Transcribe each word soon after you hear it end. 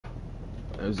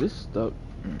Is this stuck?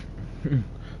 It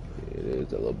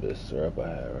is a little bit of syrup I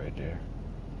had right there.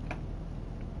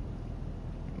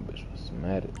 Bitch was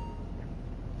mad at.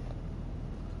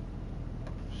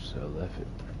 So left it.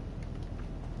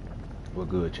 We're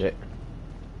good, chat.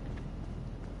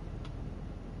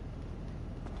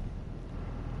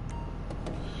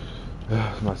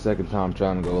 It's my second time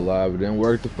trying to go live. It didn't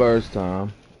work the first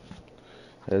time,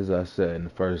 as I said in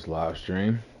the first live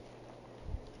stream.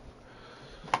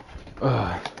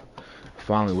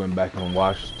 Finally went back and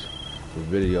watched the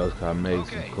videos because I made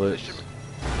some clips.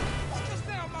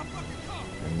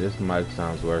 And this mic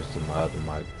sounds worse than my other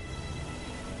mic.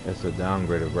 It's a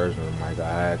downgraded version of the mic I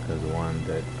had because the one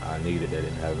that I needed they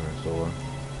didn't have it in store.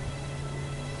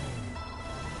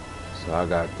 So I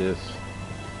got this.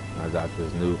 I got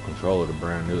this new controller, the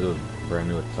brand new at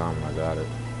the time when I got it.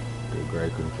 The gray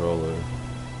controller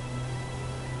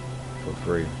for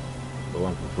free. It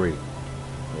wasn't for free.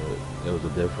 It was a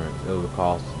difference. It was a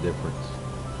cost difference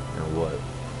in what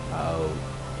I owed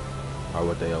or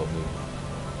what they owed me.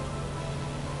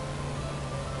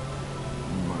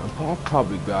 I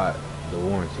probably got the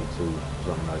warranty too,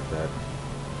 something like that,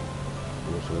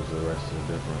 which was the rest of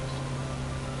the difference.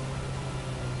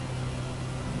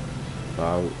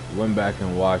 I went back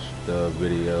and watched the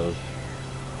videos.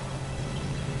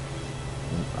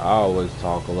 I always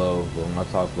talk low, but when I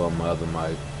talk low on my other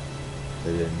mic,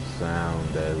 it didn't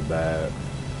sound as bad.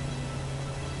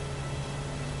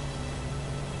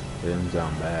 It didn't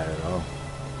sound bad at all.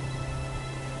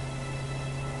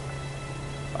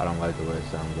 I don't like the way it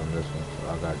sounds on this one, so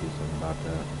I gotta do something about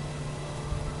that.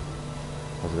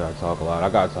 I just gotta talk a lot. I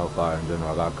gotta talk a lot in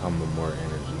general. I gotta come with more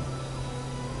energy.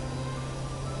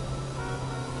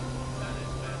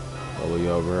 But we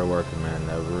over here working, man.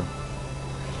 Never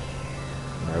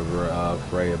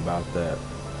afraid about that.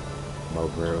 I'm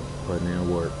over here putting in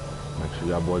work. Make sure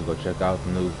y'all boys go check out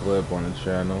the new clip on the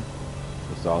channel.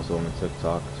 It's also on the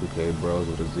TikTok, 2K Bros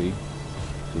with a Z.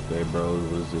 2K Bros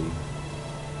with a Z.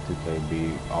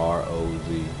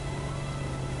 2KBROZ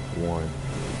 1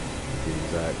 to be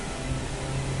exact.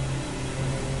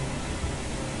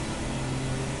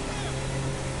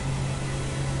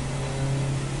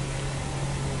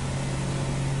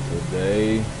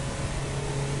 Today, I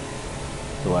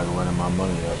feel like running my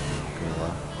money up. Can't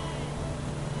lie.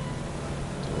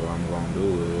 So what I'm gonna do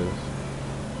is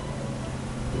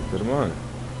get to the money.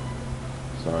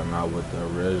 Starting out with the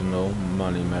original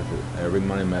money method. Every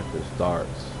money method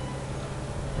starts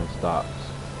and stops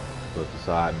with the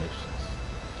side missions.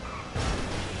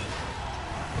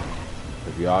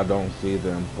 If y'all don't see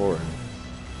the importance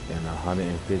in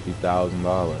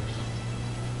 $150,000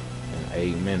 in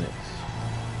 8 minutes,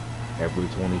 every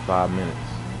 25 minutes,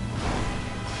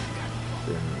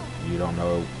 then you don't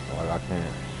know. Like I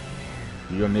can't.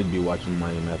 You don't need to be watching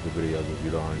money method videos if you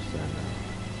don't understand that.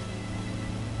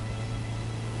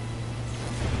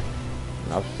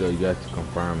 I've still yet to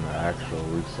confirm the actual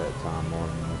reset time on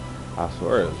it. I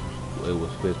swear it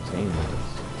was 15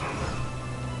 minutes.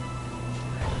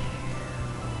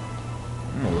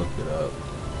 I'm gonna look it up.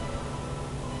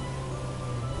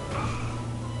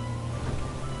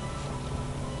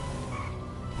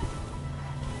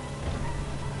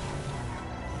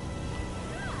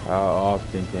 How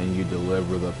often can you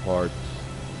deliver the parts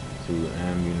to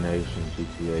Ammunition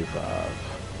GTA 5?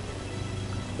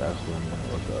 That's what I'm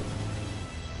gonna look up.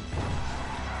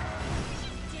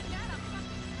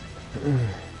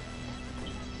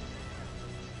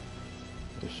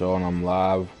 Showing them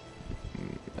live,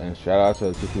 and shout out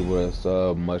to the 2 people that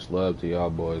sub. Much love to y'all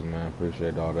boys, man.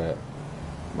 Appreciate all that.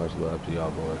 Much love to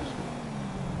y'all boys.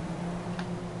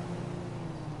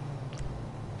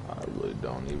 I really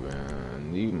don't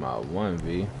even need my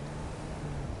 1V.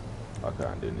 I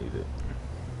kinda do need it.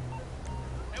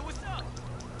 Hey, what's up?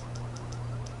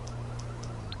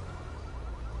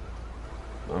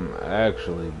 I'm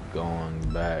actually going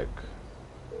back.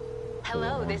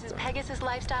 Hello, this is Pegasus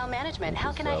Lifestyle Management.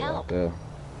 How can I help?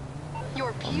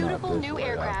 Your beautiful new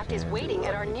aircraft is waiting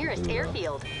at our nearest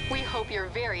airfield. We hope you're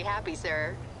very happy,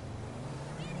 sir.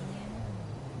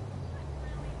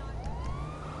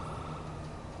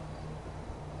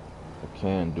 I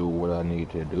can't do what I need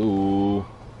to do.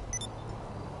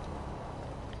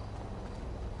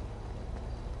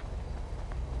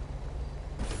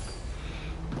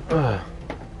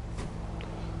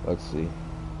 Let's see.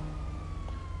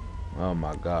 Oh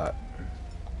my god.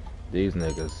 These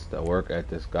niggas that work at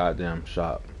this goddamn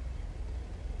shop.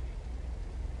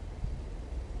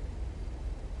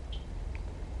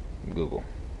 Google.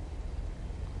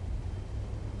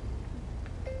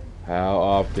 How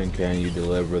often can you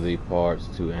deliver the parts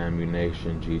to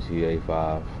Ammunition GTA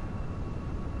 5?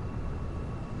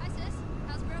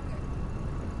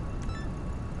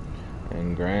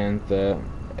 In Grand Theft,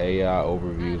 AI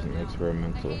overviews and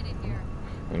experimental.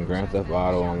 In Grand Theft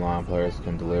Auto Online, players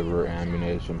can deliver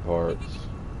ammunition parts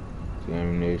to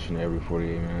ammunition every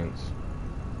 48 minutes.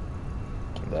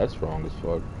 That's wrong as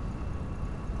fuck.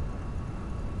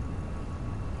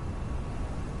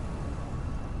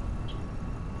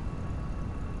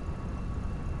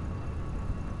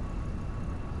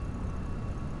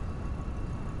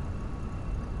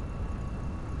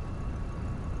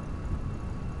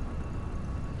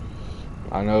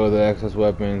 I know the excess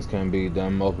weapons can be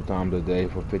done multiple times a day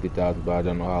for 50,000, but I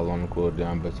don't know how long the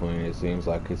cooldown between. It seems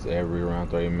like it's every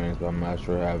around 30 minutes, but I'm not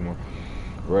sure. Having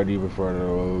ready for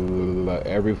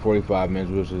every 45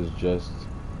 minutes, which is just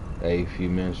a few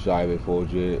minutes shy of a full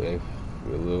jit. A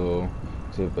little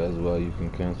tip as well: you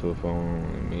can cancel the phone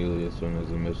immediately as soon as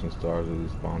the mission starts. It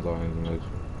spawns all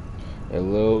information. A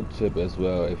little tip as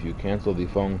well: if you cancel the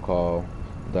phone call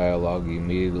dialogue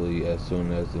immediately as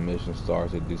soon as the mission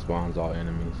starts, it despawns all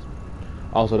enemies.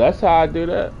 Also, that's how I do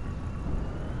that.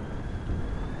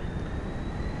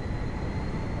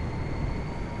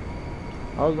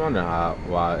 I was wondering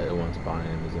why it won't spawn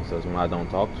enemies and such when I don't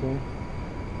talk to them.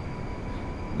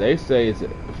 They say it's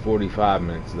 45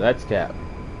 minutes, so that's cap.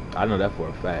 I know that for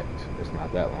a fact. It's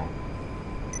not that long.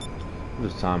 We're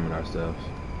just timing ourselves.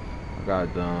 I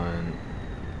got done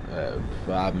at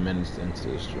 5 minutes into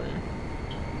the stream.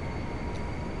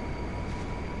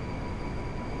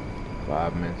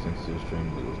 5 minutes into the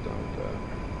stream, we was done with that.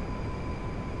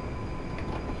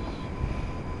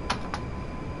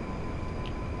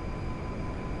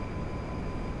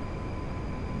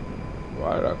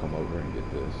 Why did I come over and get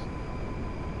this?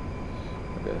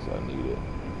 I guess I need it.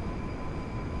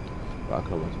 But I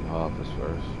could have went to my office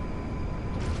first.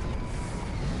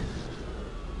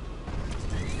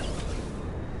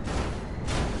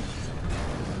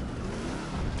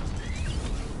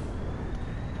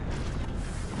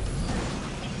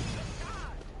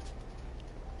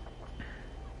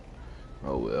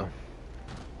 Oh well.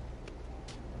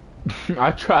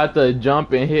 I tried to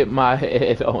jump and hit my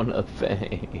head on a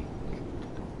thing.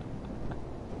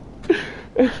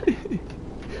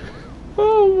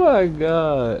 Oh my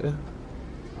god.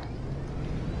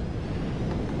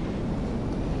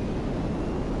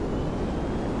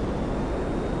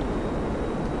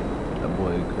 That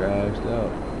boy crashed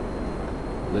out.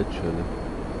 Literally.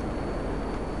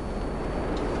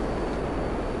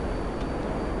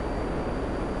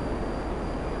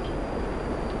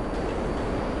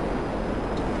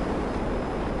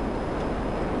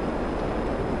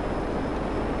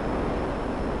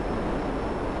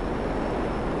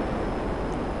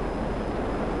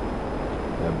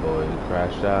 That boy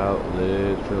crashed out,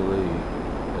 literally.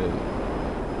 Hey.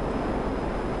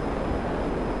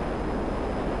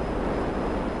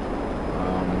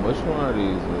 Which one of these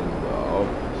is the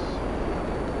office?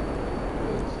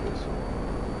 It's this one.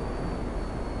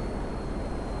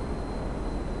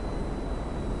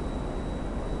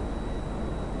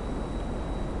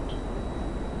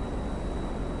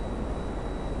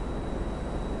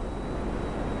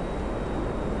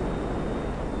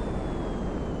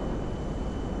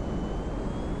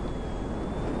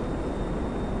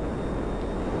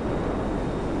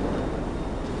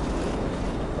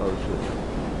 Oh shit.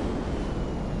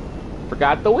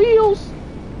 Forgot the wheels.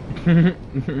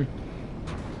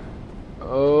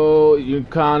 Oh, you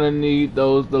kinda need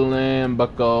those to land,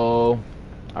 bucko.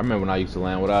 I remember when I used to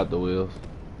land without the wheels.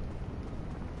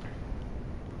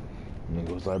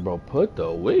 Nigga was like, bro, put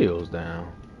the wheels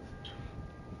down.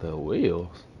 The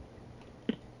wheels.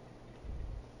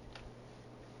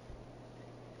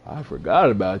 I forgot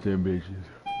about them bitches.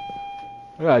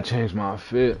 I gotta change my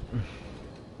fit.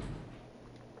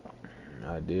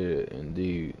 I did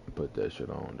indeed put that shit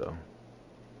on though.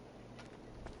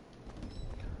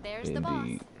 There's the boss.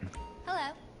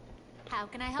 Hello. How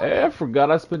can I help Hey, you? I forgot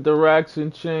I spent the racks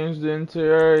and changed the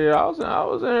interior. I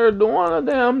was in here doing a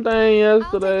damn thing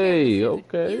yesterday.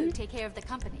 Okay. You take care of the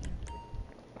company.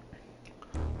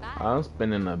 Bye. I'm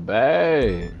spending a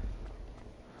bag.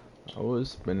 I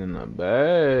was spending a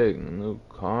bag. New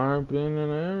carpet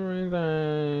and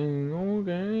everything.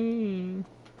 Okay.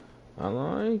 I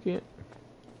like it.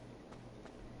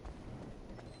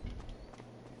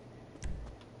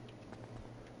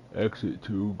 Exit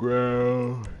to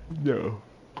ground. No.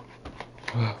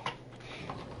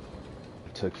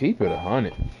 To keep it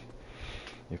 100,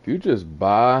 if you just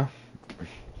buy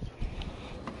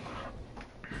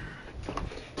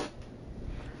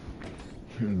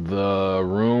the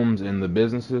rooms in the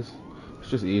businesses, it's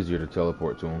just easier to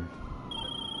teleport to them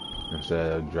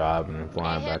instead of driving and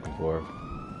flying back and forth.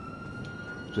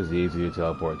 It's just easier to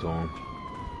teleport to them.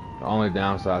 The only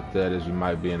downside to that is you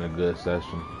might be in a good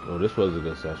session. Well, this was a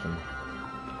good session.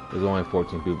 There's only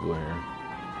 14 people in here.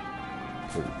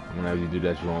 So whenever you do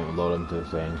that, you won't load them to the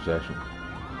same session.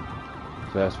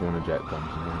 So that's when the jack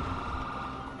comes in.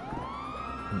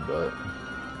 But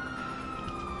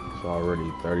it's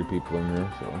already 30 people in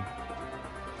here, so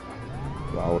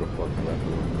why would the fuck you have to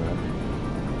look back?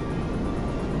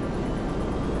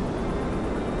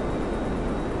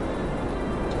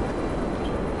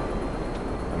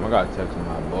 I gotta text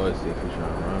my boy, see if he's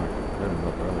trying to run. Hit him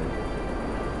up earlier.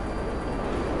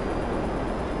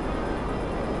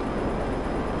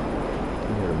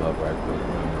 Hit him up right quick.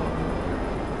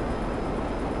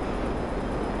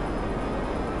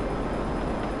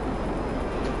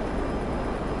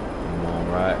 Come on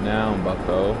right now,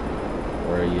 bucko.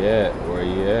 Where you at? Where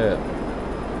you at?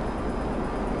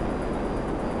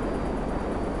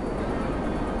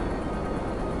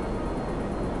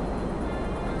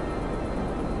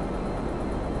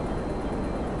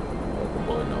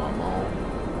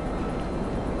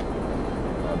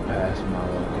 My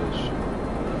location.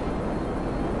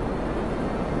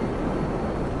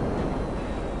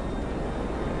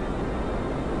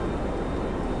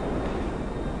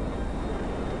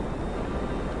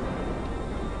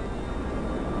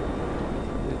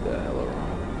 Did that hella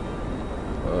wrong,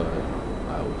 but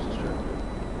I was distracted.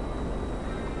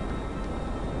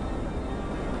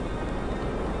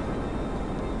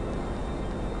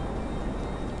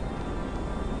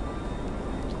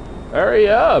 Hurry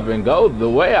up and go the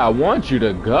way I want you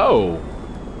to go.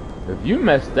 If you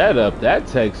mess that up, that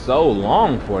takes so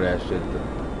long for that shit to...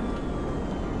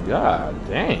 God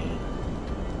dang.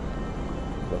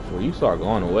 Before you start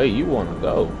going the way you want to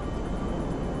go.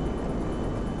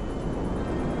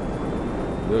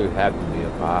 You really have to be a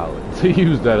pilot to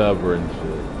use that upper and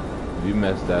shit. If you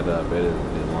mess that up, it is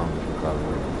the longest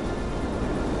recovery.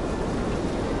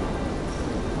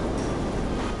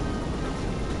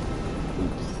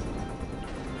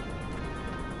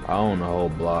 I own the whole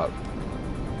block.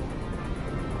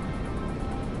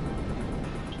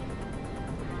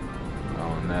 I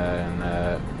own that and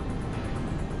that.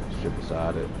 Strip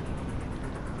beside it.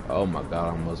 Oh my god, I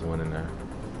almost went in there.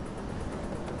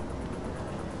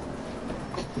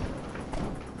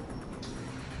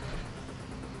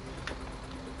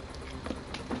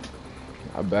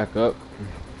 I back up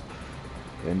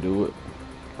and do it.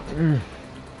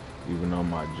 Even though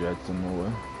my jet's in the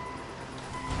way.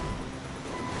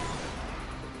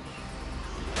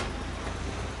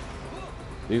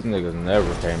 These niggas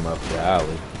never came up the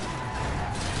alley.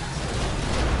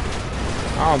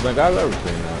 I don't think I've ever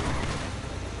seen that.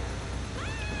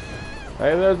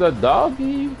 Hey, there's a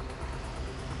doggy.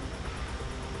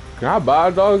 Can I buy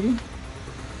a doggy?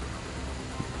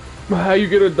 How you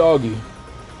get a doggy?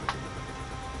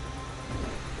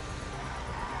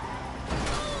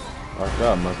 Watch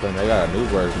out, Mustang. They got a new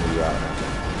version of you out now.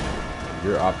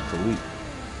 You're obsolete.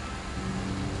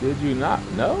 Did you not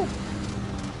know?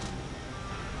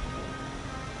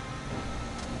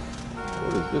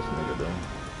 What is this nigga doing?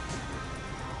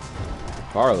 The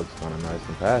car looks kind of nice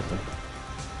and passing.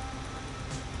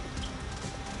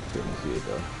 Couldn't see it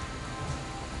though.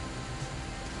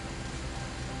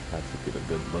 Have to get a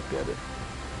good look at it.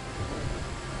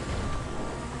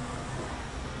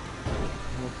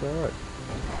 That's alright.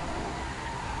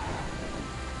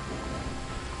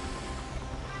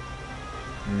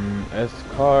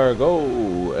 Escargo.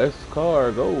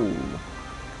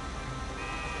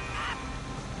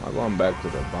 Am I going back to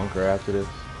the bunker after this?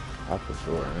 I for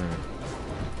sure am.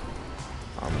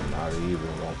 I'm not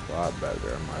even gonna fly back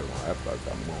there. I'm not gonna act like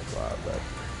I'm gonna fly back.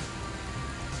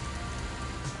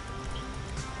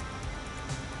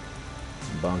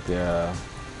 Bunker.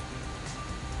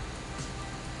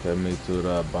 Take me to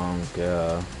the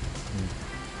bunker.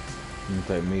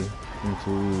 Take me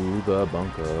into the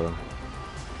bunker.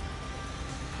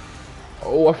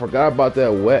 Oh, I forgot about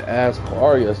that wet ass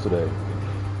car yesterday.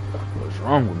 What's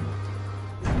wrong with me?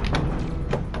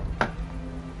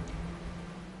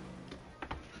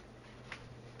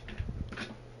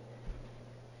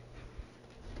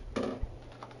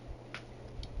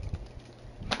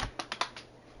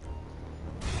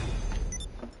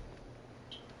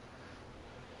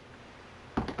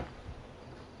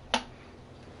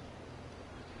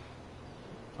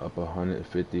 Up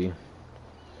 150. It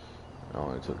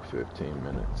only took 15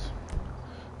 minutes.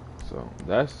 So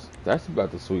that's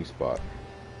about the sweet spot.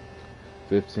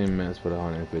 15 minutes for the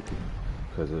 150.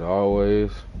 Because it's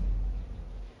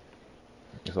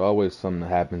always something that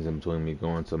happens in between me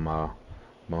going to my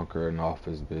bunker and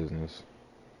office business.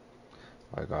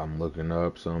 Like I'm looking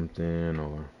up something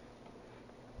or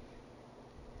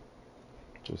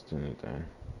just anything.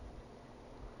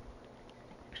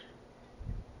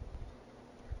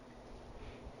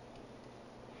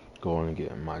 going and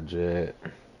getting my jet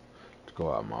to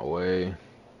go out my way.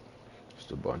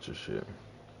 Just a bunch of shit.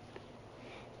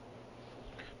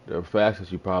 The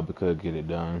fastest you probably could get it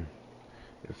done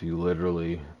if you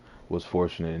literally was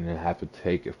fortunate and didn't have to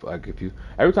take it. Like if you,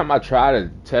 every time I try to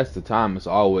test the time, it's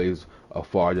always a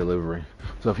far delivery.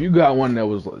 So if you got one that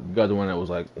was, got the one that was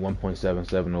like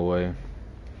 1.77 away,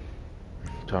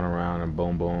 turn around and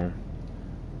boom boom,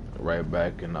 right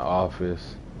back in the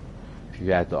office. If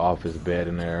you had the office bed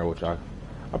in there, which I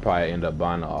probably end up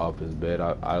buying the office bed.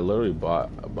 I literally bought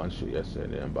a bunch of shit yesterday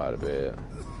and didn't buy the bed.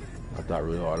 I thought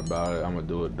really hard about it. I'm gonna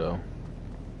do it though.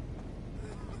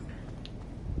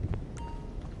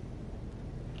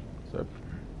 So,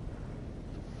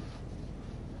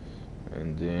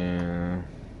 and then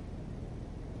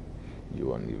you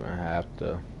wouldn't even have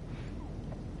to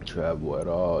travel at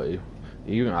all.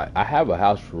 Even I have a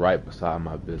house right beside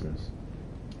my business,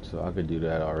 so I could do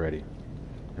that already,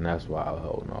 and that's why I was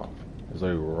holding off. It's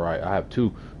literally right. I have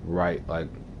two right like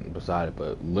beside it,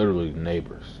 but literally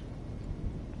neighbors.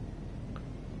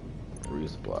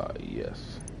 Resupply,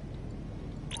 yes.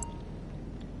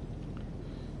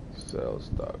 Sell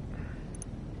stock,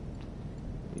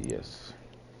 yes.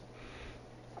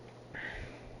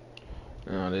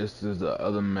 Now this is the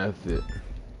other method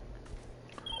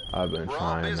I've been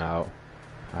trying out.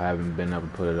 I haven't been able to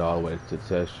put it all the way to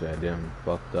test yet. I didn't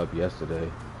fucked up yesterday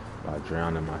by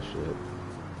drowning my shit.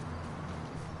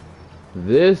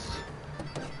 This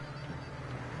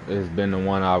has been the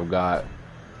one I've got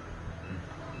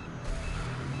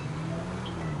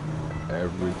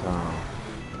every time.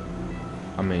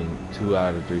 I mean, 2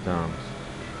 out of 3 times.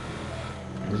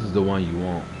 This is the one you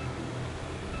want.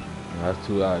 That's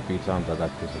 2 out of 3 times I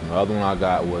got this. And the other one I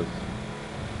got was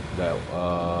that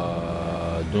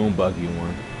Doom Buggy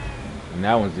one, and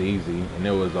that one's easy. And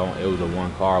it was a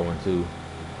 1-car one too,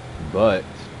 but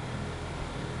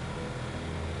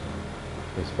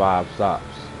it's 5 stops.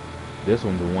 This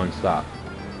one's a 1 stop.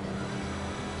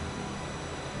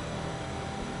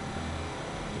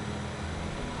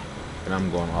 And I'm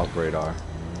going off radar.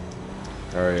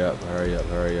 Hurry up, hurry up,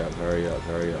 hurry up, hurry up,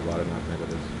 hurry up. Why didn't I think of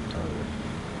this earlier?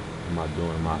 Am I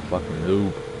doing my fucking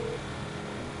noob?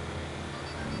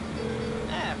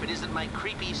 If it isn't my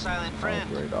creepy silent friend.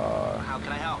 Off radar. How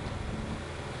can I help?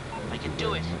 I can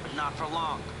do it, but not for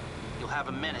long. You'll have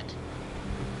a minute.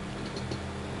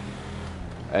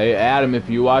 Hey Adam, if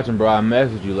you watching, bro, I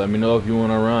messaged you. Let me know if you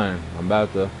want to run. I'm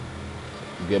about to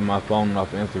get my phone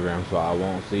off Instagram so I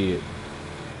won't see it.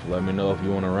 Let me know if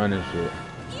you want to run and shit.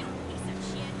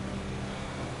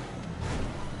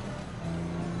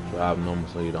 Drive normal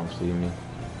so you don't see me.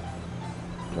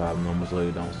 Drive normal so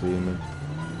you don't see me.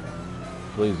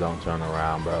 Please don't turn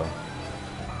around, bro.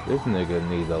 This nigga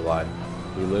needs a life.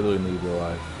 He literally needs a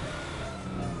life.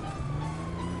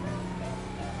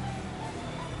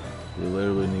 He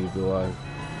literally needs a life.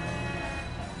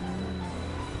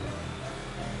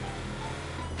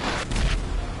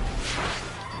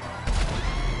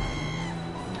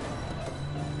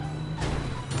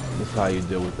 That's how you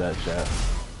deal with that, chat.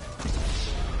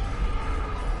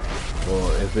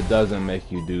 Well, if it doesn't make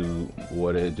you do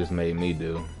what it just made me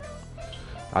do,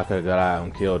 I could have got out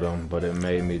and killed him, but it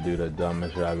made me do the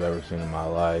dumbest shit I've ever seen in my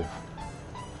life.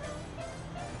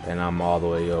 And I'm all the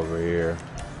way over here.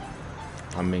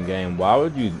 I mean, game, why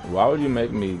would you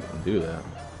make me do that?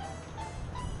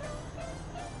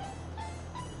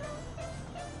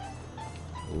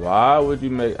 Why would you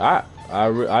make, I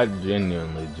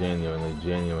genuinely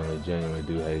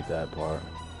do hate that part.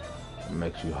 It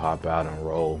makes you hop out and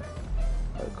roll.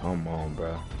 Like, come on,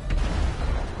 bro.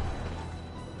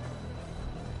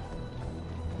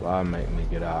 Why make me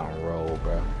get out and roll,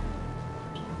 bro?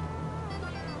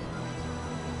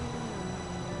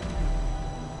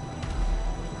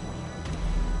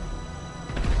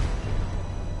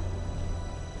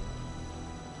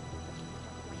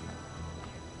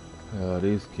 Oh,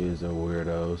 these kids are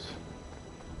weirdos.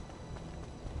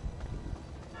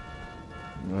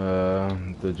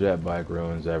 The jet bike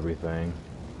ruins everything.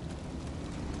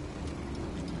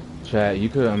 Chat, you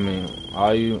could, I mean,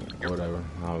 are you, whatever,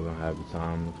 I don't even have the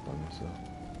time to explain myself.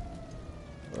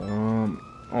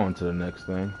 On to the next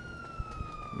thing.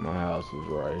 My house is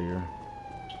right here.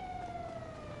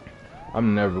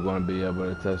 I'm never going to be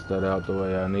able to test that out the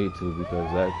way I need to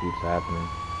because that keeps happening.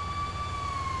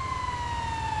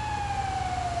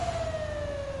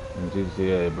 In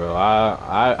GTA, bro,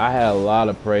 I had a lot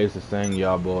of praise to sing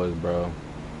y'all boys, bro,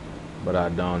 but I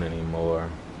don't anymore.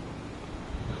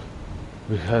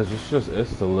 Because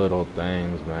it's the little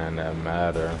things, man, that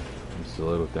matter. It's the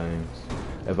little things.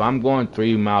 If I'm going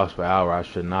 3 miles per hour, I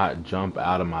should not jump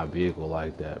out of my vehicle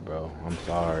like that, bro. I'm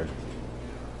sorry.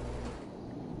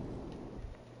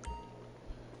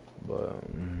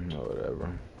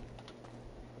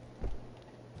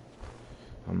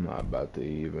 I'm not about to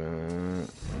even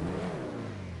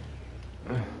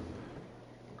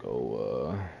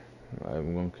go, I'm not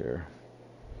even gonna care.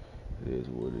 It is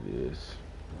what it is.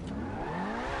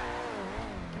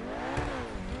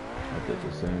 I did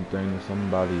the same thing to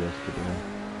somebody yesterday.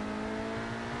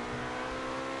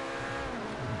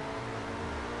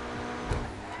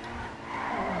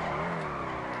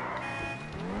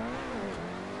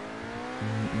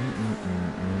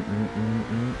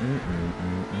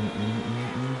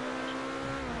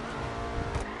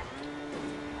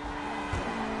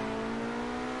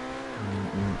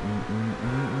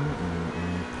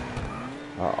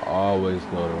 I always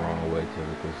go the wrong way to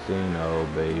the casino,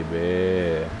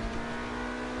 baby.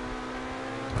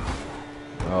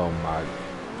 Oh my,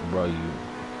 bro,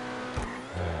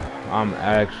 I'm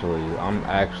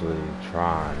actually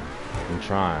trying. I'm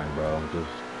trying, bro.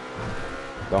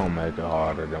 Just don't make it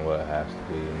harder than what it has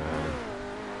to be, man.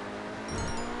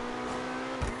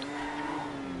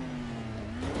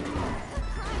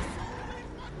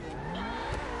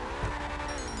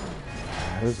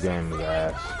 This game is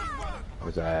ass.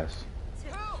 It's ass.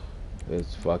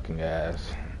 It's fucking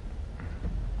ass.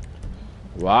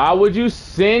 Why would you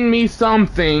send me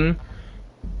something?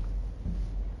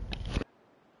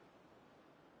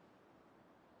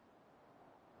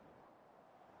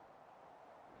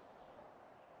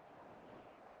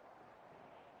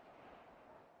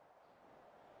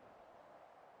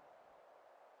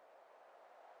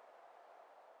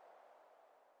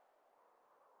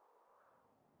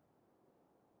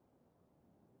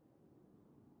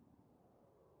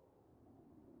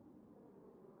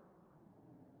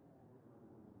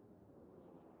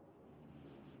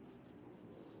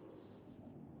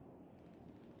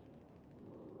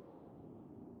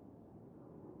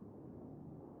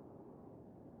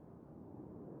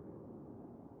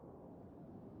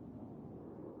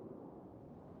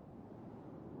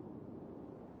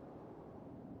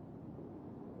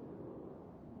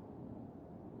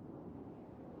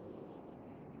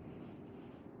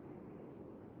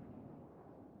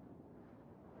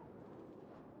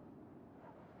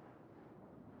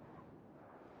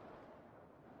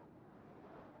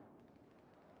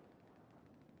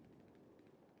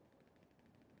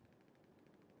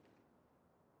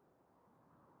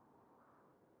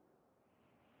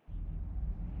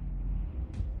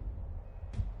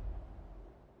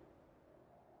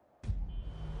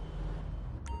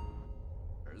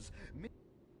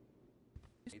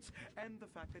 And the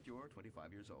fact that you're 25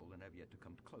 years old and have yet to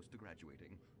come close to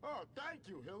graduating. Oh, thank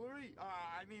you, Hillary.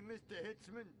 I mean, Mr.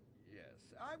 Hitzman. Yes,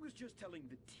 I was just telling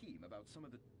the team about some of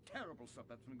the terrible stuff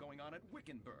that's been going on at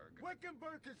Wickenburg.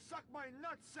 Wickenburg can suck my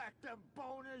nutsack, them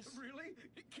boners. Really?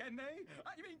 Can they?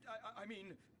 I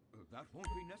mean, that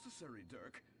won't be necessary,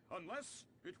 Dirk. Unless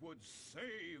it would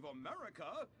save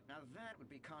America. Now that would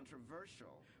be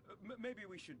controversial. Maybe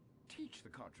we should teach the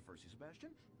controversy, Sebastian.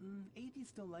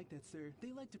 Atheists don't like that, sir.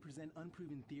 They like to present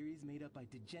unproven theories made up by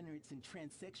degenerates and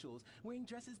transsexuals wearing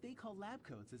dresses they call lab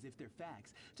coats as if they're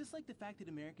facts. Just like the fact that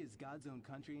America is God's own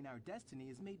country and our destiny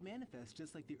is made manifest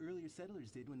just like the earlier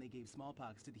settlers did when they gave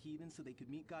smallpox to the heathens so they could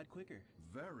meet God quicker.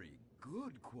 Very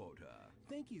good, Quota.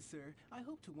 Thank you, sir. I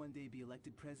hope to one day be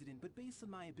elected president, but based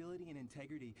on my ability and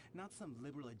integrity, not some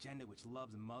liberal agenda which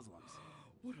loves Muslims.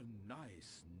 What a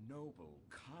nice, noble,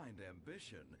 kind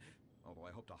ambition. Although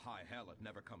I hope to high hell it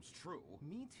never comes true.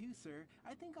 Me too, sir.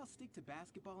 I think I'll stick to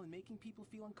basketball and making people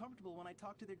feel uncomfortable when I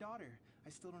talk to their daughter. I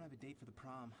still don't have a date for the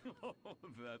prom. Oh,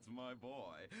 that's my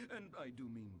boy. And I do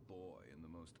mean boy in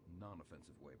the most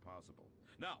non-offensive way possible.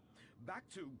 Now, back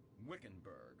to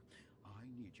Wickenburg. I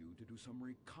need you to do some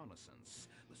reconnaissance.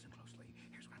 Listen closely.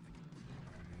 Here's what I'm thinking.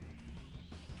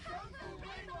 Kung Fu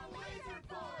Rainbow Laser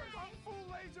Force! Kung Fu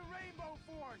Laser Rainbow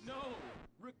Force! No!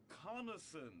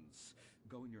 Reconnaissance!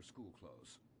 Go in your school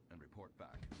clothes and report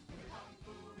back. Kung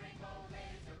Fu Rainbow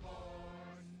Laser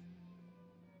Force!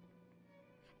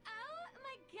 Oh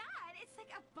my god, it's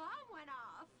like a bomb went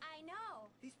off. I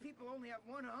know. These people only have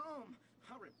one home.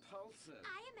 How repulsive.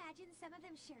 I imagine some of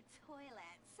them share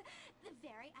toilets. The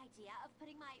very idea of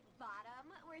putting my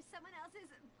bottom where someone else's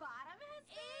bottom has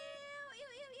been. Ew,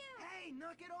 ew, ew, ew. Hey,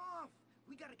 knock it off.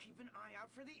 We gotta keep an eye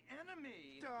out for the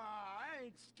enemy. I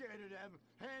ain't scared of them.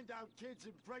 Handout kids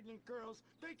and pregnant girls.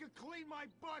 They could clean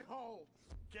my butthole.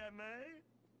 Can they?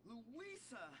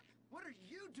 Louisa, what are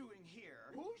you doing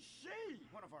here? Who's she?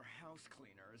 One of our house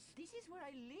cleaners. This is where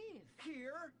I live.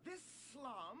 Here? This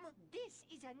slum? This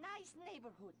is a nice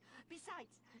neighborhood.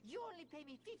 Besides, you only pay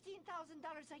me $15,000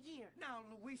 a year. Now,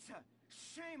 Louisa,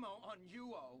 Shame-o on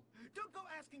you-o. Don't go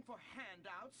asking for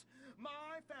handouts.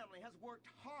 My family has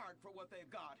worked hard for what they've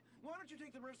got. Why don't you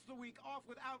take the rest of the week off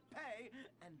without pay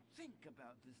and think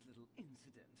about this little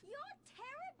incident? You're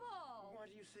terrible!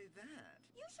 Why do you say that?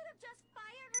 You should have just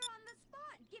fired her on the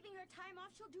spot. Giving her time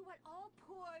off, she'll do what all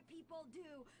poor people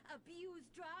do. Abuse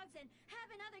drugs and have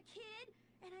another kid.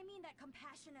 And I mean that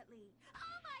compassionately.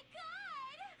 Oh my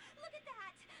God! Look at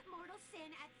that! Mortal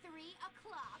sin at 3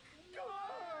 o'clock.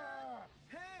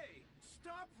 Hey!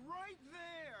 Stop right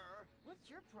there! What's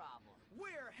your problem?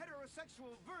 We're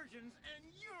heterosexual virgins, and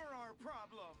you're our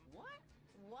problem! What?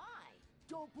 Why?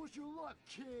 Don't push your luck,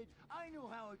 kid. I know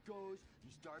how it goes.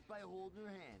 You start by holding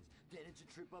her hands. Then it's a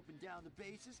trip up and down the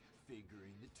bases,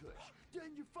 fingering the tush.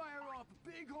 Then you fire off a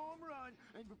big home run,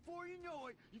 and before you know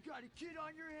it, you got a kid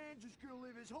on your hands who's gonna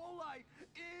live his whole life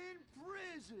in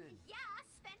prison. Yeah,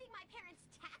 spending my parents'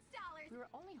 tax dollars. We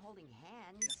were only holding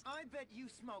hands. I bet you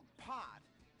smoke pot.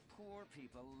 Poor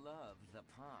people love the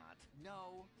pot.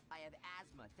 No, I have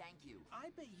asthma, thank you.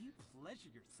 I bet you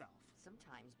pleasure yourself.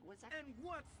 Sometimes, but what's that? And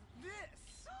what's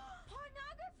this?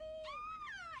 Pornography!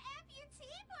 Oh,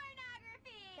 amputee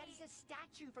pornography! That is a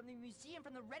statue from the museum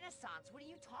from the Renaissance. What are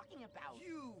you talking about?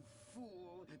 You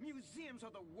fool! Museums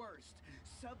are the worst.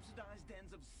 Subsidized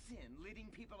dens of sin leading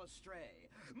people astray.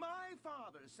 My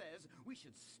father says we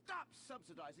should stop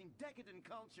subsidizing decadent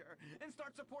culture and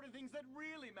start supporting things that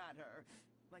really matter.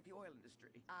 Like the oil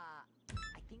industry.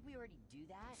 I think we already do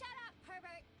that. Shut up,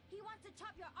 pervert! He wants to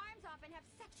chop your arms off and have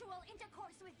sexual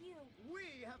intercourse with you.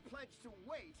 We have pledged to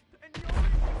wait, and you're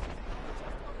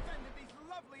just offended these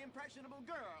lovely, impressionable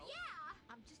girls. Yeah!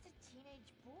 I'm just a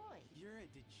teenage boy. You're a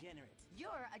degenerate.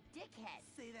 You're a dickhead.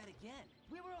 Say that again.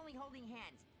 We were only holding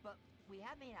hands, but we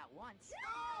have made out once.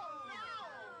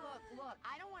 No! Look,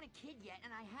 I don't want a kid yet,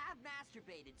 and I have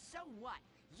masturbated. So what?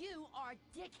 You are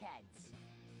dickheads.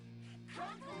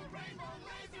 Kung Fu Rainbow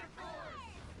Laser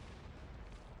Force!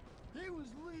 He was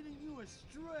leading you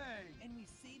astray! And we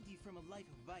saved you from a life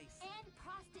of vice. And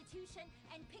prostitution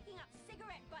and picking up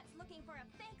cigarette butts looking for a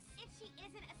fix if she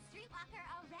isn't a streetwalker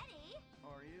already.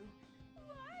 Are you?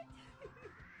 What?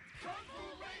 Kung Fu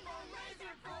Rainbow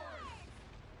Laser Force!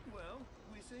 Well,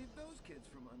 we saved those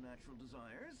kids from unnatural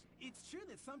desires. It's true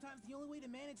that sometimes the only way to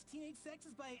manage teenage sex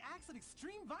is by acts of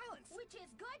extreme violence. Which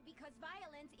is good because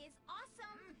violence is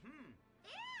awesome.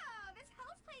 Ew, this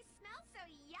whole place smells so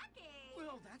yucky.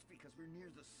 Well, that's because we're near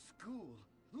the school.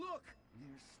 Look,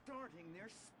 they're starting their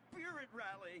spirit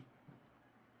rally.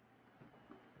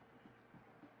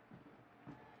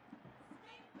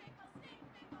 Stink pickle,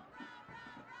 rah,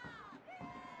 rah, rah.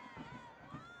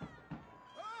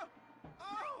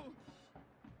 Oh!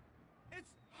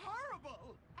 It's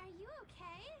horrible! Are you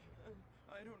okay?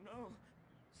 I don't know.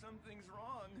 Something's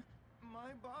wrong.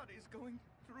 My body's going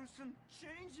through some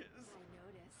changes. I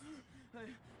noticed. I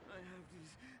have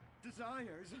these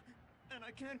desires, and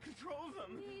I can't control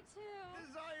them. Me too.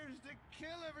 Desires to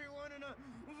kill everyone in a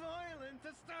violent,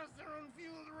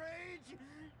 testosterone-fueled rage.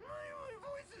 My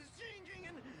voice is changing,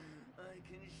 and I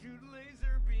can shoot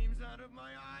laser beams out of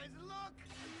my eyes. Look!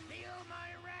 Feel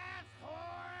my wrath,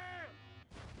 whore!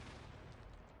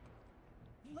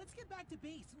 Let's get back to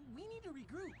base. We need to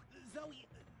regroup. Zoe?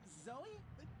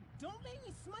 Don't make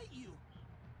me smite you.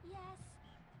 Yes.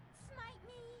 Smite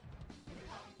me.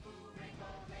 Kung Fu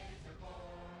Rainbow Laser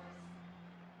Force!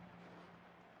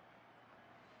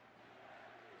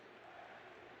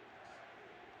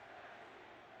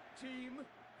 Team,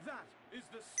 that is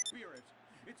the spirit.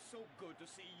 It's so good to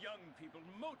see young people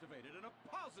motivated in a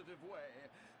positive way.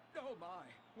 Oh my,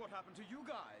 what happened to you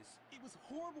guys? It was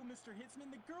horrible, Mr.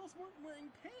 Hitzman. The girls weren't wearing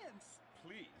pants.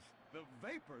 Please, the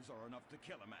vapors are enough to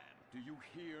kill a man. Do you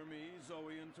hear me,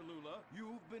 Zoe and Tallulah?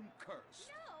 You've been cursed.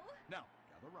 No. Now,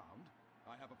 gather round.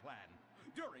 I have a plan.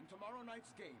 During tomorrow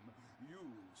night's game, you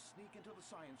sneak into the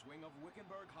science wing of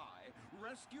Wickenburg High,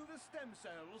 rescue the stem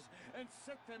cells, and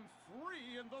set them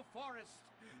free in the forest,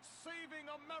 saving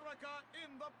America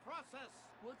in the process.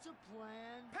 What's a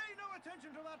plan? Pay no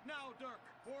attention to that now, Dirk,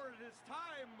 for it is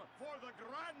time for the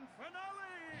grand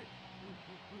finale!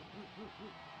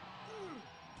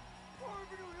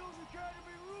 Harvard Hills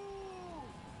Academy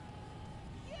rules!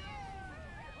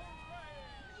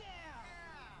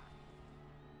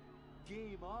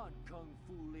 Game on, Kung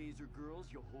Fu Laser Girls,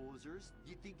 you hosers.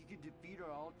 You think you can defeat our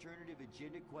alternative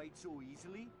agenda quite so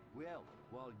easily? Well,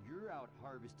 while you're out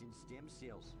harvesting stem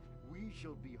cells, we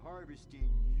shall be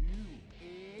harvesting you,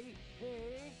 eh?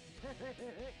 Hey?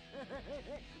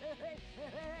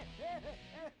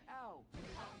 Ow!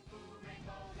 Kung Fu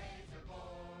Rainbow Laser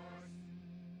Force!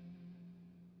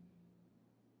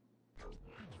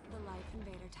 The life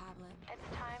Invader tablet. It's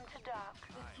time to dock.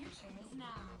 The future is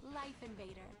now. Life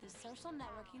Invader, the social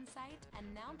networking site,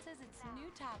 announces its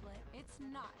new tablet. It's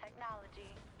not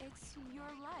technology. It's your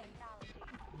life.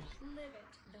 Live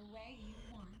it the way you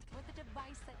want. With a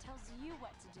device that tells you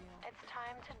what to do. It's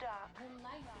time to dock. The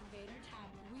Life Invader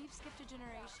tablet. We've skipped a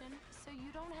generation, so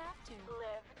you don't have to.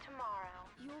 Live tomorrow.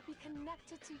 You will be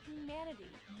connected to humanity.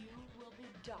 You will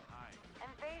be docked.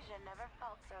 Invasion never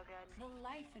felt so good. The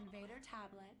Life Invader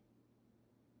tablet.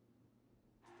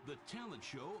 The talent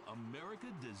show America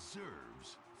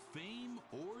deserves. Fame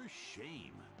or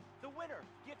shame. The winner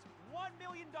gets $1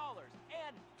 million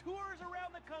and tours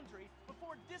around the country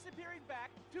before disappearing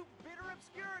back to bitter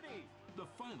obscurity. The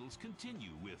finals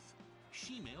continue with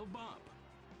Shemale Bop.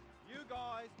 You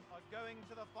guys are going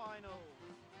to the finals.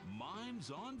 Mimes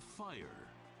on Fire.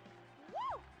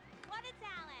 Woo! What a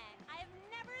talent! I have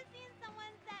never seen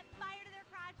someone set fire to their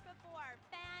crotch before.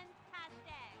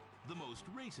 Fantastic! The most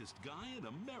racist guy in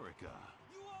America.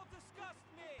 You all disgust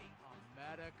me!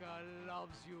 America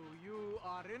loves you. You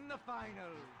are in the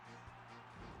finals.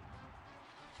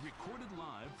 Recorded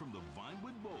live from the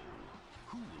Vinewood Bowl.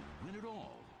 Who will win it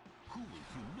all? Who will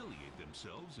humiliate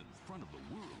themselves in front of the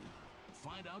world?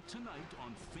 Find out tonight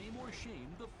on Fame or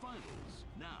Shame, the finals.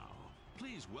 Now,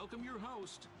 please welcome your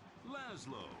host,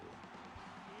 Laszlo.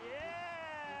 Yeah!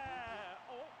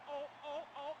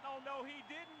 Oh, no, he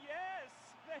didn't. Yes!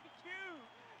 Thank you!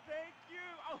 Thank you!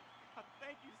 Oh,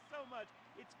 thank you so much.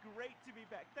 It's great to be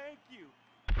back. Thank you.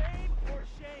 Fame or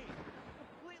Shame?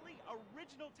 Completely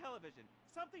original television.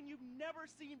 Something you've never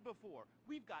seen before.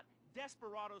 We've got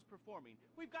desperados performing.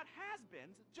 We've got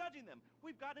has-beens judging them.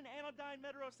 We've got an anodyne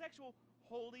metrosexual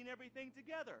holding everything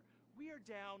together. We are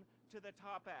down to the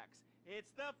top acts.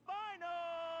 It's the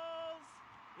finals!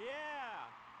 Yeah!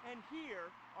 And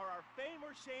here are our Fame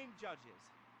or Shame judges.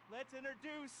 Let's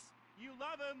introduce, you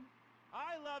love him,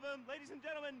 I love him, ladies and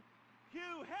gentlemen,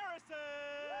 Hugh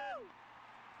Harrison! Woo!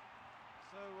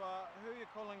 So, who are you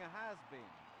calling a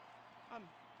has-been?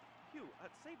 Hugh,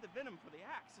 save the venom for the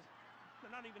acts.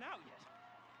 They're not even out yet.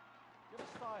 You're a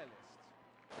stylist.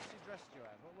 What's he dressed you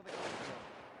as? What were they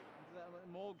called?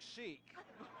 Morgue chic.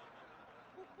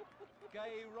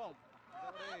 Gay romp. Is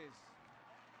that what it is?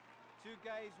 Two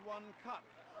gays, one cut.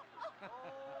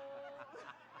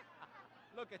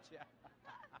 Look at you.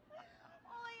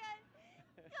 Oh my god.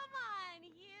 Come on,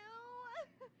 you.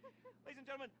 Ladies and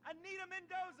gentlemen, Anita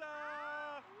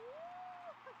Mendoza!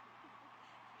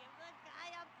 Give the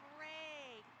guy a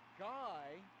break.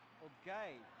 Guy or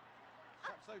gay?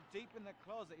 Trapped so deep in the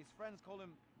closet, his friends call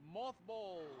him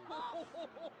Mothball.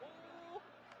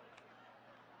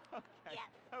 Okay.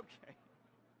 Yes. Okay.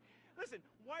 Listen,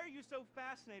 why are you so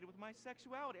fascinated with my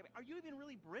sexuality? I mean, are you even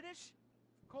really British?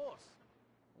 Of course.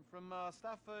 I'm from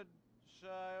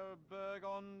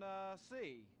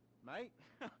Staffordshire-on-Sea, mate.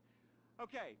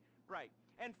 Okay, right.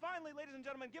 And finally, ladies and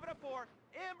gentlemen, give it up for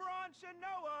Imran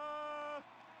Shanoa!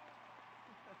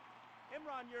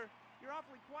 Imran, you're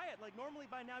awfully quiet. Like, normally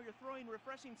by now you're throwing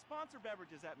refreshing sponsor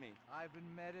beverages at me. I've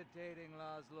been meditating,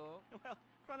 Laszlo. Well,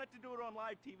 try not to do it on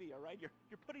live TV, all right? You're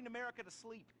putting America to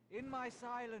sleep. In my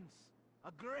silence,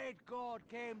 a great god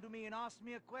came to me and asked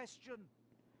me a question.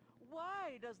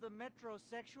 Why does the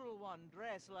metrosexual one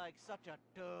dress like such a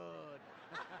turd?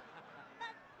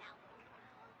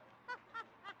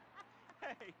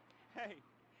 Hey,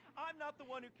 I'm not the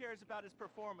one who cares about his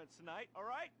performance tonight, all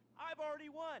right? I've already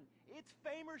won. It's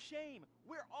Fame or Shame.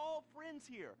 We're all friends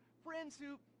here. Friends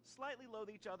who slightly loathe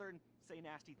each other and say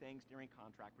nasty things during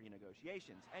contract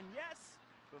renegotiations. And yes,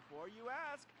 before you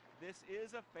ask, this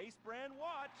is a Face brand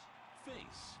watch.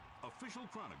 Face, official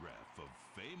chronograph of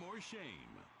Fame or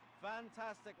Shame.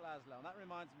 Fantastic, Laszlo. And that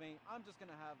reminds me, I'm just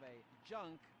going to have a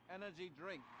junk energy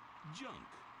drink. Junk,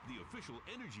 the official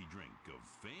energy drink of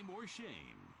Fame or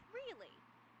Shame. Really?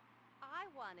 I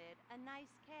wanted a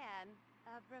nice can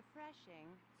of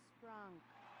refreshing Sprunk.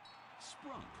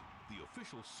 Sprunk, the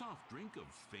official soft drink of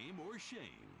Fame or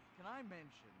Shame. Can I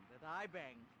mention that I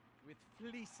banged with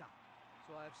Fleesa,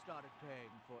 so I've started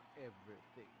paying for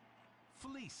everything.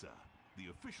 Fleesa, the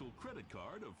official credit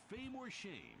card of Fame or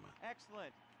Shame.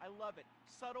 Excellent. I love it.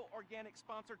 Subtle organic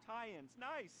sponsor tie-ins.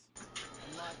 Nice.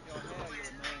 And like your hair,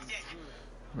 you're annoying too.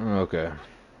 Okay.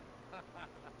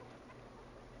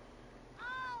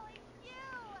 Oh,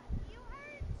 you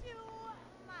heard too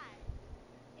much.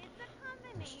 It's a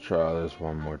combination. Let's try this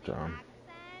one more time.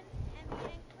 And the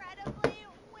incredibly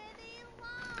witty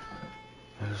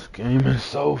line. This game is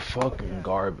so fucking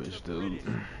garbage, dude.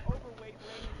 Overweight,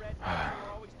 rainy rednecks who are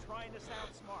always trying to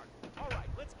sound smart. All right,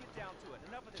 let's get down to it.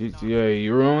 Enough of this GTA,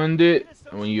 you ruined it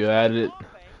when you added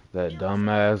that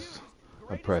dumbass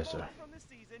oppressor. from this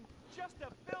season, just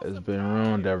It's been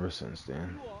ruined ever since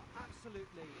then. You are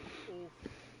absolutely awful.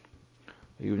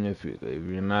 Even if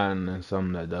you're not in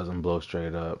something that doesn't blow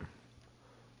straight up,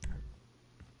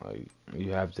 like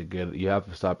you have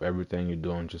to stop everything you're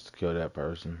doing just to kill that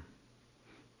person.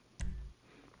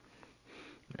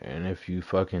 And if you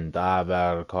fucking dive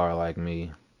out of the car like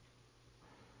me,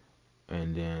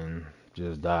 and then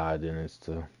just die, then it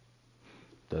still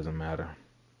doesn't matter.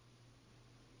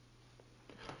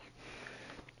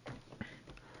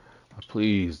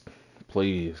 Please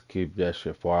keep that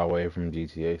shit far away from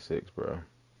GTA 6, bro.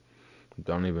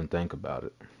 Don't even think about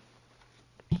it.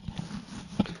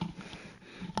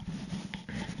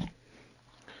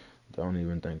 Don't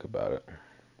even think about it.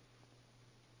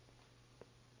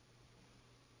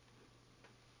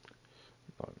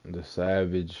 The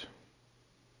Savage.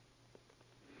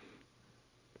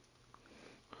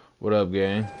 What up,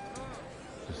 gang?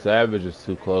 The Savage is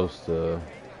too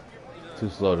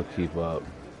slow to keep up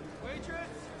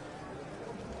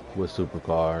with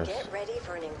supercars. Get ready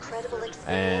for an incredible experience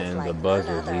And like the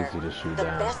buzzer is none other. easy to shoot The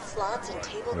down. best slots and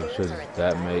table games Which are at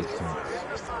that the makes value sense. you've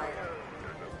never seen.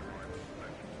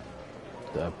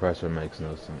 The oppressor makes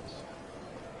no sense.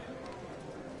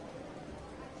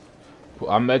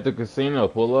 I'm at the casino.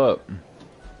 Pull up.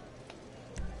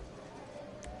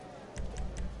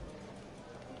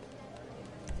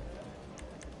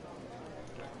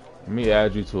 Let me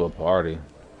add you to a party.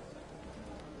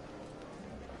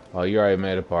 Oh, you already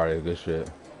made a party. Good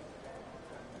shit.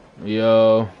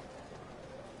 Yo.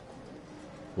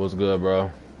 What's good, bro?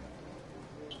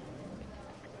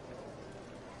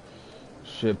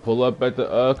 Shit, pull up at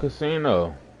the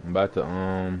casino. I'm about to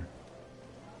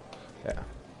yeah.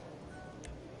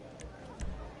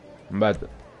 I'm about to.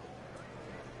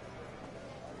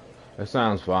 That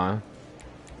sounds fine.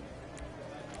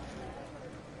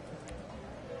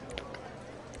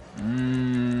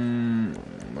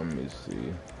 Let me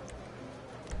see.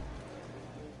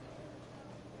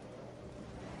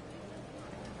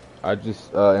 I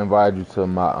just invited you to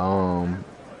my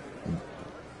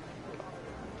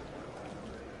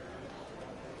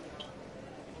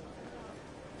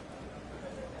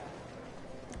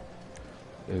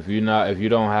if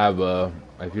you don't have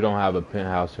a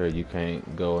penthouse here, you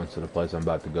can't go into the place I'm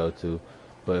about to go to.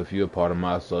 But if you're a part of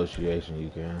my association, you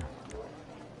can.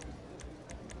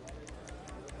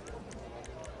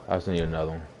 I'll send you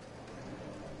another one.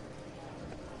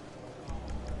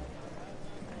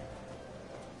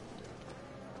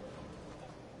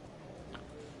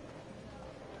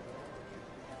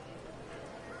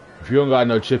 If you don't got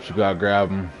no chips, you gotta grab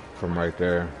them from right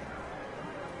there.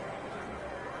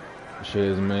 Shit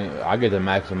is me. I get the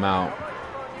max amount.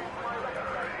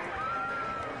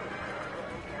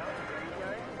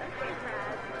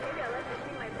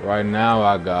 Right now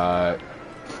I got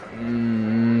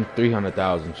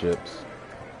 300,000 chips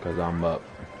because I'm up.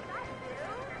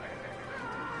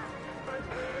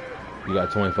 You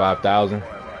got 25,000?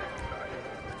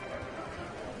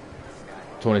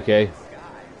 20K?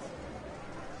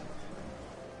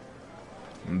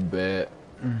 Bet.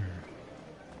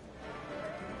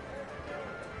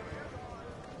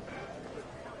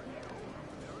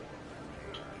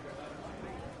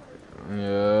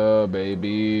 Yeah,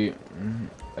 baby.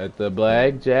 At the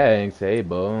blackjack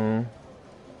table.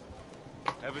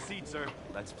 Have a seat, sir.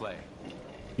 Let's play.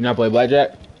 You not play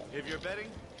blackjack? If you're betting,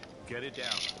 get it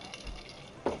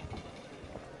down.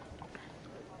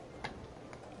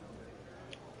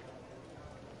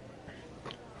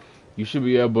 You should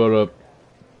be able to.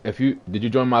 Did you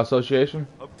join my association?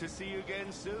 Hope to see you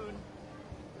again soon.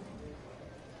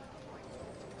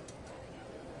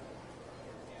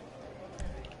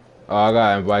 Oh, I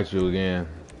gotta invite you again.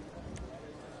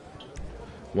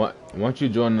 Once you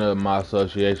join my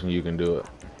association, you can do it.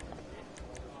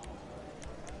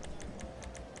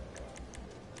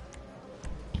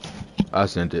 I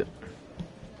sent it.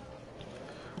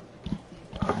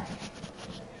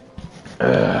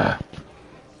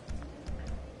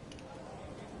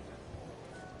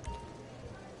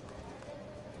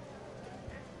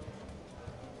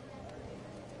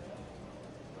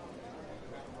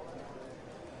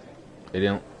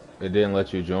 It didn't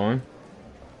let you join.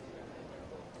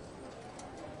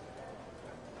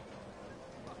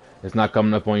 It's not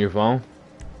coming up on your phone.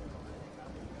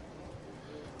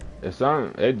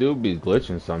 It do be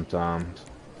glitching sometimes.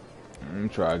 Let me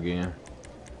try again.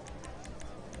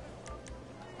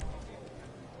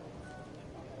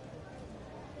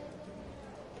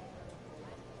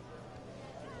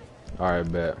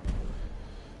 Alright, bet.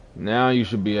 Now you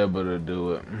should be able to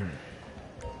do it.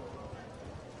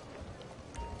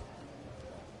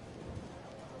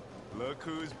 Look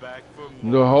Look who's back for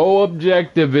more. The whole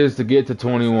objective is to get to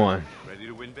 21. Ready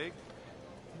to win big?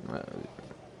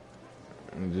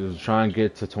 Just try and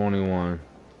get to 21.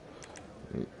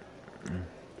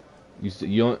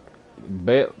 You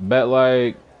bet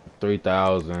like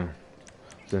 3,000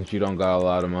 since you don't got a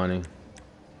lot of money.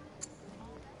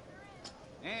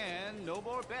 And no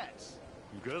more bets.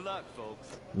 Good luck,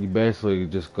 folks. You basically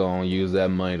just gonna use that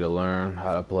money to learn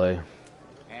how to play.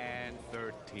 And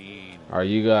 13. Alright,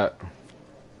 you got.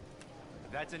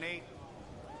 That's an 8.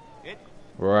 It.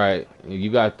 Right, you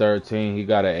got 13. He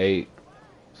got an 8.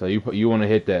 So you want to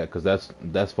hit that because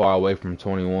that's far away from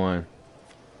 21.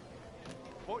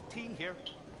 14 here.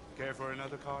 Care for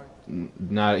another card?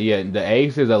 Not yet. The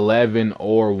ace is 11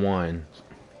 or 1.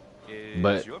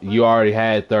 But you already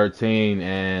had 13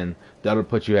 and that'll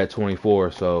put you at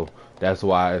 24, so that's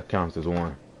why it counts as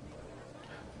 1.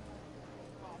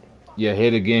 Yeah,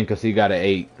 hit again because he got an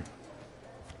 8.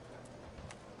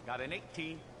 Got an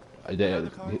 18.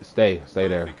 Stay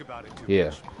there.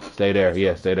 Yeah, stay there.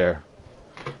 Yeah, stay there.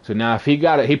 So now if he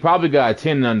got it, he probably got a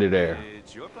 10 under there.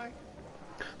 It's your play.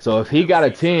 So if he got a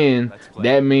 10,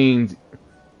 that means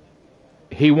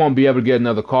he won't be able to get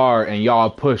another card and y'all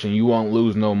push and you won't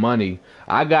lose no money.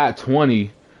 I got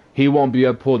 20. He won't be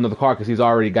able to pull another card because he's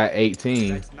already got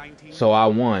 18. So I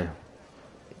won.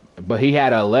 But he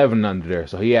had 11 under there.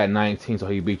 So he had 19. So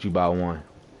he beat you by 1.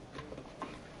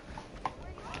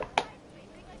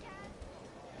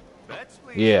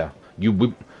 Yeah.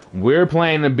 We're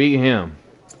playing to beat him.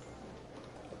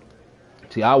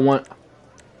 See, I want...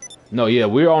 No, yeah,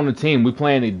 we're on the team. We're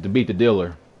playing to beat the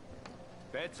dealer.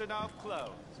 Bets are now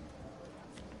closed.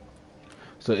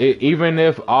 So even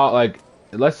if all, like,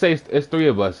 let's say it's 3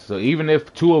 of us. So even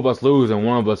if 2 of us lose and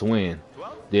 1 of us win,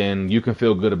 then you can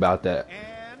feel good about that.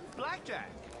 And blackjack.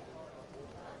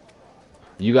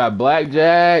 You got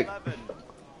blackjack. 11.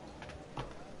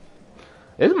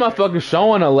 This motherfucker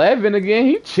showing 11 again.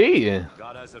 He cheating.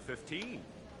 Got us a 15.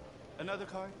 Another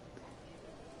card.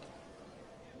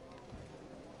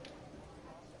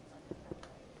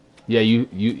 Yeah,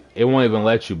 it won't even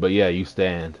let you, but yeah, you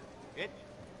stand.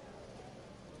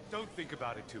 Don't think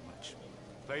about it too much.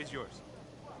 Play's yours.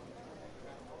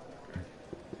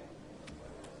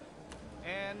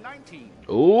 And 19.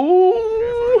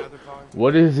 Ooh.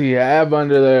 What does he have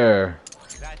under there?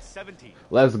 That's 17.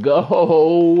 Let's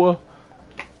go.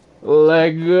 Let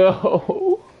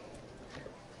go.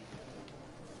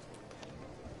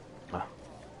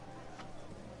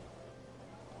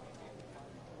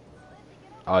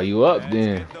 Are you up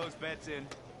then? Those bets in.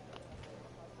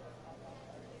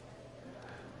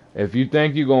 If you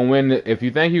think you're gonna win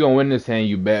this hand,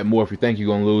 you bet more. If you think you're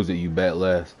gonna lose it, you bet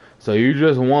less. So you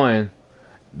just won.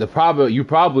 You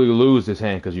probably lose this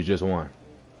hand because you just won.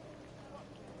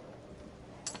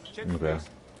 Okay.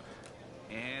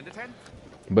 And a 10.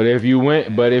 But if you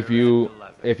win, if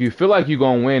you feel like you're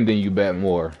gonna win, then you bet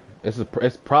more.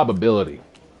 It's probability.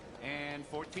 And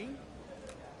 14.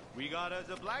 We got us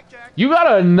a blackjack. You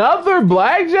got another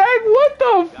blackjack? What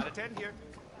the? Got a 10 here.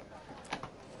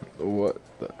 What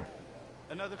the?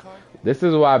 Another card. This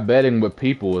is why betting with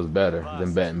people is better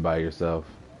than betting by yourself.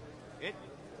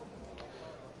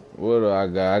 What do I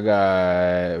got? I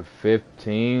got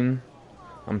 15.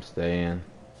 I'm staying.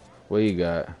 What you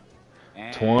got?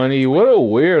 20. What a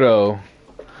weirdo.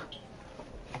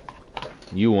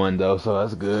 You won though, so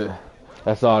that's good.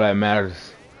 That's all that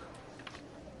matters.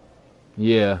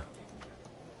 Yeah.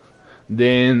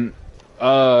 Then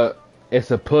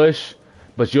it's a push,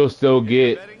 but you'll still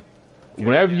get,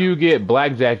 whenever you get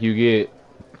blackjack, you get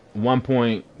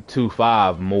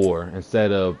 1.25 more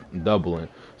instead of doubling.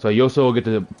 So you'll still get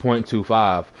to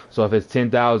 0.25. So if it's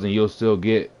 10,000, you'll still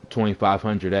get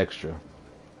 2,500 extra.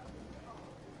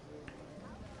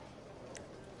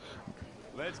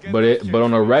 But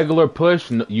on a regular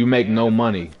push, you make no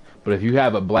money. But if you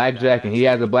have a blackjack and he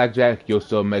has a blackjack, you'll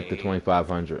still make the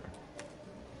 2,500.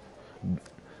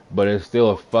 But it's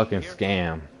still a fucking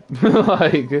scam.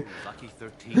 Like, Lucky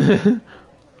 13.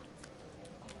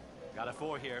 Got a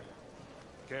 4 here.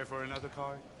 Care for another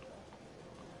card?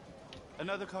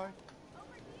 Another card?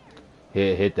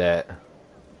 hit that.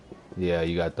 Yeah,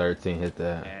 you got 13. Hit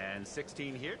that. And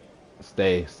 16 here.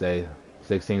 Stay.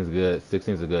 16's good.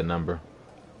 16's a good number.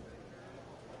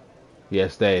 Yeah,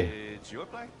 stay. It's your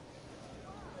play.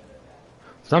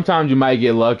 Sometimes you might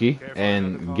get lucky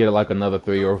and get like another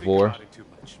 3 or 4.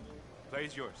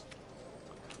 Play's yours.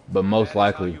 But most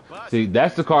likely, see,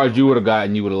 that's the card you would have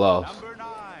gotten. You would have lost. Number 9.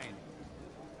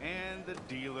 And the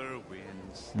dealer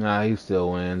wins. Nah, he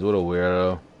still wins. What a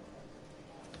weirdo.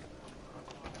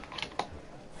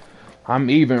 I'm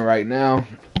even right now.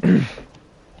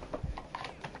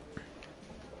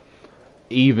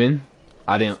 Even.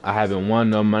 I haven't won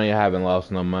no money. I haven't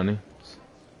lost no money.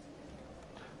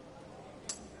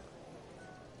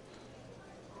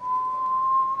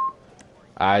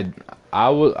 I'm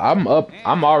up.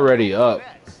 I'm already up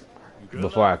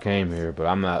before I came here, but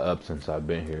I'm not up since I've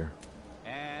been here.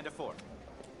 And a 4.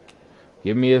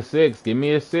 Give me a 6. Give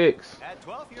me a 6. At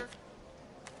 12 here.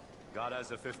 Got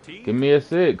us a 15. Give me a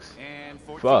 6. And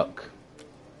 14. Fuck.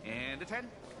 And a 10.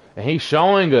 And he's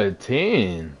showing a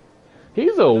 10.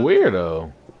 He's a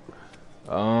weirdo.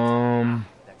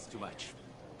 That's too much.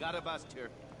 Got a bust here.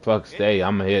 Fuck, stay.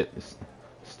 I'ma hit.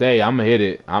 Stay. I'ma hit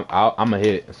it. I'ma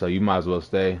hit. So you might as well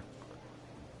stay.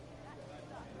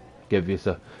 Give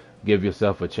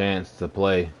yourself a chance to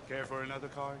play. Care for another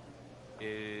card?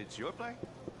 It's your play.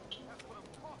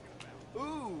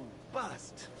 Ooh,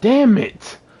 bust. Damn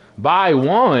it! By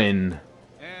one.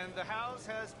 And the house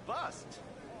has bust.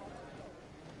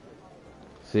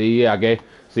 See,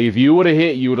 see, if you would have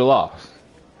hit, you would have lost.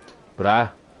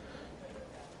 But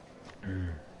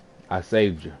I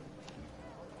saved you.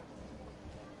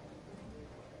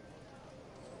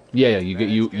 Yeah, you get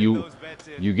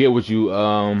you get what you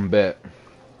bet.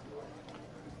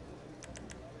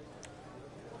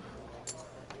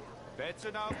 Bets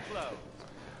are now closed.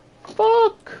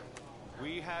 Fuck.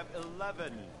 We have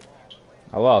 11.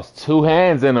 I lost 2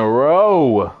 hands in a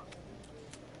row.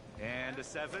 And a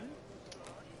 7.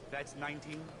 That's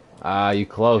 19. You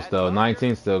close though.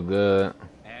 19's still good.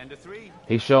 And a 3.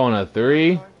 He's showing a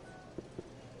 3.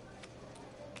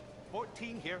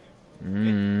 14 here.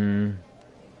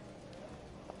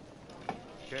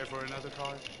 Care for another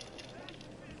card?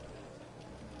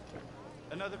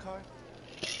 Another card?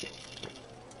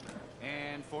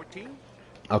 And 14?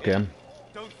 Okay. Hey,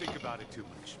 don't think about it too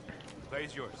much.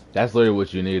 Play's yours. That's literally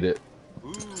what you needed.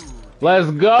 Ooh, let's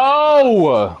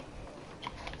go!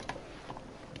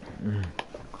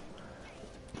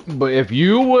 But if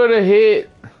you would have hit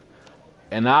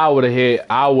and I would have hit,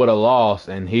 I would have lost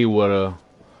and he would have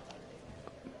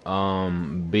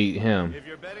beat him. If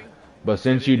you're betting, but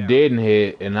since you didn't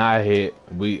hit and I hit,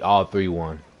 we all 3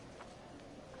 won.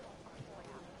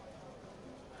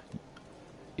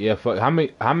 Yeah, fuck. How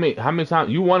many times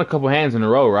you won a couple hands in a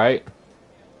row, right?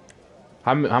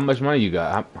 How much money you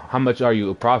got? How much are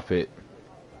you a profit?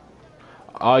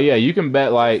 Oh yeah, you can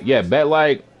bet like bet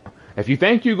like if you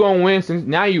think you're gonna win, since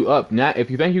now you up. Now if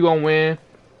you think you're gonna win,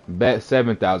 bet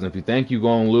 7,000. If you think you're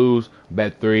gonna lose,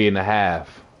 bet 3.5.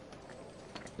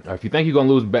 Or if you think you're gonna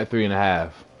lose, bet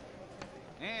 3.5.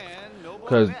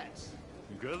 Because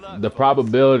the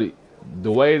probability,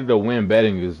 the way to win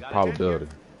betting is probability.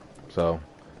 So.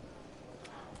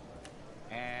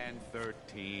 And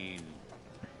 13.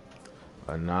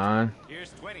 A 9.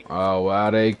 Here's 20. Oh wow,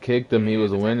 they kicked him. He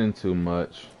was winning too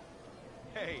much.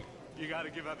 Hey, you gotta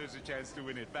give others a chance to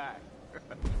win it back.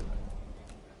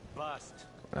 Bust.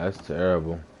 That's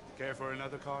terrible. Care for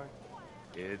another card?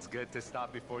 It's good to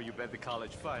stop before you bet the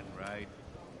college fund, right?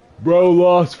 Bro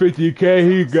lost 50K.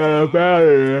 He got up out of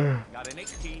there. Got an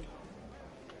 18.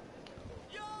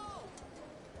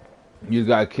 You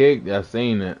got kicked. I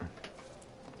seen it.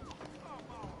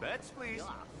 Bets, please.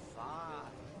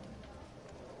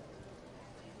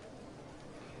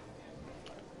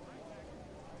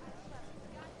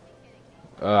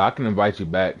 I can invite you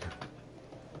back.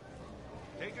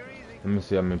 Take her easy. Let me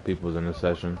see how many people's in this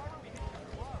session.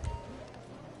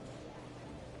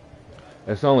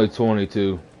 It's only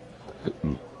 22.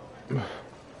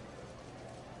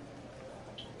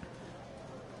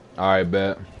 Alright,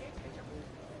 bet.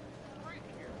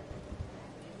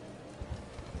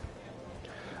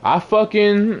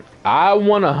 I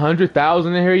won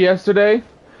 100,000 in here yesterday,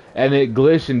 and it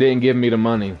glitched and didn't give me the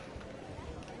money.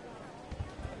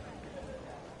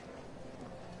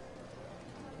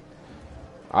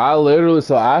 I literally,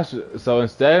 so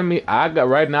instead of me,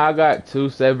 right now I got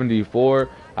 274.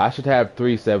 I should have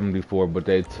 374, but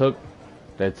they took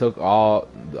all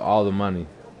the money.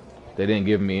 They didn't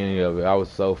give me any of it. I was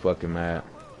so fucking mad.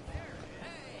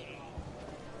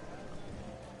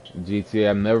 GTA,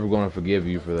 I'm never gonna forgive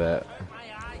you for that.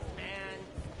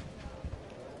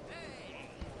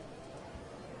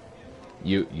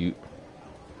 You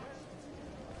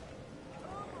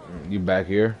back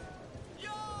here?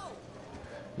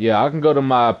 Yeah, I can go to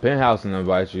my penthouse and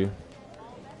invite you.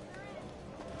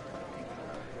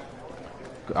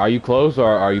 Are you close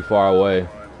or are you far away?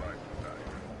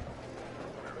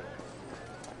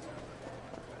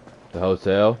 The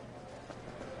hotel?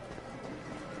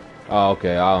 Oh,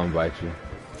 okay, I'll invite you.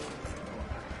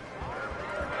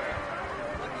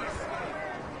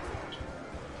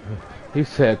 He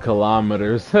said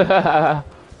kilometers. Where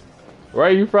are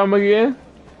you from again?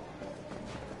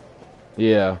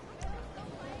 Yeah.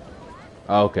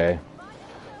 Okay.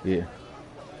 Yeah.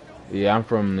 Yeah, I'm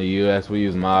from the U.S. We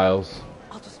use miles.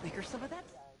 I'll just make her some of that.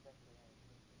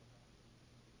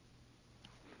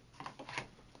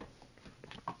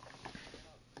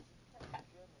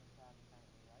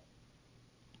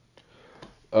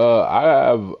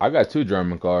 I got 2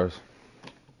 German cars.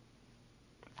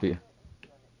 Yeah.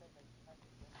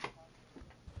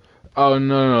 Oh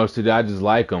no, see, I just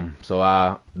like them.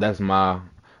 So that's my.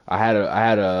 I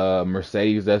had a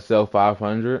Mercedes SL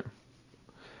 500,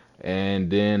 and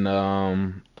then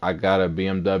I got a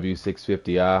BMW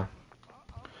 650i.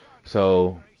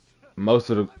 So most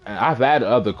of the I've had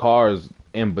other cars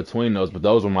in between those, but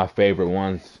those were my favorite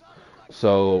ones.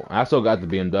 So I still got the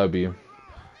BMW,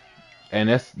 and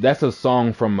that's a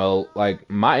song from a like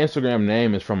my Instagram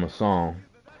name is from a song,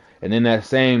 and in that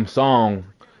same song,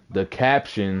 the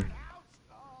caption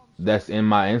that's in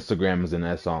my Instagram is in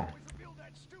that song.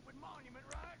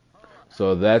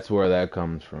 So that's where that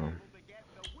comes from.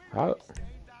 How?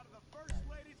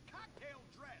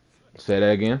 Say that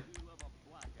again.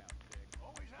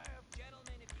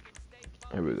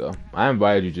 Here we go. I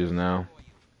invited you just now.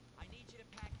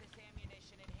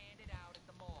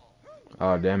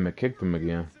 Oh damn it, kicked him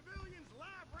again.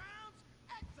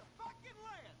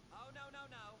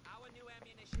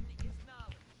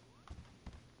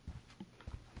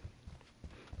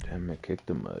 Damn it, kicked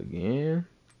him again.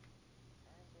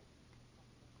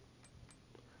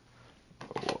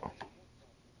 Oh.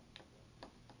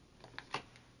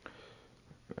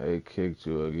 They kicked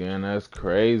you again. That's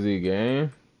crazy,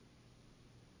 game.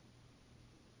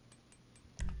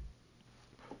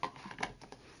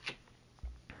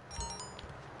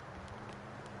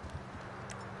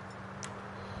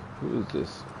 Who is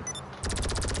this?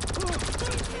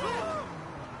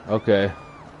 Okay.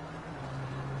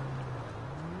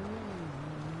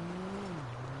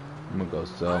 I'm gonna go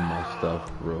sell my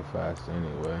stuff real fast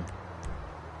anyway.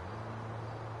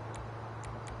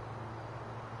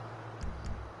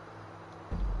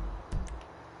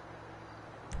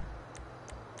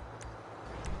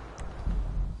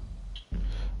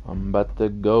 I'm about to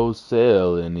go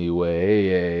sell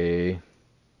anyway.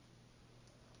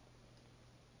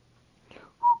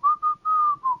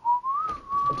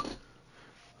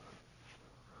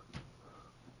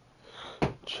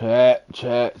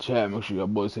 Chat. Make sure y'all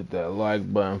boys hit that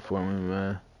like button for me,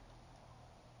 man.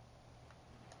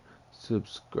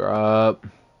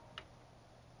 Subscribe.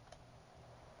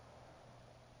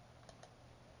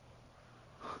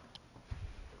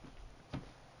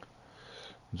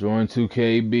 Join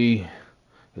 2KB.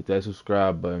 Hit that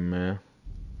subscribe button, man.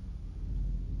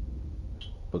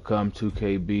 Become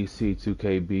 2KB, see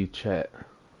 2KB chat.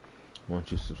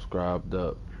 Once you subscribed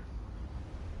up.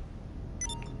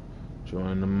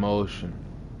 Join the motion.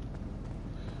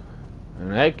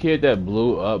 And that kid that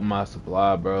blew up my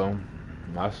supply, bro.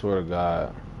 I swear to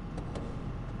God.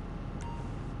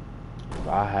 If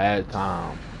I had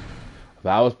time. If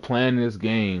I was playing this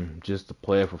game just to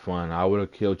play it for fun, I would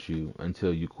have killed you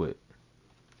until you quit.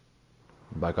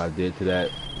 Like I did to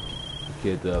that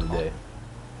kid the other day.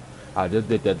 I just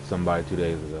did that to somebody 2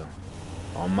 days ago.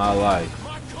 On my life.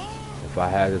 If I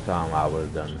had the time, I would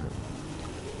have done it.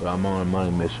 But I'm on a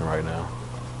money mission right now.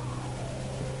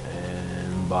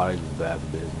 And body's bad for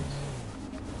business.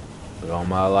 But on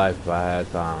my life, if I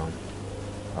had time,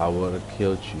 I would have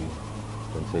killed you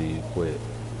until you quit.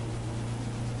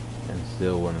 And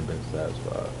still wouldn't have been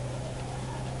satisfied.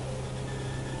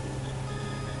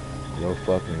 Your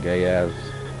fucking gay ass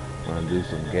gonna do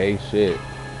some gay shit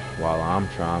while I'm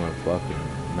trying to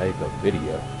fucking make a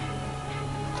video.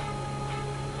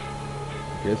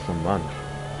 Get some money.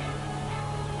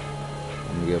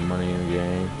 I'm gonna get money in the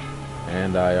game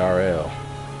and IRL.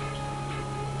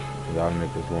 Y'all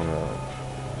niggas wanna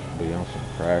be on some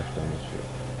crash dummy shit.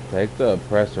 Take the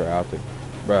oppressor out the...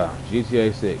 Bruh,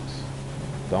 GTA 6.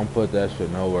 Don't put that shit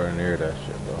nowhere near that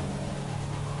shit, bro.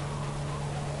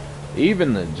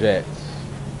 Even the jets.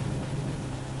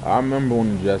 I remember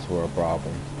when the jets were a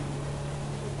problem.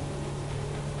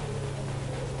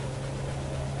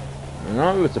 And I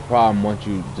don't know if it's a problem once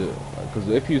you do... Because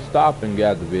if you stop and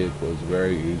get the vehicle, it's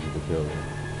very easy to kill them.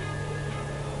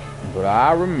 But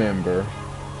I remember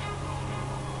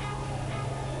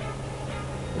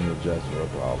when the jets were a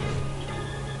problem.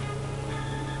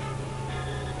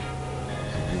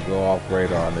 So you go off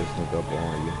radar and they sneak up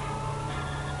on you.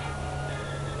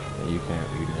 And you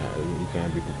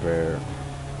can't be prepared.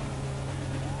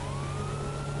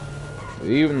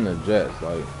 Even the jets,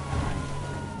 like,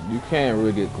 you can't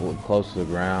really get close to the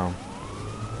ground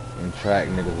and track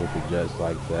niggas with the jets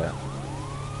like that.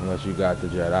 Unless you got the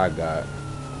jet I got.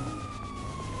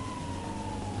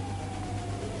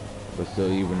 But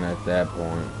still, even at that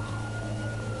point,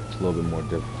 it's a little bit more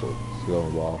difficult skill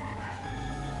involved.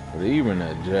 But even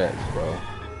at jets, bro,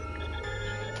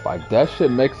 like that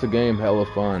shit makes the game hella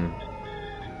fun.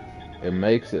 It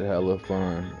makes it hella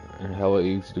fun and hella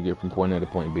easy to get from point A to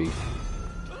point B.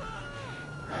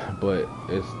 But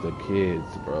it's the kids,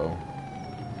 bro.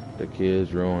 The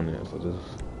kids ruin it, so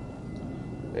just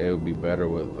it would be better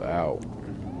without.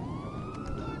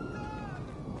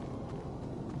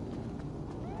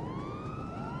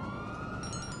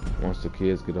 Once the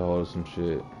kids get a hold of some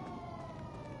shit,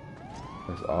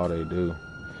 that's all they do.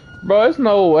 Bro, there's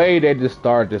no way they just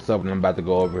start this up and I'm about to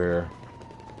go over here.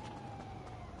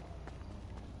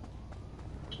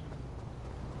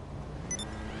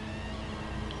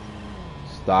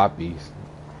 Stoppies.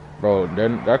 Bro,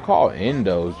 they're called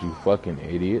endos, you fucking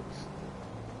idiots.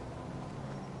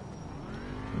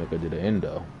 Nigga did an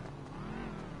endo.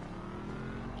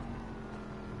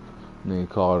 Then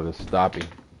call it a stoppie.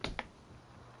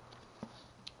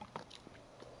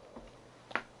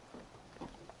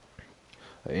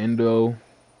 An endo.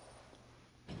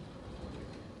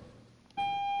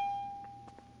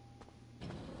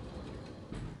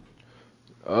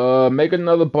 Make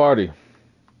another party.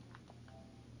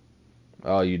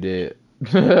 Oh, you did.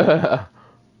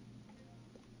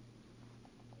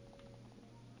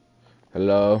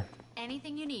 Hello.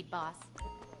 Anything you need, boss.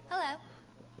 Hello.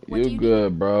 You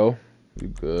good, bro. You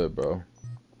good, bro.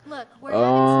 Look, we're having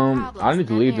some problems I need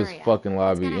to in leave that this area. fucking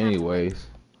lobby anyways.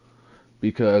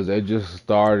 Because they just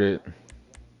started.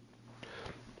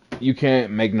 You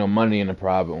can't make no money in the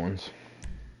private ones.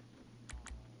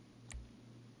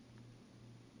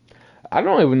 I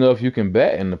don't even know if you can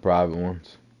bet in the private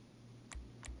ones.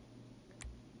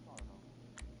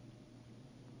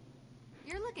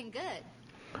 You're looking good.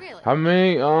 Really. How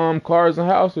many cars and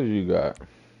houses you got?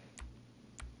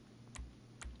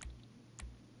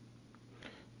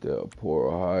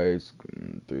 Delport Heights,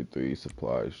 33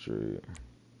 Supply Street.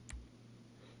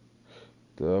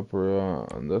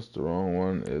 Delport, that's the wrong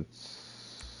one.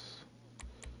 It's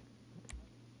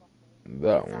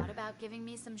that one. Thought about giving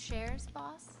me some shares,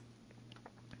 boss?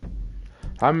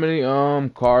 How many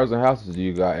cars and houses do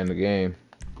you got in the game?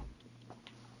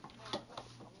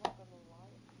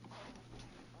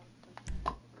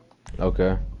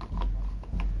 Okay.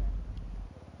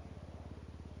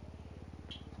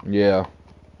 Yeah.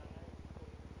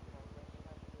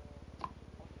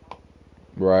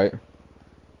 Right.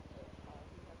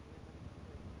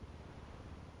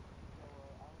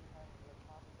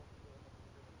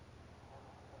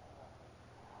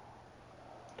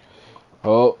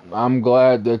 Oh, I'm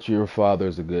glad that your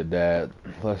father's a good dad.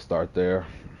 Let's start there.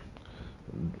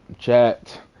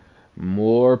 Chat.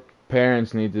 More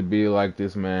parents need to be like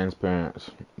this man's parents.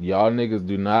 Y'all niggas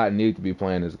do not need to be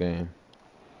playing this game.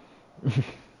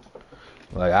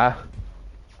 Like,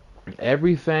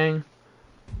 everything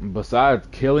besides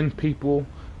killing people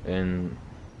and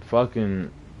fucking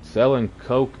selling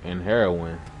coke and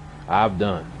heroin, I've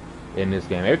done in this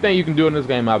game. Everything you can do in this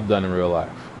game, I've done in real life.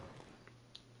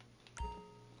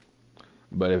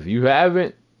 But if you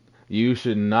haven't, you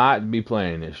should not be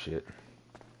playing this shit.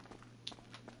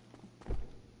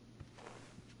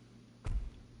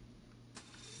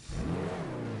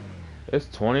 It's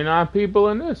 29 people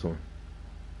in this one.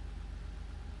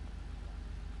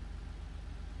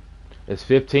 It's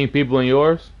 15 people in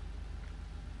yours?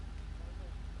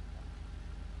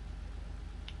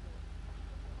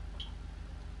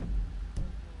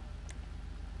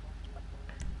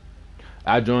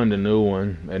 I joined a new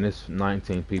one, and it's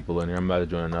 19 people in here. I'm about to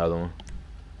join another one.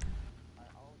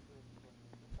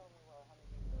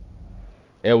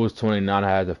 It was 29. I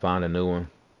had to find a new one.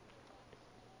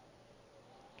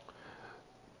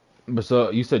 But so,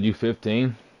 you said you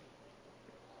 15?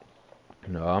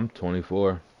 No, I'm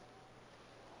 24.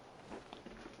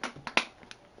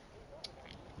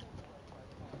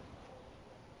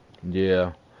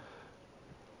 Yeah.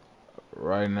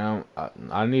 Right now, I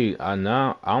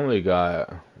only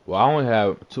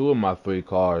have 2 of my 3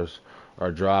 cars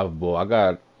are drivable. I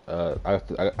got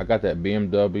I got that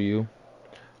BMW.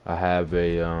 I have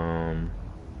a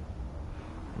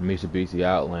Mitsubishi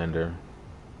Outlander.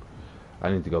 I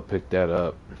need to go pick that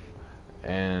up.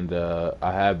 And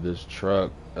I have this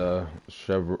truck,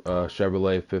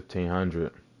 Chevrolet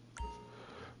 1500.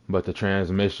 But the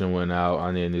transmission went out.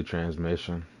 I need a new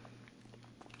transmission.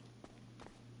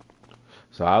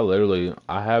 So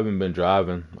I haven't been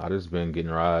driving. I just been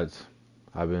getting rides.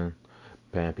 I've been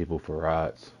paying people for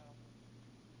rides.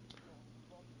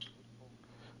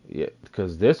 Yeah,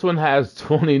 because this one has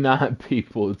 29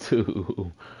 people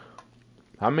too.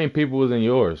 How many people was in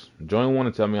yours? Join one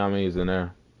and tell me how many is in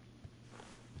there.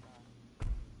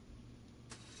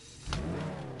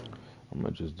 I'm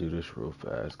gonna just do this real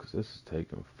fast because this is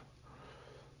taking.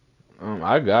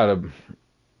 I got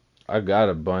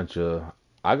a bunch of.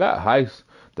 I got heists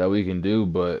that we can do,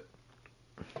 but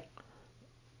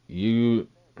they're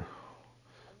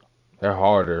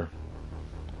harder.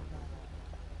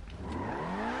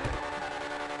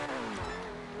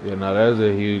 You know, there's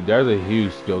a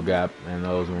huge skill gap in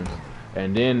those ones.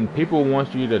 And then people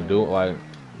want you to do like,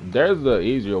 there's the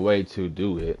easier way to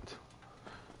do it.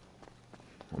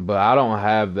 But I don't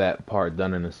have that part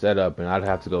done in the setup, and I'd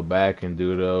have to go back and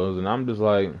do those. And I'm just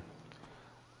like,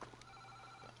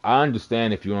 I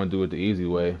understand if you want to do it the easy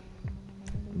way,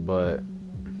 but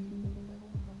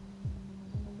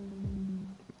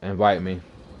invite me.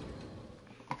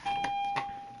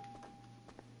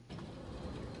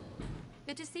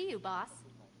 Good to see you, boss.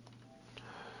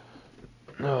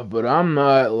 No, but I'm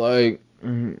not like,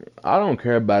 I don't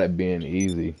care about it being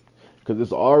easy, because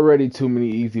there's already too many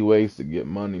easy ways to get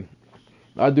money.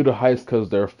 I do the heists because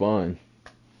they're fun.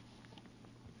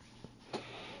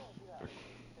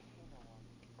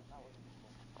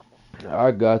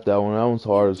 I got that one. That one's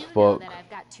hard as fuck. That I've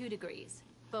got 2 degrees,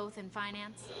 both in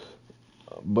finance.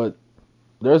 But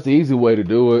there's the easy way to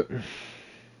do it.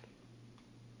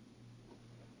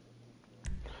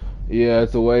 Yeah,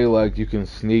 it's a way like you can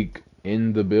sneak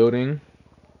in the building.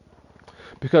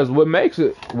 Because what makes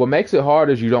it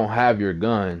hard is you don't have your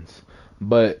guns.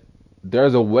 But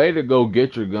there's a way to go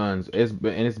get your guns. It's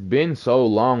been so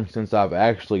long since I've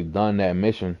actually done that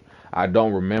mission. I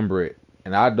don't remember it,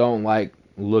 and I don't like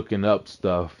looking up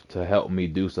stuff to help me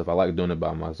do stuff. I like doing it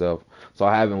by myself, so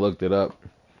I haven't looked it up.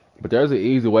 But there's an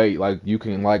easy way, like you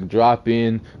can like drop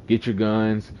in, get your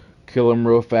guns, kill them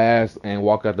real fast, and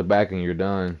walk out the back, and you're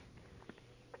done.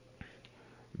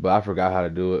 But I forgot how to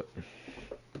do it.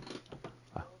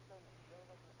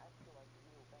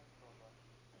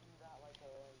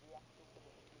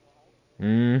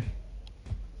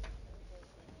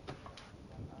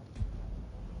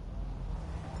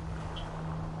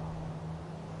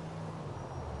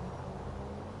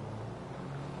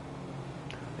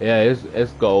 Yeah,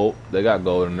 it's gold. They got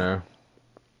gold in there.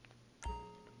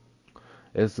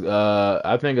 It's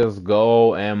I think it's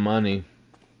gold and money.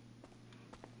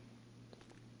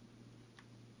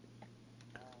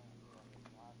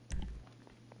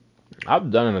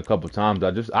 I've done it a couple times.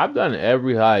 I've done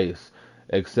every heist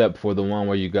except for the one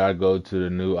where you gotta go to the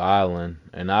new island.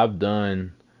 And I've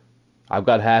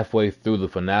got halfway through the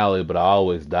finale, but I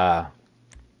always die.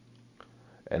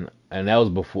 And that was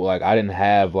before, like I didn't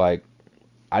have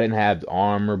the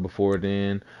armor before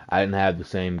then. I didn't have the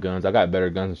same guns. I got better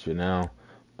guns and shit now,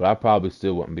 but I probably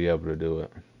still wouldn't be able to do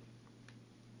it.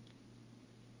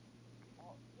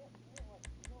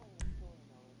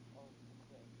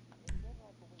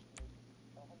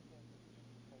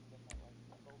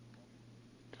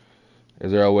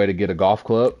 Is there a way to get a golf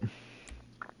club?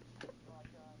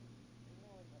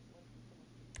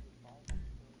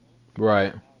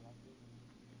 Right.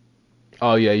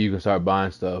 Oh yeah, you can start buying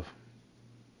stuff.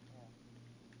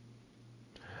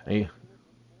 And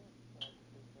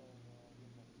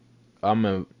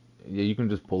yeah, you can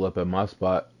just pull up at my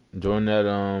spot. Join that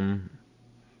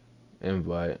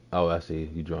invite. Oh, I see.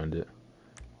 You joined it.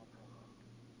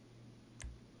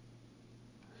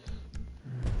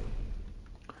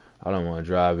 I don't want to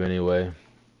drive anyway.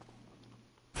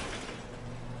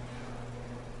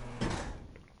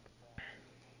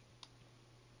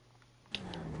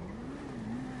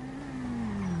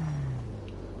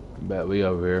 Bet we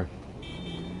over here.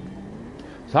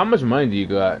 So how much money do you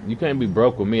got? You can't be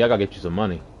broke with me. I gotta get you some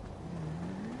money.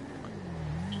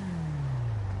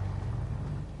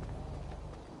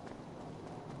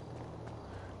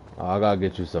 Oh, I gotta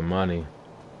get you some money.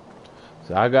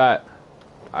 So I got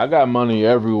money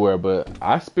everywhere, but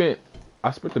I spent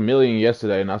 $1 million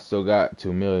yesterday, and I still got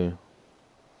 $2 million.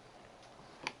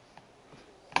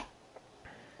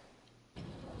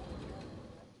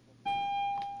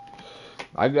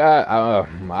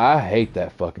 I hate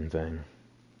that fucking thing.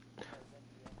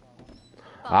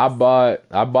 I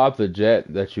bought the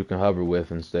jet that you can hover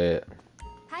with instead.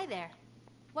 Hi there.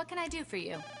 What can I do for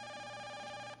you?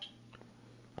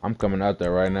 I'm coming out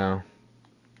there right now.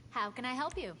 How can I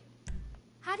help you?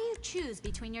 How do you choose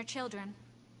between your children?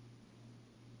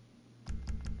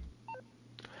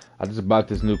 I just bought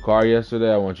this new car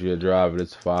yesterday. I want you to drive it.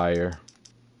 It's fire.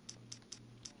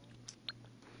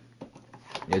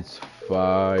 It's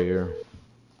fire.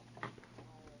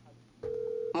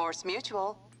 Morse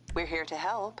Mutual. We're here to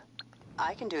help.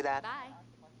 I can do that. Bye.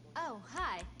 Oh,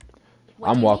 hi.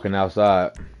 I'm walking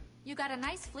outside. You got a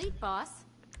nice fleet, boss.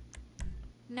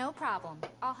 No problem.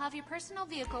 I'll have your personal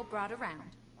vehicle brought around.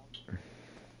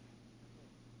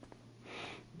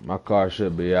 My car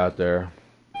should be out there.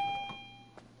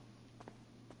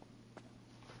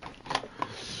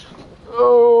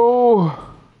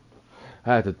 Oh,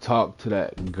 I had to talk to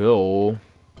that girl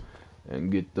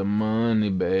and get the money,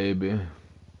 baby.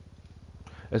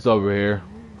 It's over here.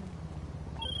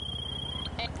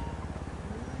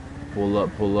 Pull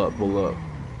up, pull up, pull up.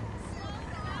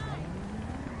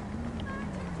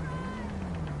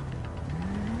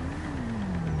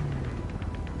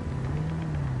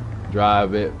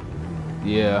 Drive it.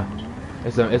 Yeah.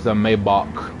 It's a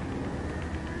Maybach.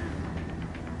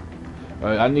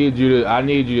 I need you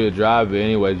to drive it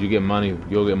anyways. You get money.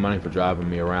 You'll get money for driving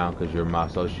me around because you're my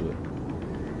associate.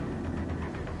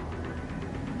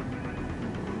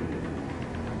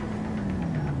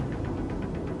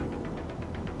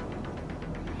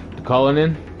 The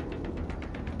Cullinan?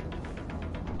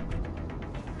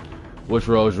 Which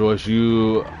Rolls Royce?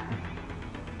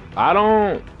 I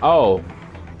don't. Oh,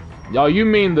 y'all. You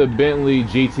mean the Bentley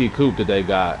GT Coupe that they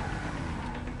got?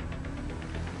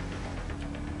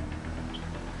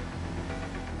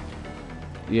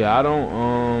 Yeah, I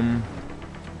don't,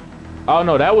 oh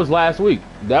no, that was last week.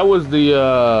 That was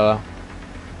the,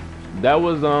 that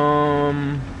was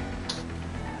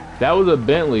a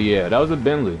Bentley, yeah, that was a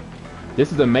Bentley.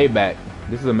 This is a Maybach.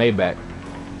 This is a Maybach.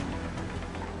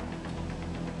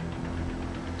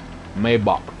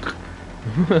 Maybach.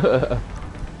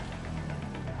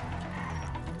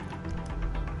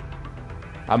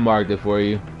 I marked it for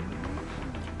you.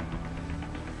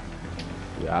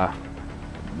 Yeah.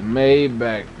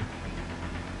 Maybach.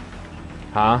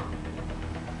 Huh?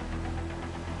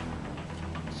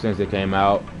 Since it came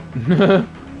out.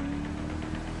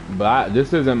 But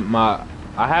this isn't my...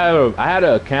 I had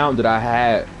an account that I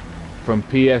had from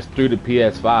PS3 to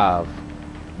PS5.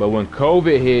 But when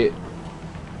COVID hit,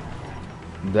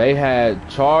 they had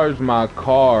charged my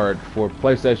card for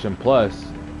PlayStation Plus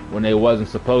when they wasn't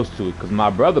supposed to. Because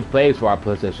my brother plays for our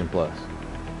PlayStation Plus.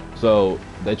 So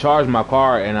they charged my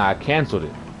card and I canceled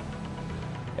it.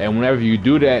 And whenever you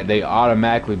do that, they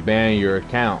automatically ban your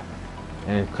account.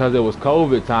 And because it was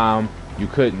COVID time, you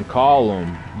couldn't call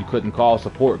them. You couldn't call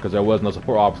support because there was no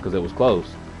support office because it was closed.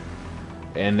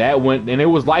 And that went, and it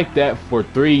was like that for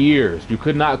 3 years. You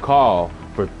could not call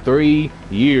for 3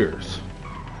 years.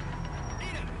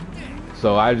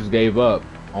 So I just gave up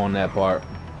on that part.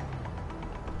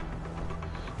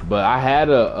 But I had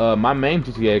my main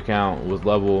GTA account was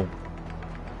level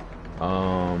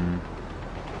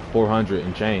 400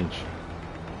 and change.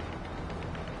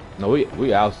 No,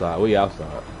 we outside. We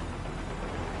outside.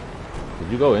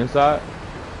 Did you go inside?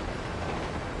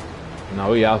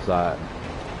 No, we outside.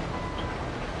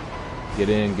 Get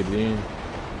in, get in.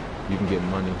 You can get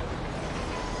money.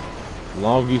 The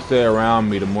longer you stay around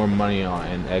me, the more money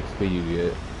and XP you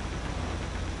get.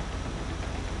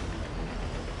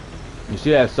 You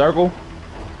see that circle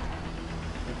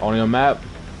on your map?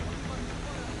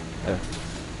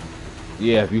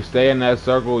 Yeah, if you stay in that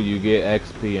circle, you get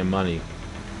XP and money.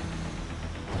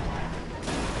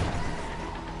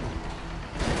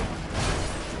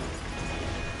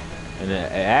 And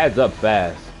it adds up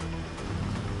fast.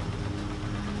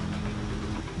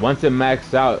 Once it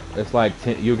maxes out, it's like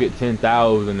you'll get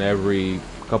 10,000 every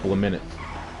couple of minutes.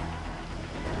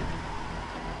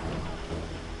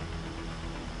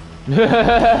 Yeah.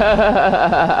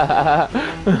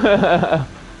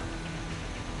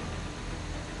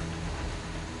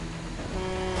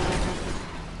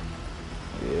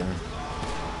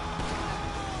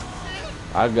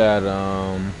 I got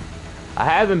I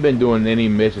haven't been doing any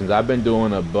missions. I've been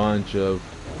doing a bunch of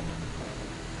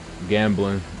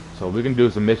gambling. So we can do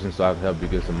some missions so I can help you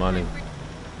get some money.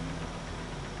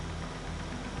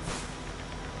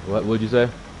 What would you say?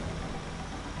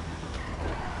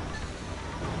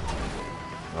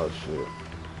 Oh shit.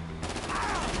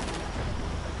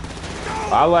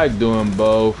 I like doing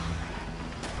both.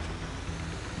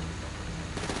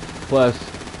 Plus,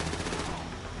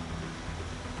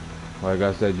 like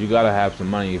I said, you gotta have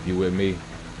some money if you with me.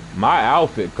 My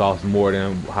outfit costs more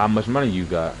than how much money you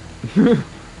got.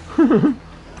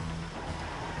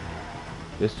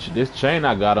 This chain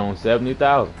I got on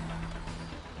 70,000.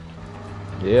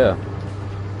 Yeah.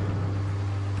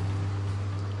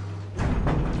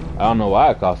 I don't know why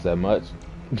it costs that much.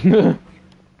 Yeah,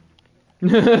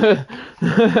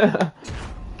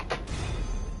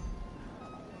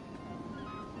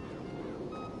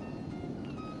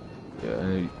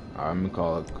 I'm gonna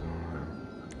call it.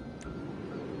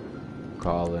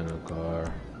 Call in a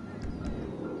car.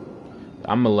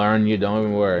 I'm gonna learn you. Don't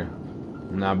even worry.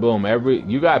 Now, boom.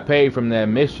 You got paid from that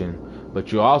mission,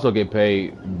 but you also get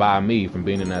paid by me from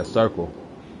being in that circle.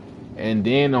 And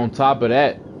then on top of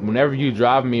that, whenever you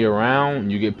drive me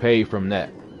around, you get paid from that.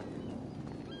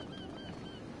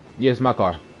 Yeah, it's my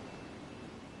car.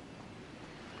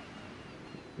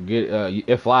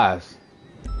 It flies.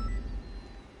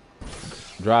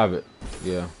 Drive it.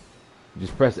 Yeah.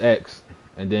 Just press X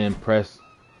and then press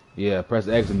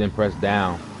X and then press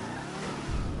down.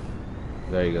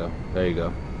 There you go. There you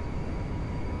go.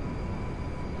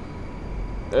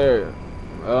 There.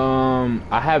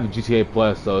 I have GTA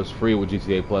Plus, so it's free with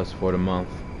GTA Plus for the month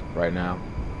right now.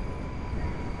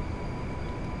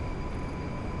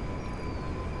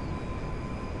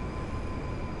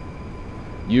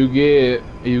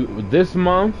 This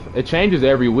month, it changes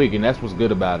every week, and that's what's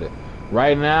good about it.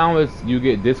 Right now, you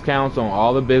get discounts on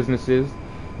all the businesses.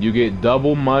 You get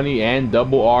double money and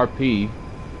double RP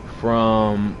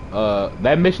from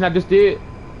that mission I just did.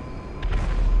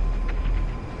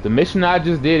 The mission I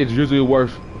just did is usually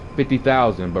worth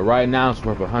 50,000, but right now it's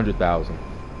worth 100,000.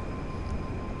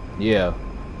 Yeah.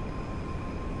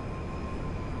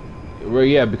 Well,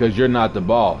 yeah, because you're not the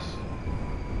boss.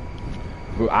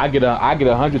 I get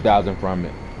 100,000 from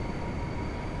it.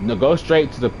 No, go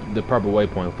straight to the purple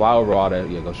waypoint. Fly over all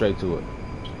that. Yeah, go straight to it.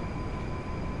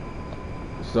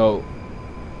 So,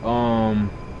 I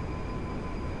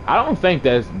don't think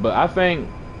I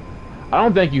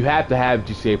don't think you have to have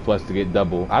GTA Plus to get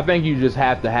double. I think you just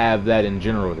have to have that in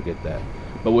general to get that.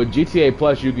 But with GTA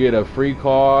Plus, you get a free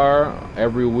car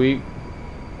every week.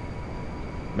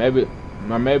 Maybe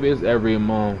it's every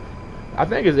month. I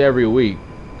think it's every week.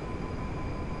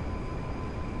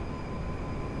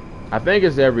 I think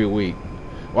it's every week.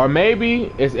 Or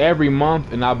maybe it's every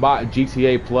month and I bought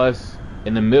GTA Plus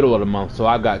in the middle of the month, so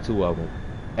I got 2 of them.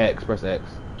 X, press X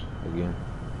again.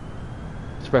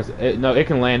 Just press it. No, it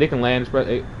can land. It can land.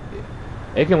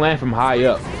 It can land from high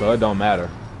up, so it don't matter.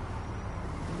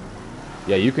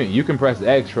 Yeah, you can press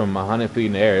X from 100 feet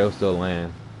in the air. It'll still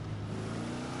land.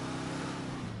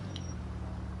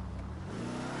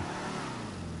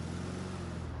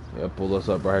 Yeah, pull us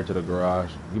up right here to the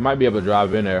garage. You might be able to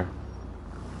drive in there.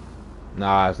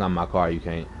 Nah, it's not my car. You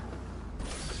can't.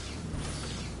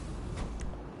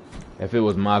 If it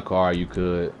was my car, you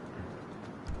could.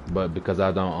 But because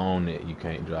I don't own it, you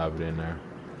can't drive it in there.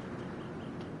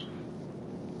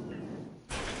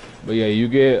 But yeah, you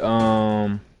get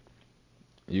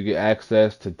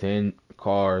access to 10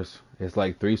 cars. It's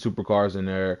like 3 supercars in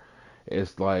there.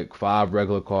 It's like 5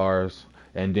 regular cars,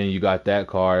 and then you got that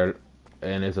car,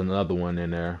 and it's another one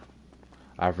in there.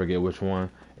 I forget which one.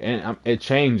 And it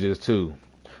changes too.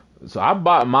 So I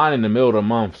bought mine in the middle of the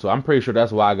month, so I'm pretty sure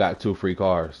that's why I got 2 free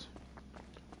cars.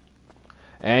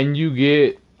 And you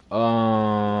get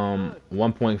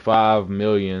 1.5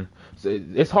 million. So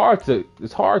it's hard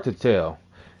to tell.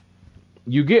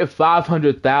 You get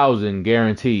 500,000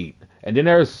 guaranteed, and then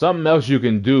there's something else you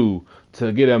can do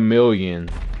to get 1 million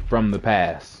from the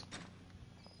pass.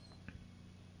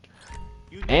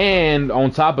 And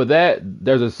on top of that,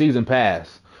 there's a season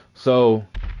pass. So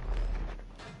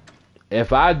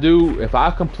if I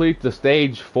complete the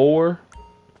stage 4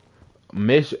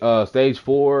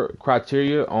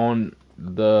 criteria on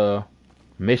the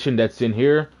mission that's in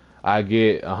here, I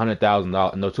get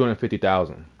 $100,000. No,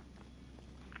 250,000.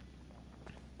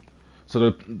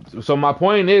 So my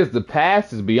point is, the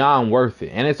pass is beyond worth it,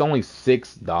 and it's only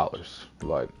 $6.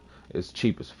 Like, it's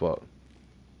cheap as fuck.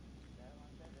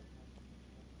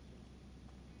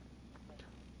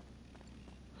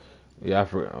 Yeah,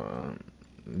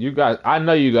 you guys. I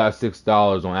know you got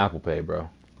 $6 on Apple Pay, bro.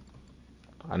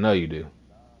 I know you do.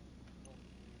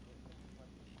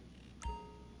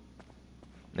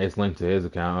 It's linked to his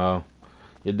account. Oh,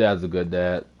 your dad's a good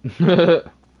dad.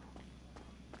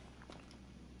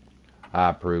 I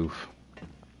approve.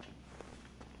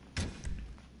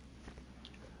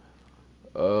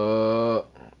 It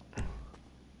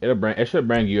should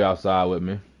bring you outside with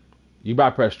me. You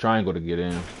gotta press triangle to get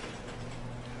in.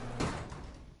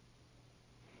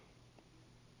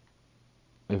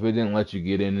 If it didn't let you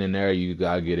get in there, you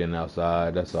gotta get in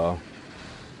outside. That's all.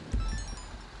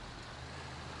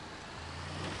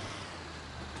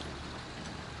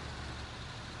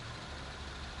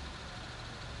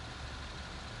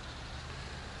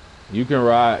 You can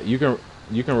ride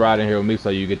in here with me so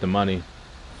you get the money.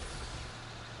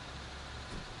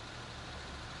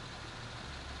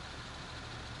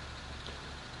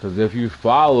 Cause if you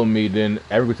follow me, then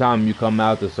every time you come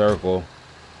out the circle,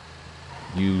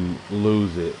 you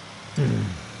lose it.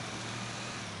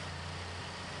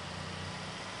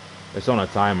 It's on a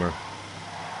timer.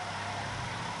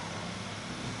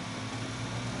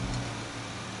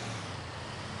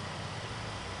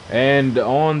 And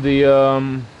on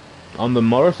the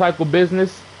motorcycle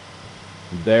business,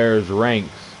 there's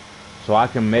ranks. so I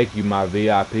can make you my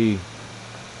VIP,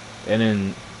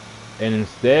 and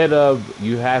instead of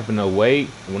you having to wait,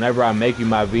 whenever I make you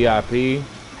my VIP,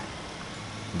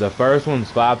 the first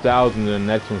one's 5,000 and the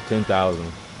next one's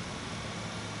 10,000.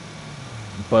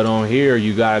 But on here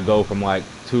you gotta go from like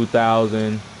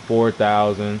 2,000,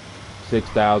 4,000,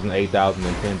 6,000, 8,000,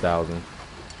 and 10,000.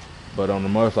 But on the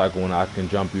motorcycle one, I can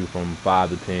jump you from 5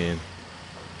 to 10.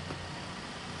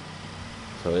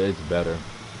 So it's better.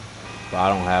 But I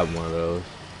don't have one of those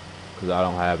because I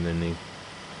don't have any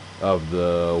of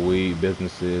the weed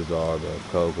businesses or the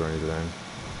coke or anything.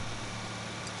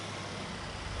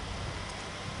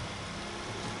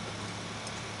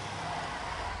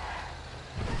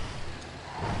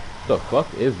 What the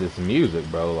fuck is this music,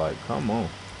 bro? Like, come on.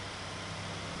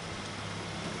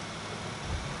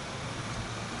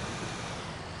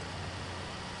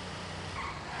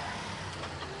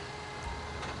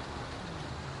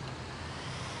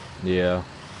 Yeah.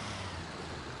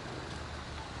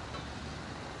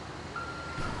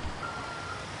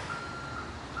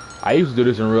 I used to do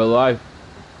this in real life.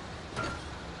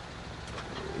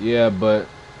 Yeah, but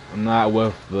not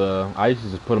with the. I used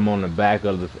to just put them on the back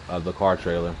of the car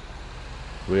trailer.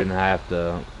 We didn't have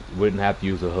to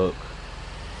use a hook.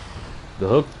 The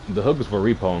hook is for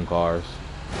repoing cars.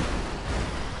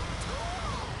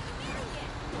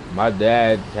 My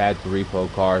dad had to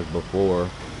repo cars before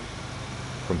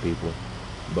from people,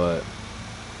 but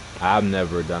I've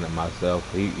never done it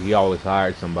myself. He always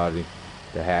hired somebody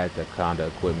that had that kind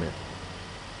of equipment.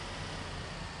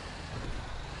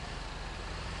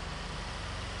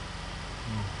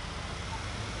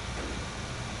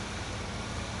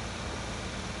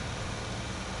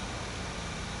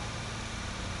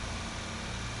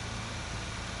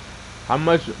 How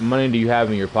much money do you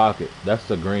have in your pocket? That's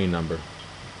the green number.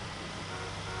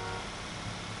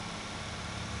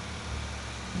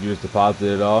 You just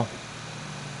deposited it all?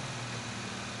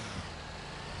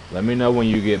 Let me know when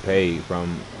you get paid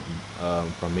from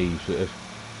me.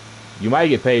 You might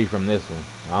get paid from this one.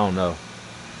 I don't know.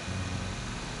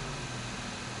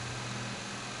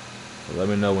 But let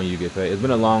me know when you get paid. It's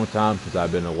been a long time since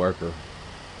I've been a worker.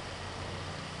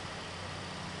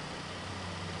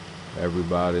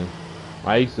 Everybody.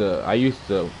 I used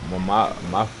to when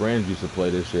my friends used to play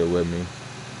this shit with me.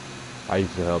 I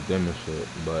used to help them and shit,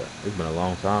 but it's been a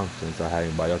long time since I had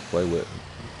anybody else to play with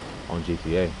on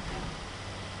GTA.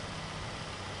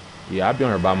 Yeah, I'd be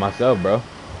on here by myself, bro.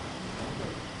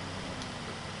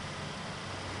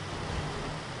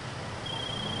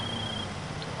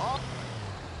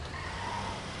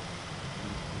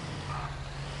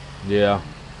 Yeah.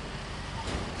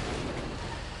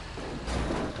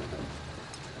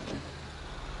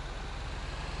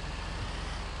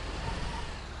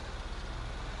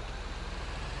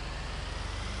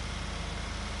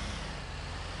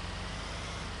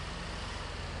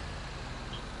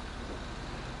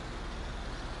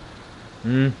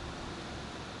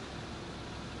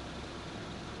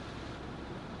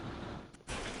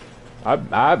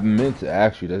 I meant to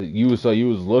ask you that you was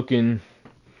looking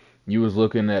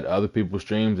at other people's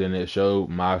streams and it showed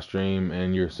my stream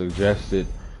and your suggested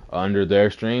under their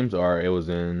streams, or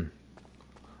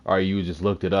you just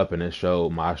looked it up and it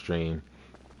showed my stream.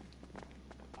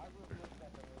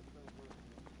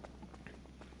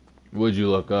 What'd you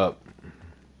look up?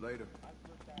 Later.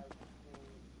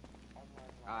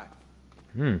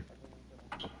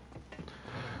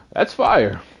 That's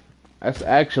fire. That's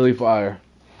actually fire.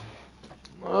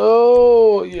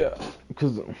 Oh yeah,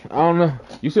 cause I don't know.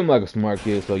 You seem like a smart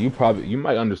kid, so you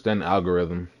might understand the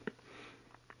algorithm.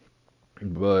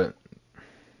 But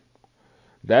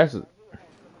that's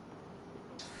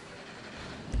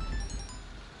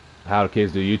how the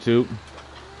kids do YouTube.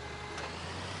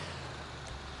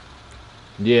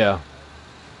 Yeah.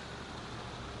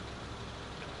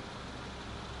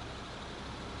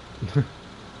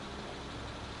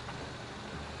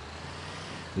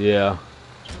 Yeah.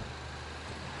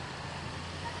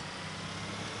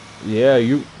 Yeah,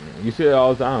 you see it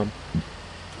all the time.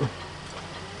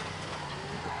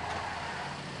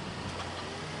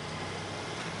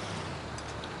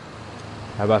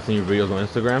 Have I seen your videos on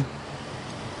Instagram?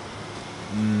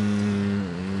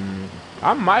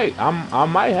 I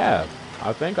might have.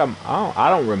 I think I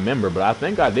don't remember, but I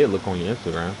think I did look on your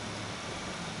Instagram.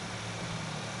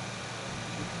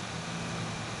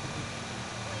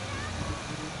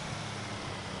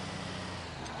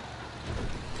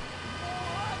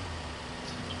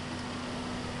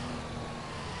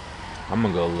 I'm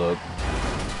gonna go look.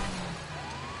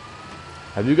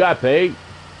 Have you got paid?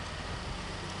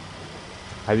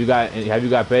 Have you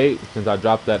got paid since I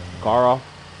dropped that car off?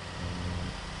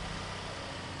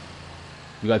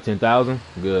 You got 10,000?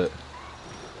 Good.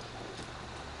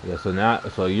 Yeah, so now,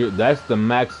 that's the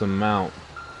max amount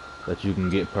that you can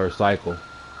get per cycle.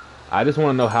 I just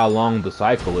want to know how long the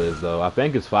cycle is, though. I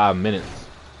think it's 5 minutes.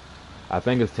 I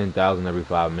think it's 10,000 every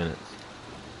 5 minutes.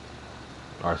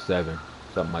 Or 7.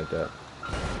 Something like that.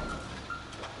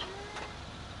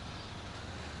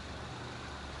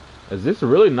 Is this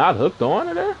really not hooked on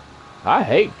in there? I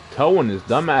hate towing this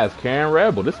dumbass Karen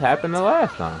Rebel. This happened the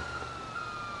last time.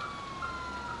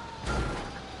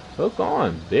 Hook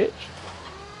on, bitch.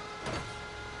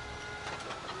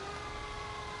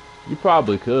 You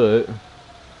probably could.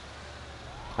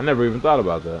 I never even thought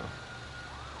about that.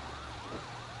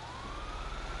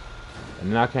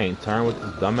 And then I can't turn with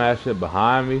this dumbass shit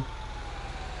behind me.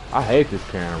 I hate this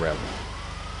Karen Rebel.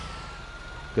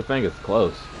 Good thing it's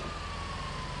close.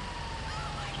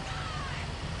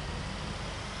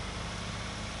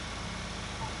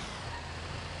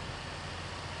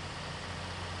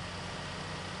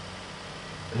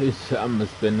 I'm gonna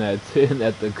spend that 10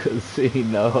 at the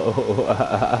casino.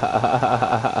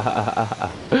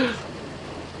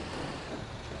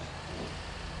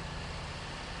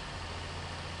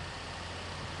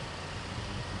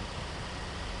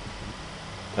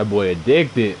 That boy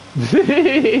addicted.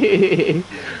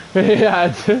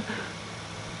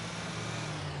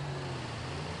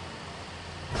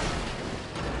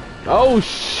 Oh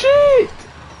shit!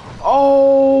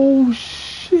 Oh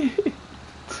shit!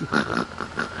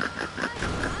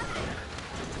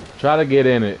 Try to get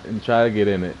in it and try to get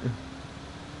in it.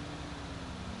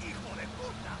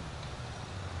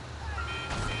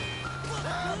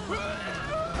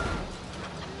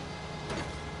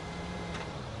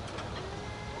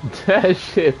 That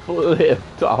shit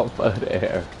flipped off of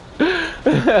there.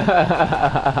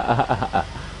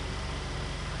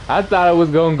 I thought it was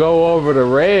gonna go over the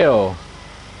rail.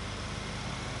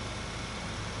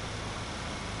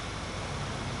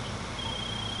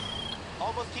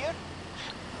 Almost here?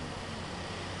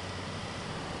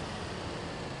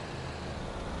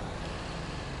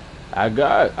 I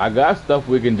got stuff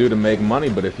we can do to make money,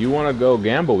 but if you want to go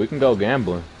gamble, we can go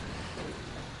gambling.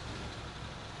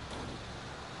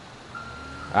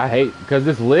 I hate because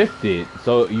it's lifted,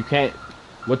 so you can't.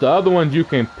 With the other ones, you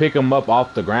can pick them up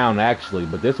off the ground actually,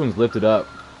 but this one's lifted up.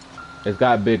 It's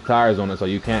got big tires on it, so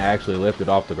you can't actually lift it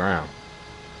off the ground.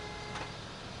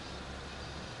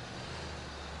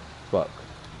 Fuck.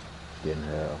 Getting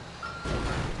hell.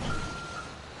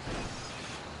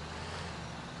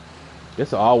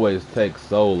 This always takes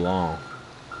so long.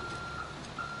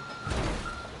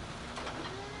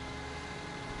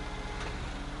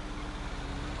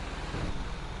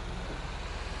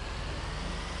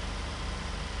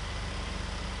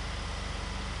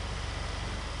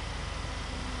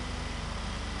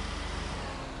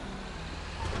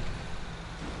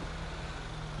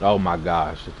 Oh my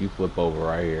gosh, if you flip over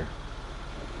right here.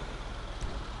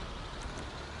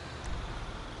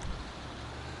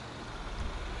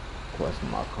 Quest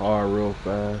my car real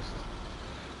fast.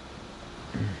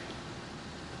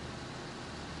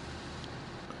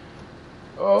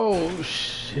 Oh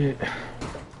shit.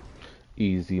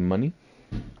 Easy money.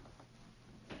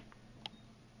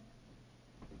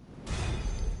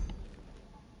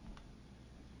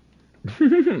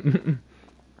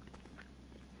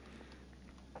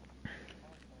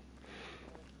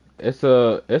 It's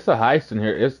a heist in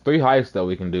here. It's 3 heists that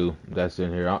we can do that's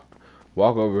in here.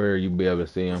 Walk over here, you'll be able to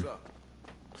see them.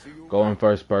 Go in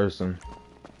first person.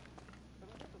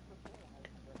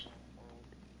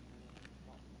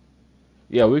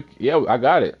 Yeah, I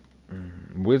got it.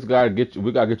 We gotta get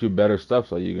you better stuff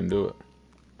so you can do it.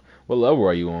 What level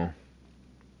are you on?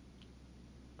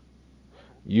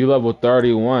 You level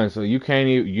 31, so you can't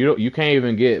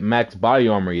even get max body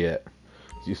armor yet.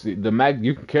 You see, the max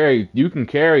you can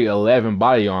carry 11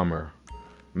 body armor,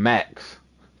 max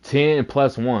 10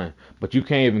 plus 1, but you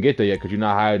can't even get there yet because you're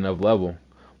not high enough level.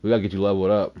 We gotta get you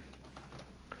leveled up.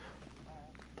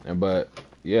 But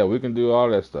yeah, we can do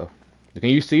all that stuff. Can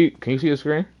you see the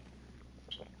screen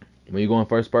when you go in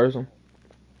first person?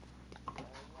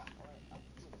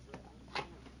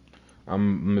 Let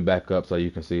me back up so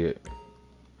you can see it.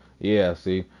 Yeah,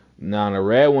 see. Now the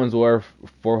red one's worth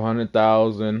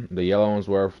 400,000, the yellow one's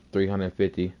worth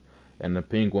 350, and the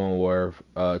pink one worth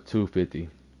 250.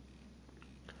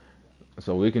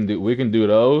 So we can do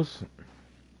those,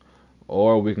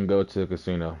 or we can go to the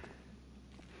casino.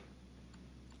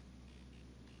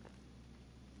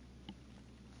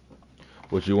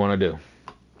 What you want to do?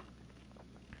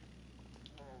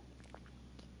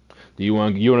 Do you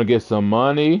want to get some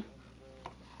money?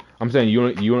 I'm saying you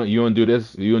want to do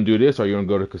this, or you want to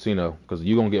go to the casino because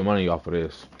you gonna get money off of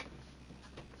this.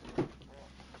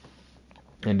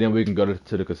 and then we can go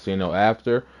to the casino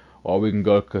after, or we can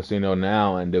go to the casino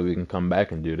now and then we can come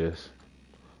back and do this.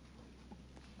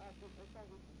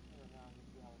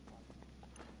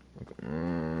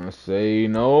 Say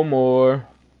no more.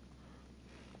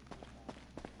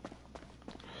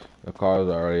 The car's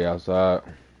already outside.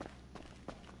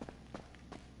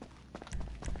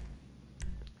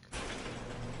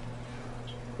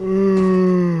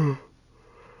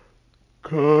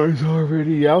 Car's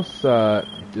already outside.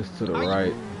 Just to the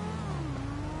right.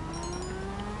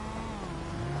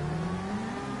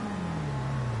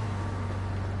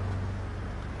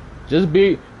 Just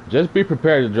be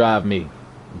prepared to drive me.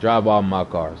 Drive all my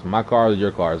cars. My cars are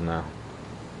your cars now.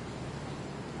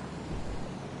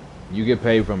 You get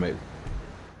paid from it.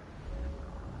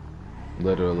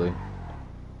 Literally.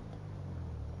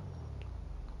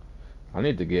 I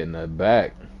need to get in the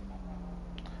back.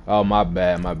 Oh, my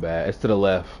bad, my bad. It's to the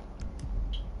left.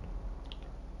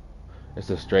 It's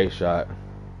a straight shot.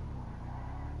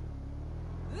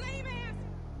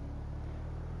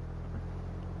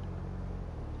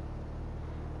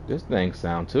 This thing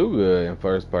sounds too good in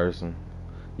first person.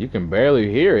 You can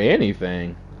barely hear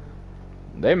anything.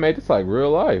 They made this like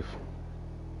real life.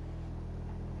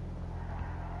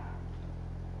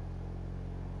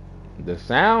 The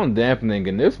sound dampening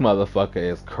in this motherfucker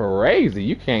is crazy.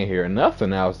 You can't hear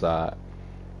nothing outside.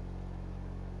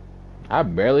 I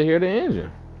barely hear the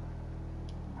engine.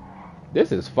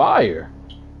 This is fire.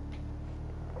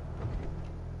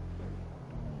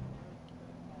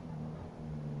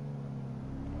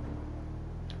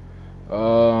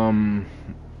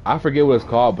 I forget what it's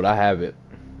called, but I have it.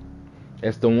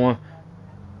 It's the one,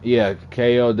 yeah,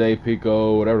 KO de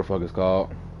Pico, whatever the fuck it's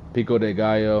called. Pico de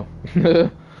Gallo. I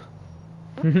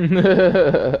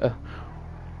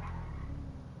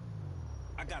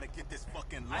gotta get this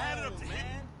fucking load,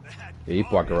 man. Yeah, you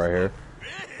park it right here.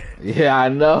 Yeah, I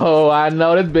know.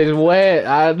 This bitch wet.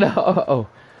 I know.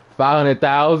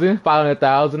 500,000,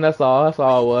 500,000. That's all it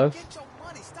was.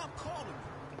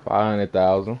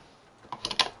 500,000.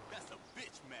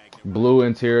 Blue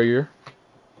interior.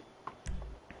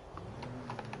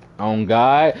 On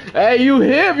God. Hey, you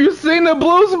hip? You seen the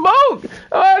blue smoke?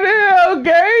 Oh, yeah,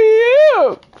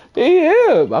 okay, he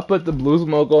hip. I put the blue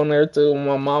smoke on there too,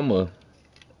 my mama.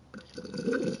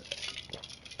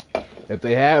 If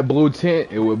they had blue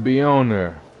tint, it would be on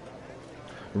there.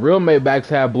 Real Maybachs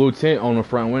have blue tint on the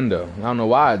front window. I don't know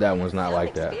why that one's not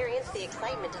like that. Experience the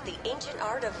excitement of the ancient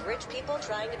art of rich people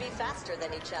trying to be faster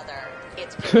than each other.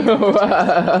 It's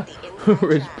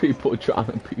rich people trying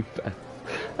to be fast.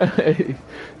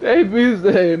 They be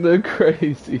saying the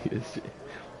craziest shit.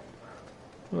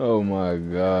 Oh my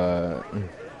God.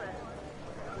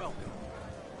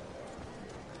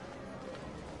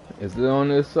 Is it on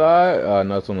this side?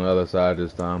 No, it's on the other side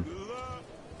this time.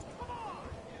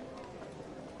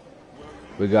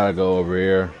 We gotta go over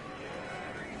here.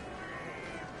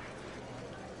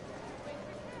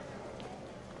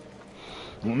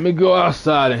 Let me go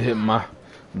outside and hit my...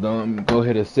 Don't go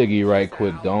hit a ciggy right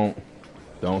quick. Don't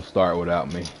start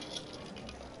without me.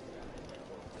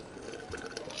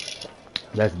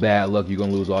 That's bad luck. You're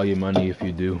gonna lose all your money if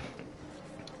you do.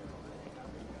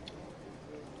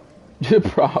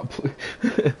 Probably.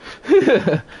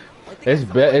 It's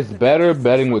better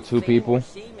betting with two people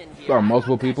or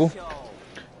multiple people,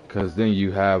 because then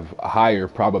you have higher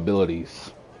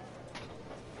probabilities.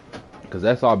 Because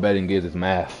that's all betting is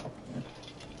math.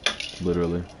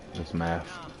 Literally, it's math.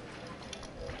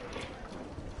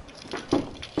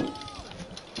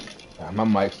 My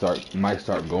mic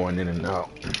start going in and out.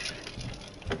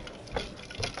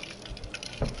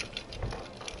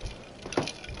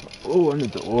 Oh, I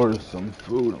need to order some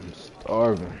food. I'm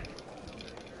starving.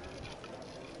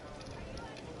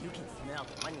 You can smell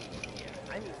money in here.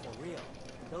 I mean, for real.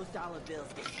 Those dollar bills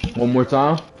get... One more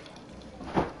time.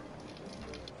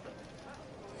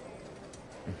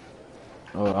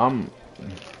 Oh, I'm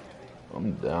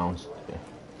downstairs.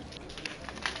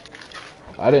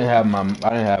 I didn't have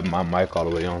my mic all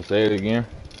the way on. Say it again.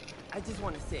 I just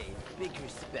want to say big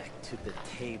respect to the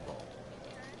table.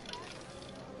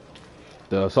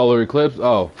 The solar eclipse?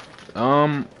 Oh,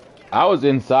 I was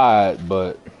inside,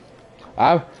 but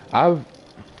I've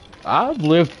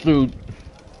lived through.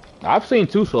 I've seen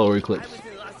 2 solar eclipses.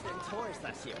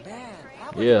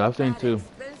 Yeah, I've seen 2.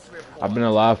 I've been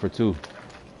alive for 2.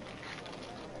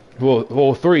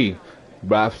 Well, 3,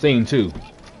 but I've seen 2.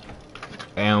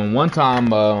 And one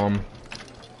time,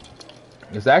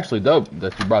 it's actually dope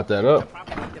that you brought that up.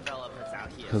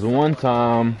 Because one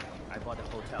time,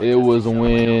 it was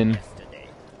when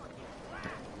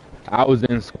I was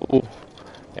in school,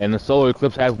 and the solar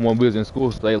eclipse happened when we was in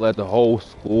school, so they let the whole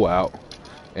school out.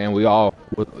 and we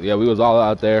was all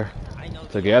out there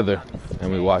together,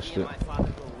 and we watched it.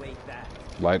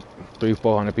 Like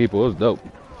 300-400 people. It was dope.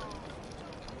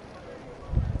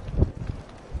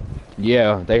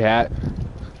 Yeah, they had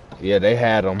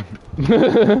them.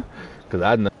 Cause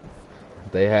I know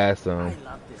they had some.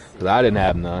 Cause I didn't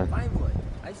have none.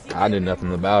 I knew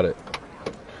nothing about it.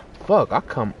 Fuck, I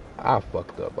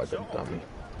fucked up like a dummy.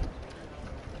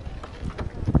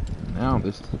 Now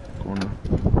this is gonna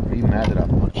be mad that I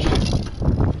punched.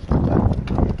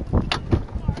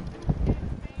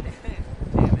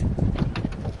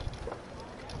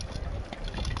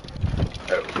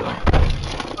 There we go.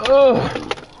 Ugh.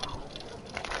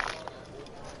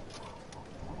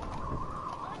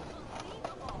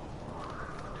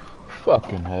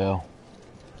 Fucking hell.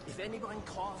 If anyone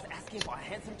calls asking for a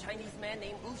handsome Chinese man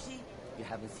named Ushi, you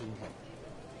haven't seen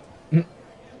him.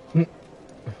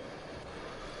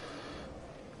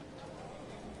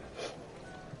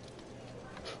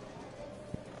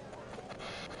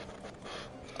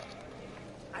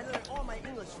 I learned all my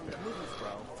English from the movies,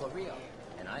 bro. For real.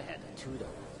 And I had a tutor.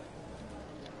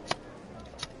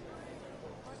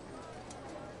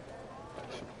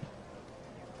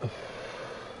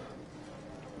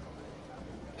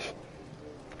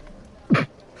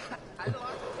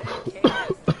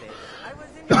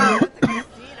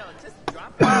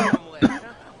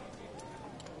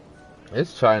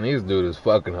 This Chinese dude is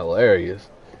fucking hilarious.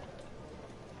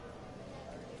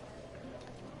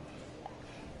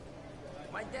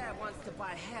 My dad wants to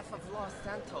buy half of Los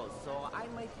Santos, so I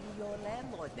might be your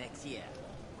landlord next year.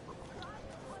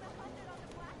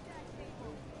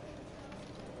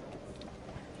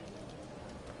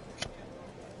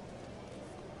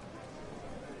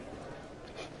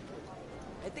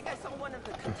 I think I saw one of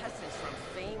the contestants from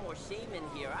Fame or Shame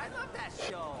in here. I love that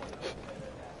show.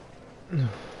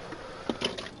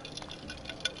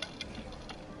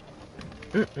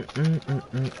 You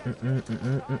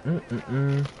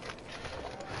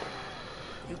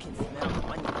can smell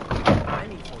money.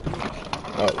 Money for you.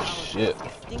 Oh shit.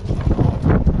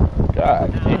 God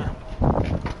damn.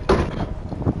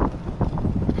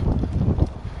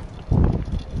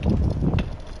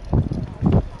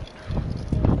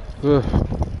 Ugh.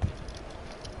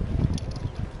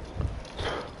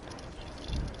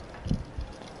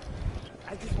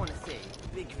 I just want to say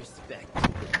big respect to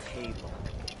the table.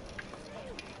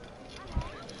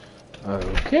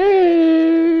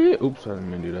 Okay. Oops, I didn't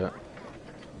mean to do that.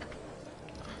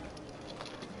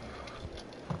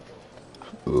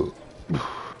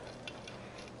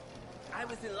 I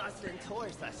was in Los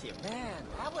Venturas last year. Man,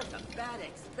 that was a bad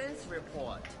expense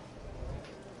report.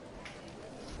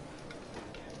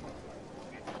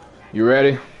 You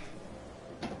ready?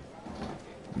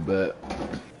 But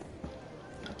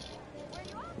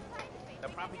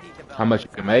how much you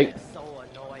can make? So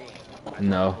annoying.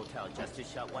 No. Hotel just to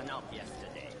shut one up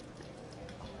yesterday.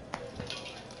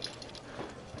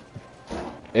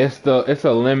 It's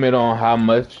a limit on how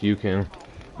much you can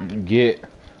get.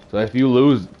 So if you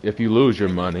lose your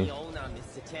money, The owner,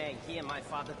 Mr. Tang, he and my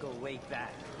father go way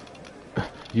back.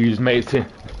 you just made 10.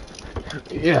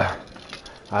 Yeah,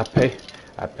 I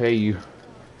pay you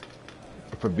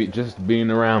for just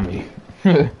being around me.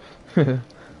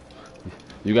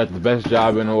 You got the best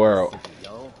job in the world.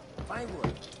 Yo,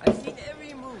 Vinewood, I've seen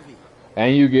every movie.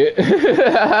 And you get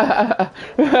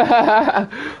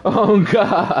oh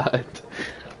god.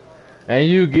 And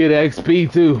you get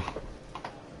XP too.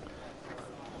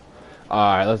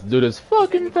 Alright, let's do this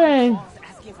fucking thing.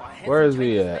 Where is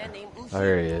he at? Oh,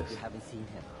 here he is.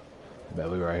 Bet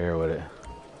we right here with it.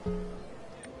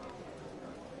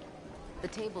 The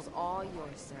table's all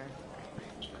yours, sir.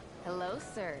 Hello,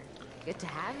 sir. Good to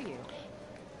have you.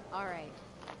 All right.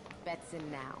 Bets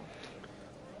in now.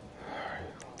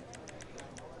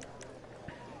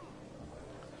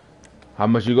 How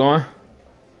much you going?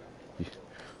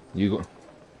 You go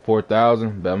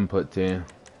 4,000. Bet I'm gonna put 10.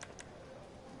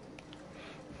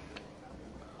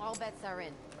 All bets are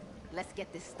in. Let's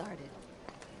get this started.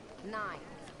 9.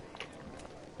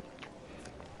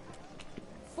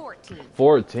 14.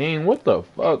 14? What the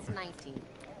fuck? That's 19.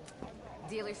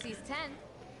 Dealer sees 10.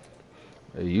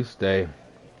 Hey, you stay.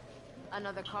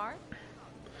 Another card.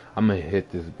 I'm gonna hit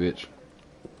this bitch.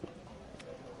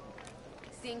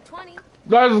 Seeing 20.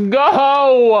 Let's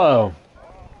go!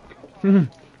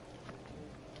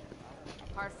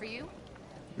 Hard for you?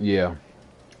 Yeah.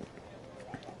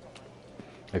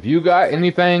 If you got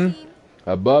anything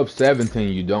above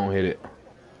 17, you don't hit it.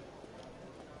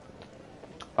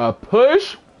 A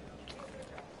push?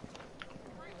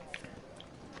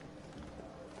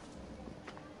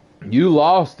 You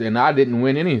lost and I didn't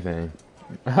win anything.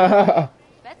 Bets,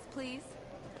 please.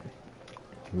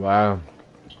 Wow.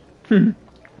 Betting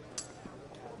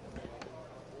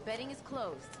is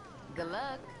closed. Good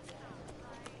luck.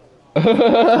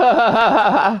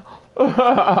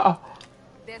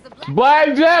 There's a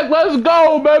blackjack, let's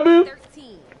go, baby.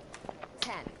 13.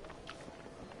 10.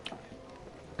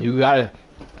 You got it.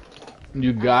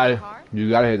 You got it. You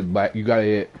gotta hit the black. You gotta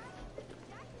hit.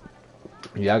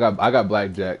 Yeah, I got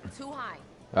blackjack. Too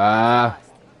high.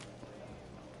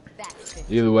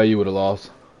 Either way, you would have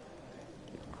lost.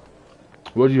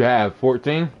 What did you have?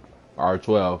 14 or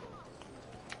 12?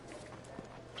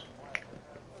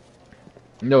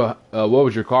 No. What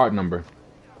was your card number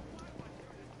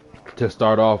to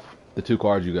start off the 2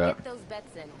 cards you got? Get those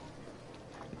bets in.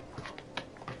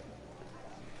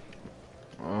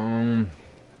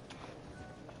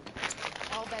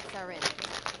 All bets are in.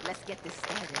 Let's get this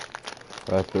started.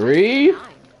 A 3?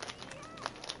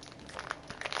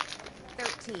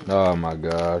 13. Oh my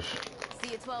gosh.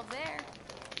 See a 12 there.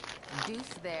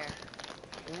 Deuce there.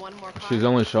 One more card. She's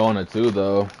only showing a 2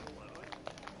 though.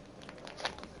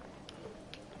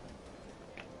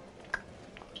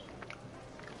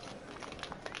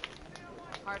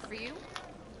 Hard for you.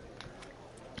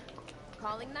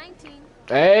 Calling 19.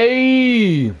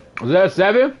 Hey! Was that a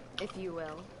 7? If you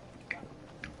will.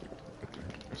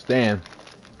 Stand.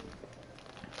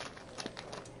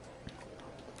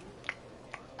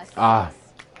 Ah.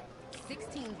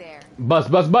 16 there. Bust.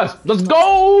 Let's go! Let's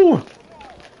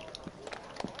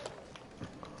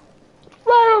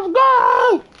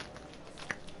go!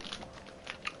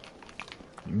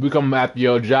 We come after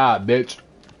your job, bitch.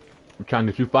 I'm trying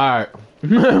to get you fired.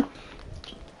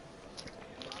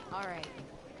 Alright.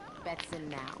 Bets in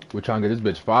now. We're trying to get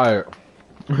this bitch fired.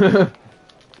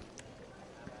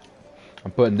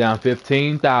 I'm putting down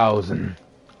 15,000.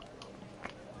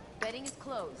 Betting is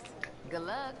closed. Good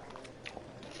luck.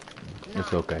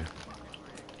 It's okay.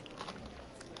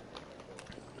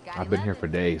 I've been here for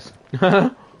days.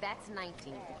 That's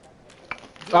 19.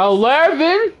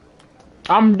 11?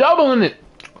 I'm doubling it.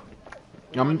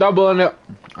 I'm doubling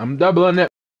it.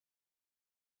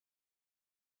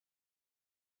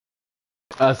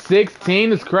 A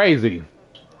 16 is crazy.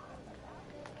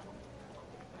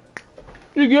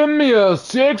 You giving me a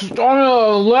 6 on an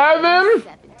 11?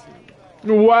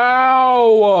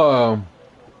 Wow.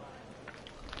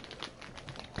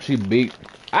 She beat.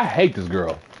 I hate this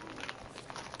girl.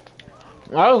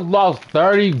 I just lost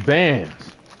 30 bands.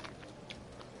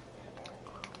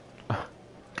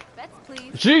 Bets,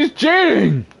 please. She's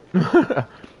cheating.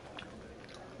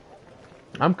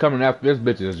 I'm coming after this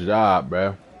bitch's job,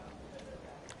 bro.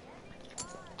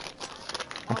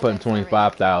 I'm putting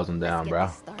 25,000 down, bro.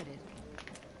 5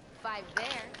 there.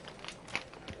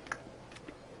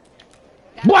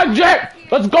 Blackjack!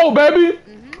 Let's go, baby!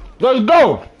 Let's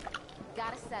go!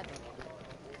 Got a 7.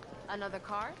 Another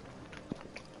card.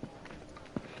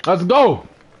 Let's go!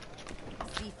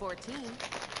 C14.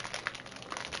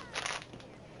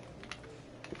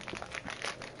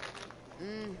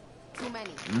 Too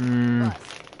many. Bust.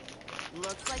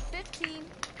 Looks like 15.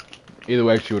 Either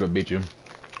way, she would have beat you.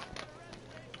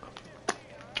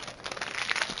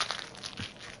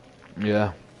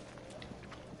 Yeah.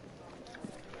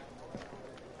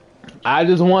 I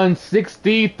just won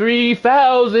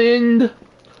 63,000.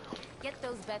 Get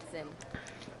those bets in.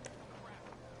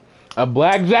 A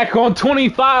blackjack on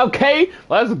 25K?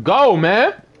 Let's go,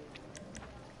 man.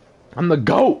 I'm the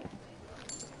GOAT.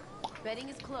 Betting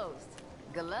is closed.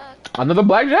 Good luck. Another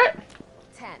blackjack?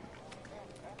 10.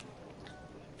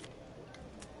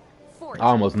 I 14.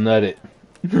 almost nutted.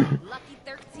 Lucky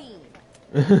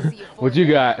 13. What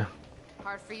you got?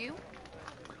 Hard for you?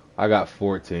 I got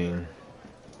 14.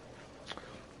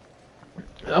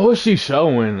 What's she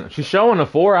showing? She's showing a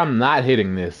 4. I'm not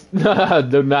hitting this.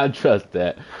 Do not trust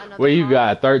that. What you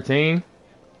got? 13?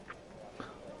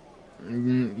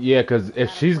 Yeah, because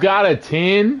if she's got a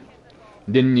 10,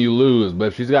 then you lose. But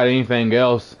if she's got anything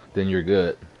else, then you're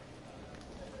good.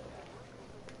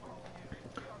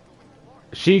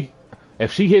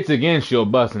 If she hits again, she'll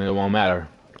bust and it won't matter.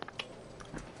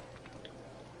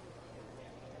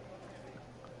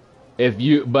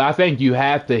 But I think you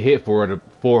have to hit for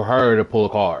her to pull a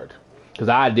card, because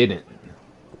I didn't.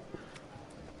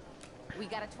 We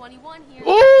got a 21 here.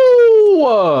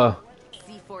 Ooh!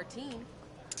 C14.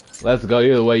 Let's go.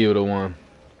 Either way, you would have won.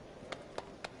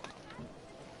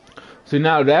 See,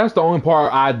 now that's the only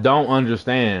part I don't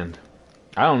understand.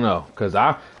 I don't know, because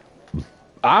I'm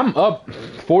up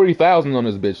 40,000 on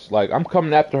this bitch. Like, I'm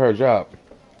coming after her job.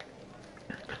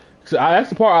 So that's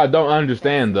the part I don't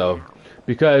understand, though,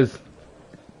 because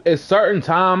it's certain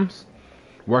times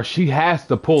where she has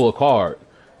to pull a card,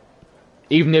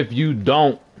 even if you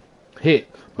don't hit.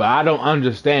 But I don't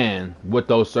understand what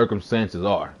those circumstances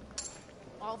are.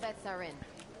 All bets are in.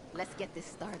 Let's get this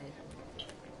started.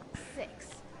 6.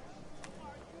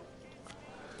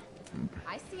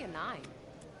 I see a 9.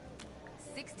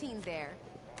 16 there.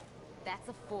 That's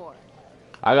a 4.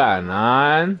 I got a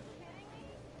 9.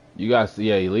 You got,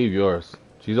 yeah, you leave yours.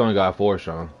 She's only got 4,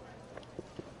 Sean.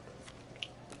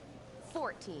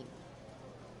 14.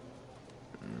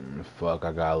 Fuck,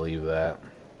 I gotta leave that.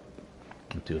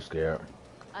 I'm too scared.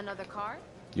 Another card?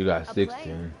 You got A 16.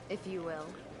 play, if you will.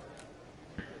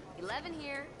 11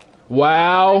 here.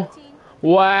 Wow. 19.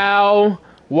 Wow.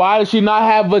 Why does she not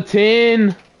have a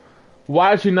 10?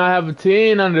 Why does she not have a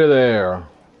 10 under there?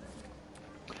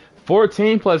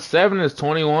 14 plus 7 is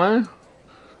 21?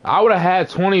 I would have had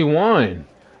 21.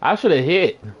 I should have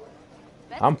hit.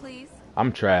 Bets, please.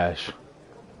 I'm trash.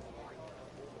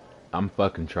 I'm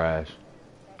fucking trash.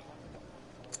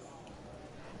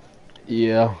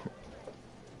 Yeah.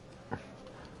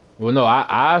 Well, no,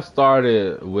 I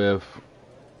started with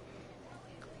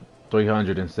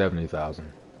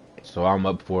 370,000. So I'm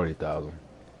up 40,000.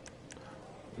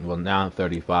 Well, now I'm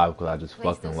 35 because I just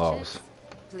fucking lost. Chips,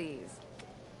 please.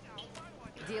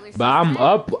 But I'm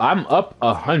up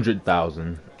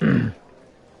 100,000.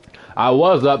 I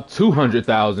was up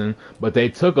 200,000, but they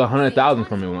took 100,000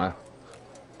 from me when I,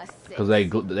 because they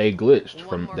glitched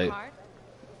from they.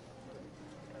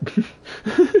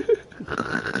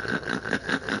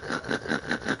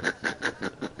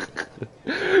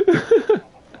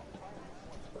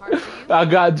 I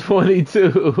got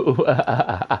 22.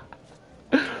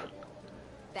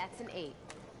 That's an 8.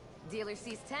 Dealer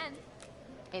sees 10.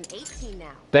 And 18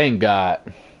 now. Thank God.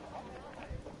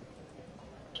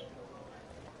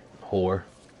 Whore.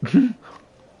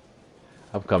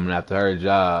 I'm coming after her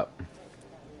job.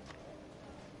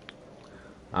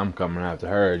 I'm coming after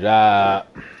her job.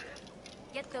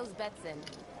 Get those bets in.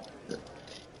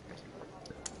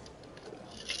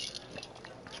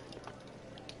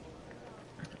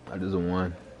 I just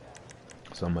won.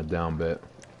 So I'm a down bet.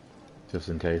 Just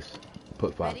in case.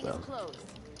 Put 5,000.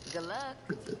 Good luck.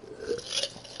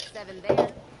 7 there.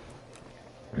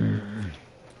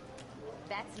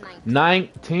 That's 19.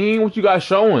 19? What you got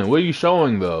showing? What are you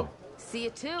showing though? See a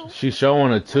 2. She's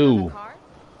showing a 2.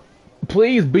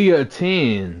 Please be a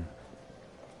 10.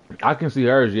 I can see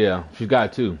hers, yeah. She's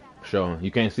got 2 showing.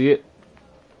 You can't see it?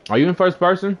 Are you in first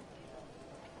person?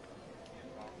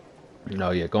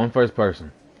 No, yeah, go in first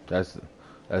person. That's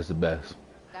the best.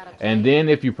 And then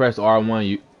if you press R1,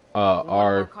 you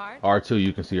R2,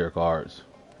 you can see her cards.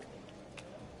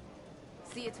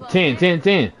 10, 10,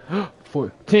 10.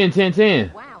 10, 10,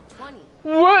 10. Wow, 20.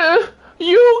 What?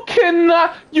 You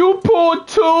cannot. You pulled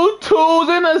 2 2s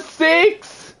and a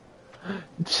 6?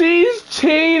 She's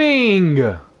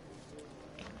cheating.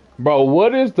 Bro,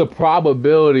 what is the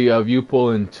probability of you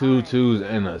pulling 2 2s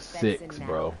and a 6,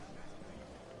 bro?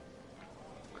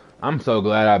 I'm so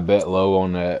glad I bet low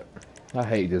on that. I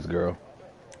hate this girl.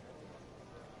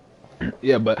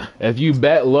 Yeah, but if you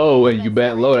bet low and you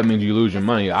bet low, that means you lose your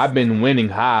money. I've been winning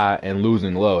high and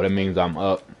losing low. That means I'm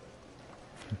up.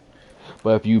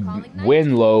 But if you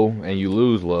win low and you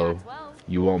lose low,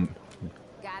 you won't.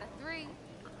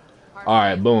 All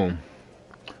right, boom.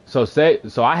 So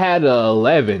I had a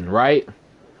 11, right?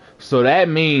 So that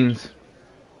means,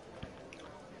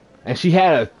 and she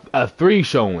had a 3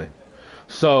 showing.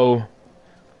 So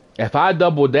if I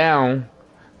double down,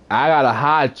 I got a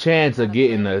high chance of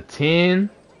getting a 10.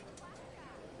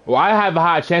 Well, I have a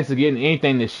high chance of getting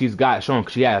anything that she's got showing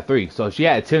because she had a 3. So she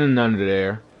had a 10 under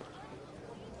there.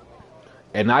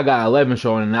 And I got 11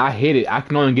 showing and I hit it. I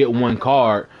can only get 1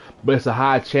 card, but it's a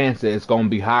high chance that it's going to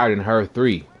be higher than her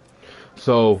 3.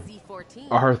 So,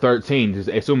 or her 13. Just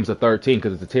assume it's a 13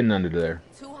 because it's a 10 under there.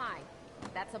 Too high.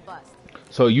 That's a bust.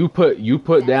 So you put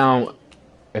down,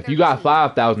 if you got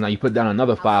 5,000 now, you put down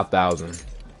another 5,000.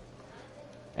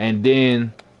 And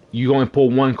then you only pull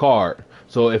 1 card.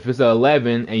 So if it's an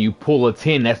 11 and you pull a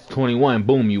 10, that's 21.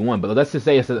 Boom, you won. But let's just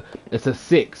say it's a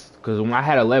 6. Because when I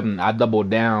had 11, I doubled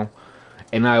down.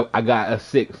 And I got a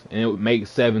 6. And it would make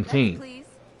 17.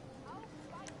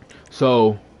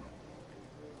 So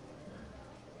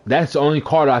that's the only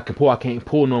card I can pull. I can't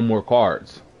pull no more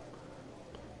cards.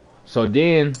 So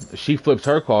then she flips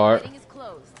her card.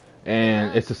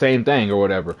 And it's the same thing or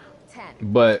whatever.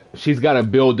 But she's got to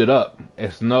build it up.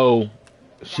 It's no,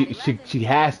 she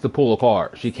has to pull a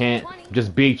card. She can't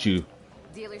just beat you.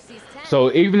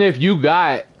 So even if you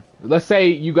got, let's say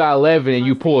you got 11 and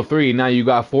you pull a 3, now you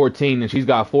got 14 and she's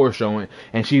got 4 showing,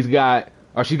 and she got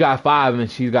 5 and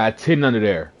she's got 10 under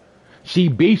there. She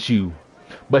beats you,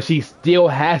 but she still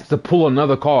has to pull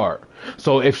another card.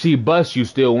 So if she busts, you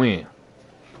still win.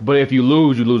 But if you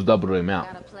lose double the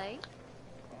amount. Gotta play.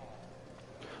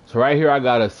 So right here I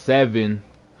got a 7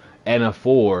 and a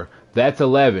 4. That's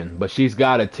 11. But she's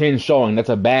got a 10 showing. That's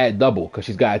a bad double because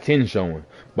she's got a 10 showing.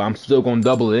 But I'm still going to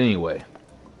double it anyway.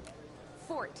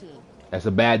 14. That's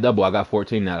a bad double. I got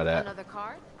 14 out of that. Another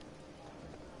card.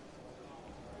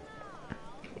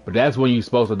 But that's when you're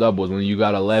supposed to double, is when you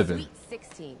got 11. Sweet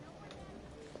 16.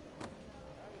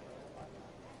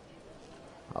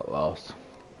 I lost.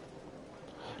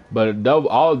 But a double,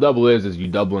 all a double is you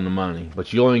doubling the money.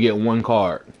 But you only get one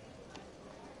card.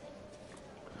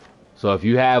 So if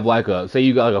you have like a, say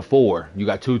you got like a 4, you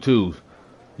got 2 2s,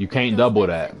 you can't double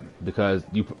that because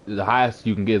the highest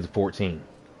you can get is 14.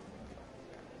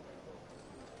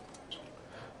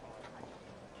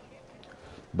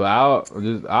 But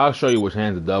I'll show you which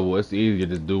hands to double. It's easier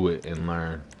to just do it and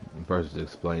learn versus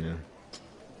explaining.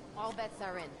 All bets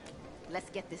are in. Let's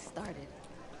get this started.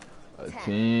 A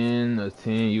 10, a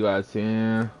 10, you got a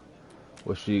 10.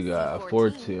 What she got?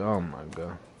 14. Oh my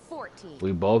god. 14.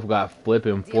 We both got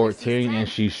flipping 14 and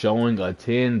she's showing a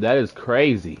 10. That is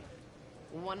crazy.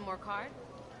 One more card.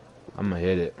 I'm gonna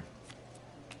hit it.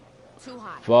 Too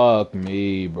high. Fuck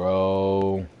me,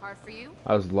 bro. Hard for you?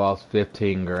 I just lost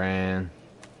 15 grand.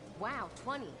 Wow,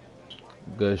 20.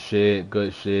 Good shit,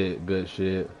 good shit, good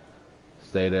shit.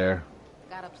 Stay there.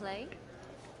 Gotta play.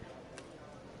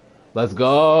 Let's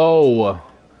go.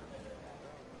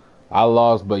 I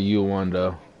lost, but you won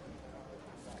though.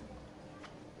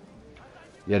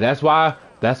 Yeah, that's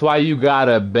why you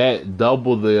gotta bet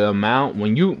double the amount.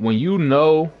 When you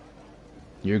know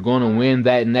you're gonna win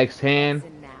that next hand,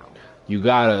 you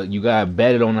gotta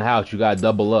bet it on the house. You gotta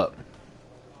double up.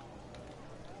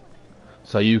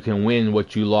 So you can win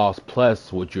what you lost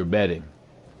plus what you're betting.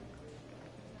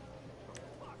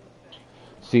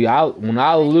 See, when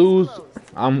I lose,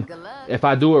 if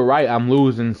I do it right, I'm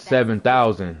losing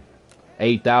 7,000,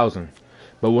 8,000.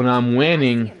 But when I'm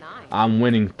winning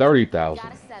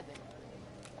 30,000,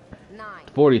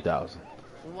 40,000.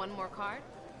 One more card.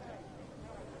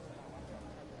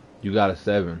 You got a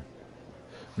 7.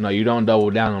 No, you don't double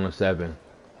down on a 7.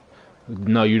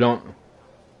 No, you don't.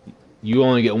 You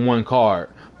only get one card.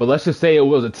 But let's just say it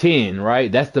was a 10,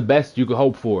 right? That's the best you could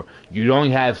hope for. You only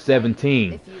have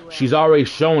 17. She's already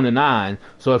shown a 9.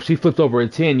 So if she flipped over a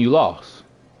 10, you lost.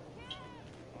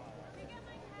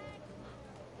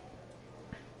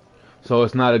 So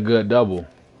it's not a good double.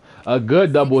 A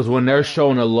good double is when they're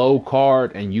showing a low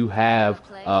card and you have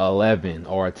a 11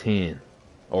 or a 10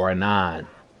 or a 9.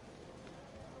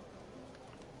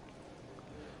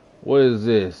 What is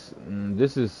this?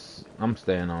 This is... I'm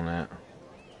staying on that.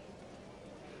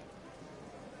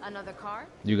 Another card.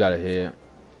 You got to hit.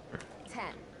 10.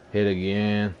 Hit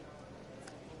again.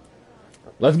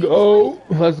 Let's go.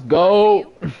 Let's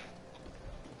go.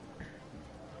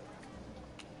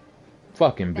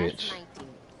 Fucking bitch.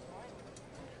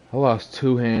 I lost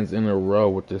 2 hands in a row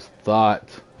with this thought.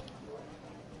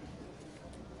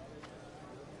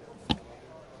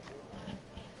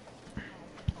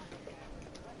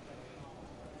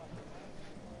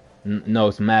 No,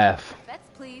 it's math. Bets,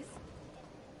 please.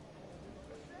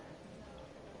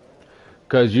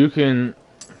 Cause you can.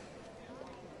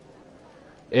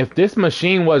 If this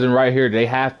machine wasn't right here, they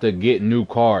have to get new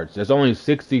cards. There's only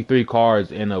 63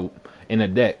 cards in a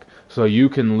deck, so you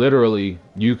can literally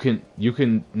you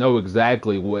can know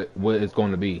exactly what it's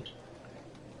going to be.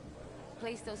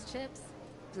 Place those chips,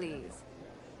 please.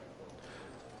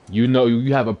 You know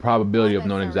you have a probability of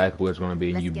knowing exactly what it's going to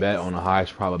be. You bet on the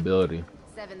highest probability.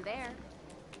 7 there.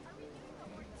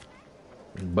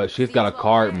 But she's got a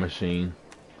card machine,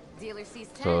 Dealer sees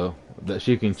 10. so that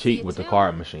she can cheat with the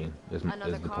card machine. Is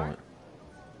the point.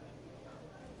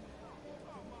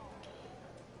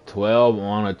 12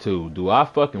 on a 2. Do I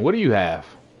fucking... What do you have?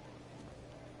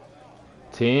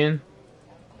 10?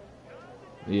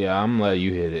 Yeah, I'm gonna let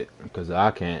you hit it because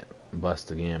I can't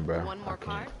bust again, bro. One more I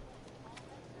can't. card.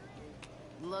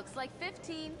 Looks like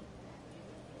 15.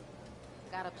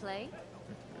 Gotta play.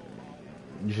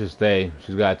 You should stay.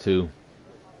 She's got 2.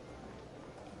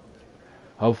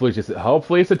 Hopefully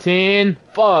it's a 10.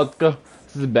 Fuck. This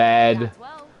is bad.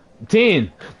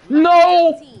 10.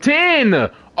 No! 10!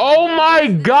 Oh my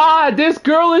god! This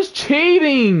girl is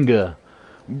cheating!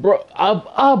 Bro,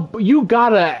 you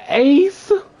got an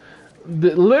ace?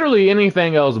 Literally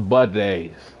anything else but the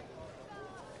ace.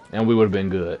 And we would have been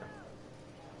good.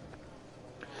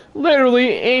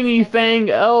 Literally anything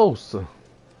else.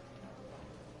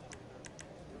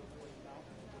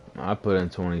 I put in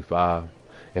 25.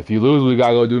 If you lose, we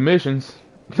gotta go do missions.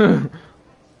 Betting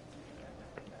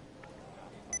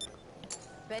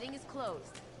is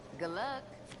closed. Good luck.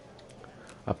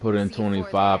 I put in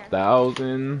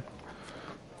 25,000.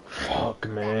 Fuck,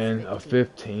 man. A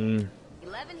 15.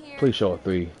 Please show a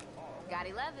 3. Got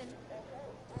 11.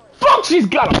 Fuck, she's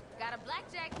got a... Got a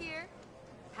blackjack here.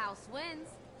 House wins.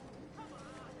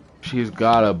 She's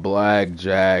got a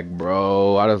blackjack,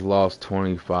 bro. I just lost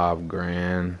 25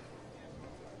 grand.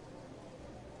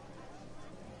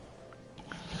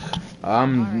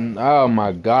 Oh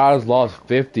my god, I just lost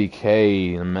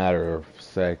 50K in a matter of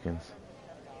seconds.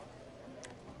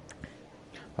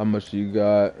 How much you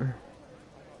got?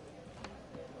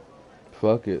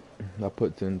 Fuck it. I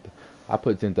put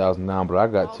 10,000 down, but I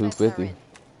got 250.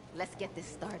 Let's get this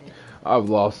started. I've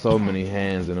lost so many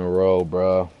hands in a row,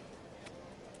 bro.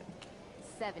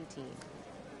 17.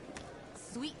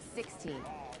 Sweet 16.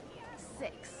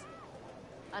 6.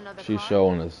 Another She's card?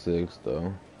 showing a 6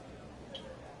 though.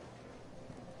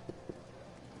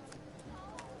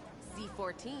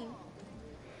 C14.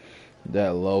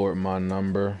 That lowered my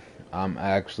number. I'm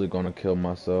actually gonna kill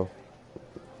myself.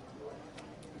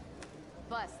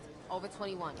 Bust. Over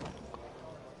 21.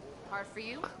 Hard for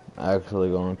you?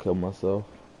 Actually gonna kill myself.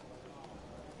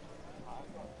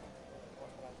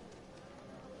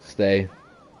 Stay.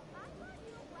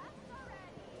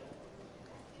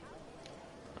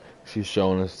 She's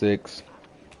showing a 6.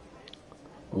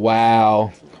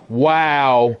 Wow.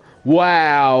 Wow.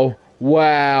 Wow.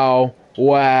 Wow.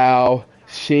 Wow.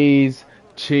 She's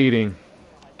cheating.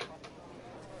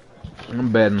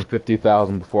 I'm betting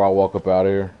 50,000 before I walk up out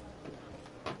of here.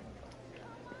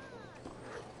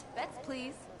 Bets,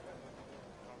 please.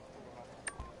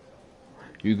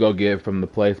 You go get it from the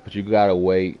place, but you gotta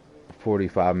wait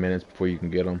 45 minutes before you can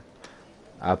get them.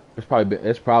 It's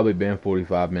probably been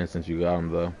 45 minutes since you got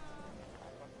them though.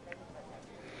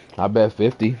 I bet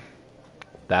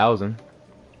 50,000.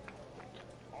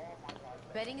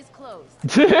 Betting is closed.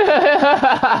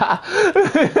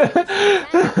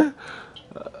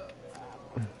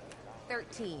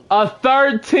 13. A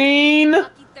 13?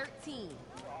 Lucky 13.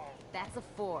 That's a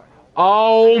 4.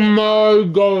 Oh my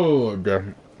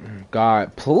god.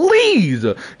 God, please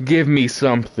give me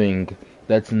something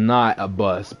that's not a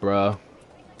bus, bruh.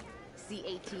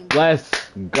 C18. Let's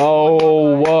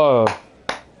go.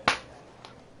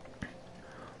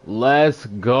 Let's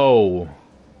go.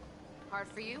 Hard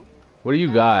for you? What do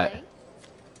you got?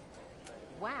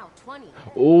 Wow, 20.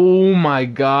 Oh my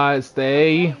god,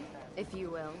 stay. If you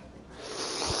will.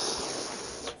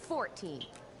 14.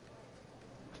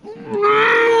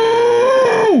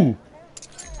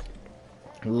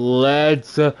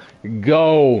 Let's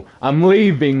go. I'm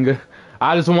leaving.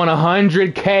 I just want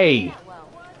 100K.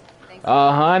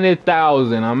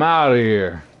 100,000. I'm out of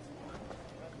here.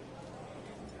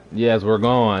 Yes, we're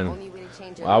going.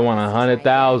 I want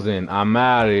 100,000. I'm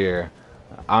out of here.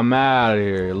 I'm out of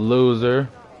here, loser.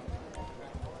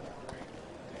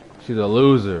 She's a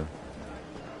loser.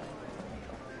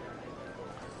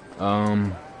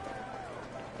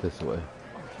 This way.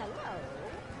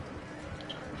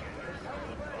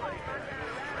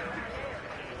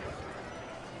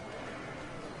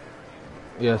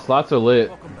 Yeah, slots are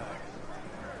lit.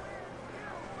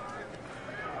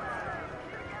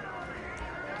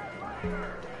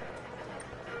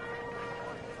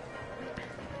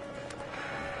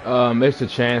 It's a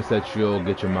chance that you'll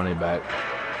get your money back.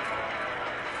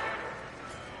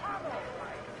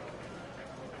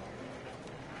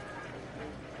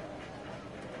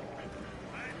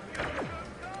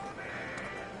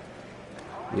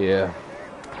 Yeah.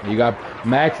 You got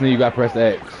max and then you got press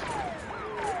X.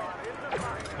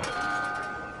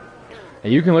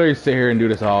 And you can literally sit here and do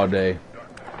this all day.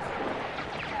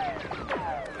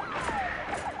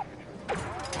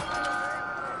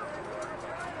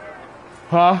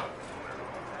 Huh?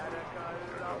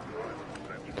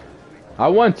 I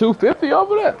won 250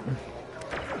 over that.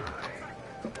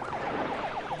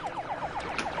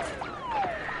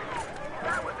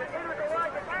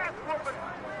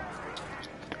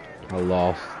 I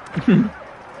lost.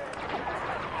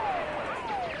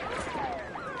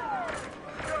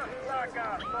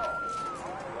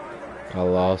 I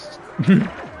lost.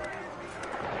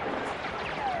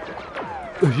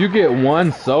 If you get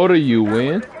one soda, you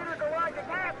win.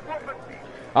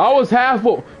 I was half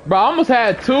full. Bro, I almost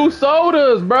had 2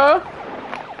 sodas, bro.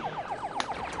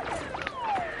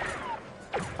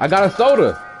 I got a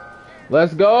soda.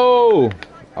 Let's go.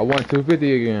 I won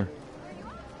 250 again.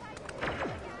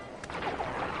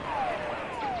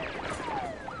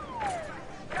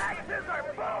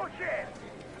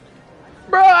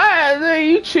 Bro,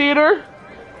 you cheater.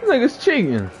 This nigga's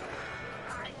cheating.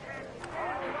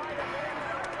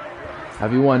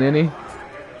 Have you won any?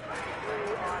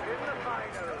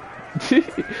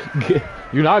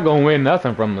 You're not gonna win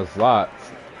nothing from the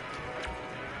slots.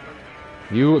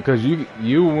 You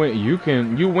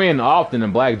win often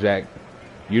in blackjack.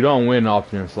 You don't win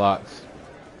often in slots.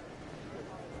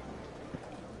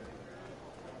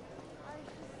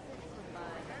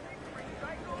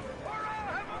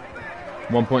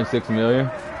 $1.6 million.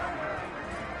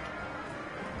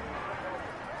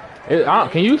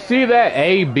 Can you see that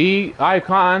AB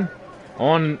icon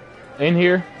in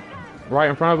here, right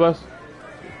in front of us,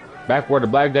 back where the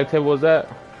blackjack table was at?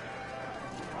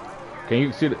 Can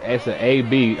you see it's an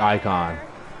AB icon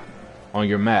on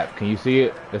your map? Can you see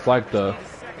it? It's like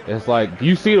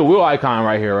you see the wheel icon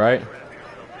right here, right?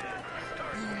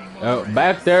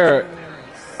 Back there,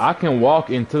 I can walk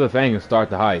into the thing and start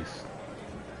the heist.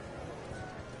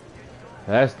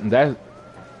 That's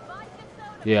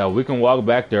yeah, we can walk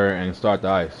back there and start the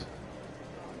heist.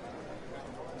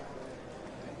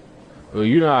 Well,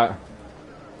 you're not.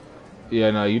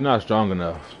 Yeah, no, you're not strong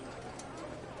enough.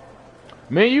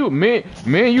 Me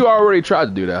and you already tried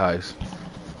to do that heist.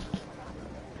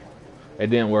 It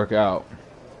didn't work out.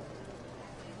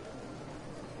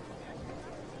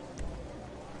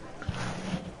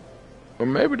 Or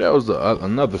maybe that was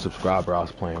another subscriber I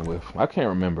was playing with. I can't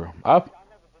remember.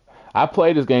 I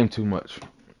played this game too much.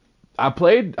 I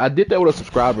did that with a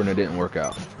subscriber and it didn't work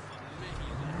out.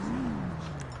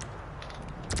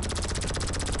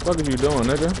 What are you doing,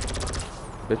 nigga?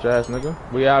 Bitch ass nigga.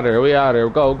 We out here, we out here.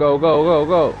 Go, go, go, go,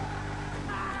 go.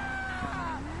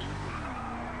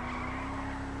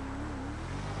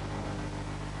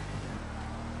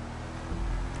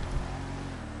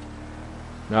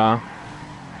 Nah.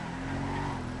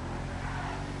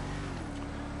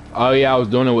 Oh yeah, I was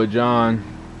doing it with John.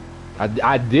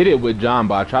 I did it with John,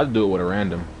 but I tried to do it with a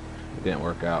random. It didn't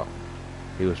work out.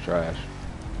 He was trash.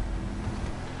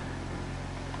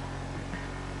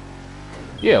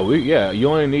 Yeah, you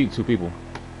only need 2 people.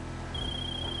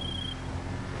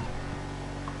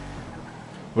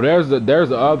 But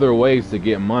there's other ways to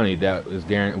get money that is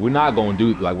guaranteed. We're not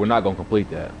gonna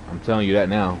complete that. I'm telling you that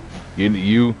now.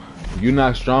 You're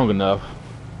not strong enough.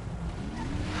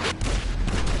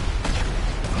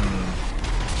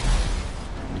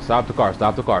 Stop the car,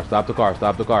 stop the car, stop the car,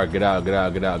 stop the car. Get out, get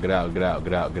out, get out, get out, get out,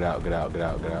 get out, get out, get out, get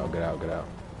out, get out, get out, get out.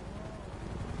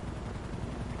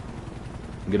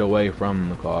 Get away from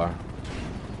the car.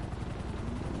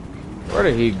 Where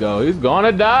did he go? He's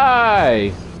gonna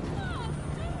die!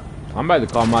 I'm about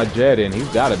to call my jet in. He's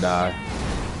gotta die.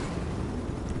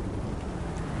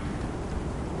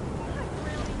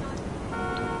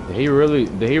 Did he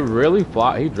really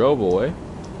fly? He drove away?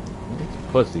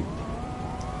 Pussy.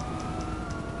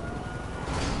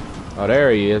 Oh,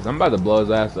 there he is. I'm about to blow his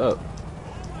ass up.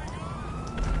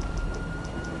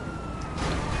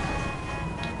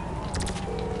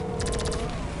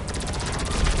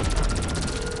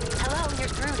 Hello, you're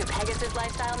through to Pegasus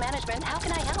Lifestyle Management. How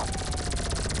can I help?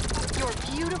 Your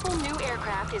beautiful new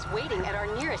aircraft is waiting at our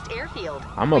nearest airfield.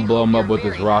 I'm gonna blow him up with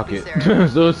this rocket.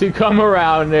 As soon as he come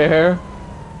around there.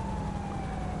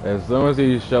 As soon as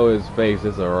he show his face,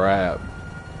 it's a wrap.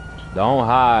 Don't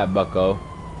hide, bucko.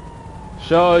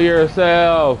 Show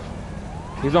yourself.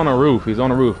 He's on the roof. He's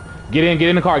on the roof. Get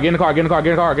in the car. Get in the car. Get in the car.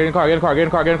 Get in the car. Get in the car. Get in the car. Get in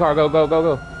the car. Get in the car. Go, go, go,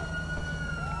 go.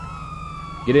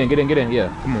 Get in. Get in. Get in. Yeah.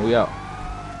 Come on. We out.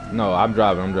 No, I'm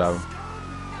driving. I'm driving.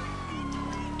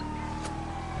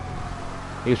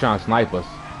 He's trying to snipe us.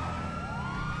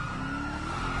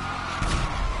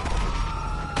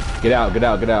 Get out. Get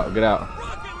out. Get out. Get out.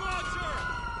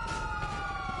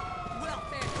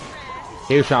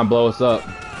 He was trying to blow us up.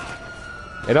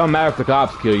 It don't matter if the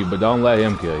cops kill you, but don't let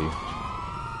him kill you.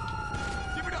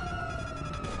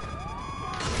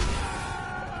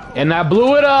 And I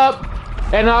blew it up!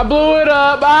 And I blew it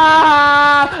up!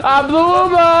 Ah! I blew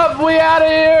him up! We out of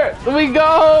here! We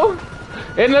go!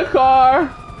 In the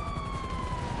car!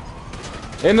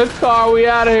 In the car, we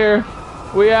out of here!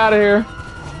 We out of here!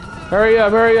 Hurry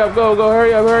up, go, go,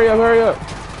 hurry up, hurry up!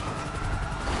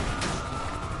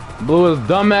 Blew his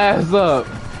dumb ass up,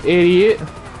 idiot!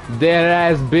 Dead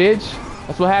ass bitch.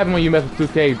 That's what happened when you mess with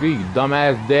 2KB, you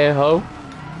dumbass dead hoe.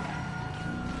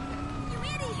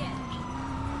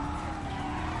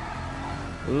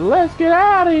 Let's get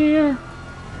out of here.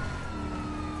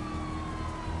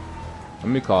 Let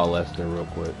me call Lester real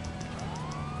quick.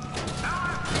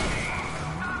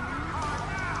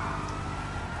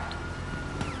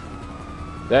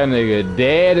 That nigga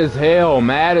dead as hell,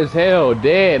 mad as hell,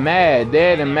 dead, mad,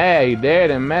 dead and mad, he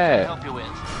dead and mad. Help you with.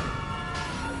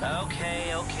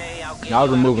 Okay, I'll get I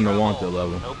was removing the wanted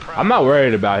level. No, I'm not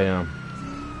worried about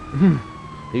him.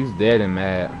 He's dead and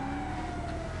mad.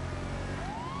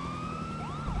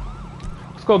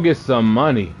 Let's go get some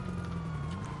money.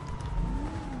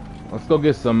 go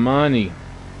get some money.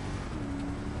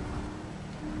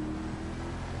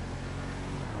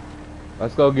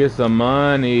 Let's go get some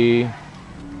money.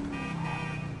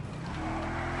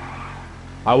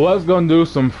 I was gonna do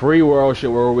some free world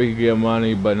shit where we could get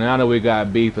money, but now that we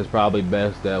got beef, it's probably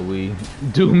best that we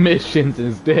do missions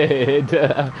instead.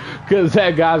 Cause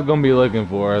that guy's gonna be looking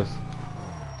for us.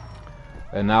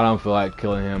 And I don't feel like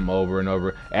killing him over and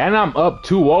over. And I'm up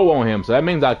 2-0 on him, so that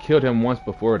means I killed him once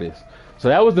before this. So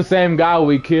that was the same guy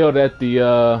we killed at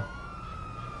the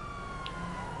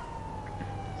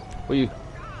What you?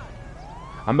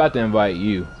 I'm about to invite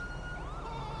you.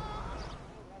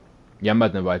 Yeah, I'm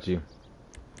about to invite you.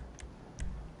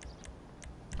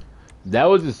 That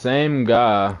was the same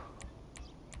guy.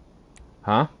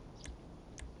 Huh?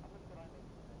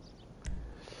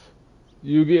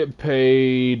 You get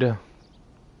paid.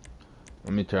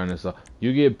 Let me turn this off.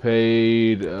 You get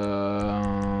paid,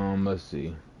 let's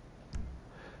see.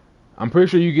 I'm pretty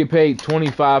sure you get paid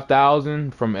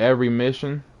 25,000 from every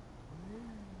mission.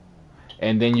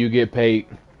 And then you get paid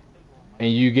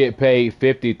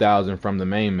 50,000 from the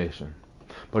main mission.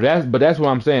 But that's what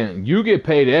I'm saying. You get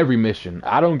paid every mission.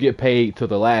 I don't get paid to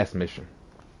the last mission.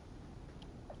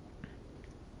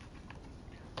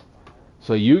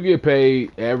 So you get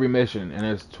paid every mission, and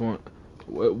it's 20.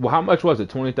 How much was it?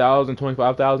 20,000,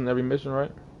 25,000 every mission,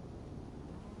 right?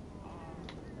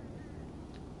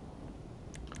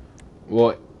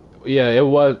 Well, yeah, it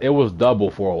was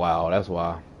double for a while. That's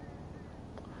why.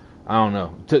 I don't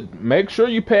know. To make sure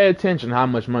you pay attention how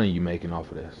much money you're making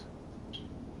off of this.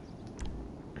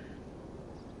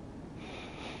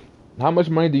 How much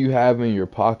money do you have in your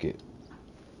pocket?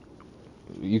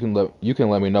 You can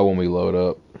let me know when we load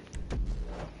up.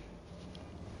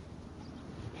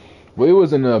 We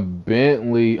was in a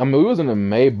Bentley. I mean, we was in a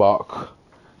Maybach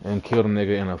and killed a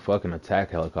nigga in a fucking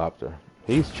attack helicopter.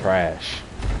 He's trash.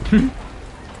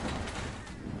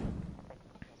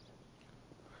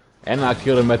 And I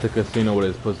killed him at the casino with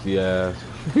his pussy ass.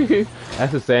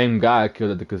 That's the same guy I killed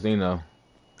at the casino.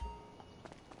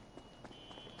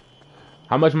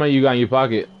 How much money you got in your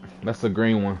pocket? That's the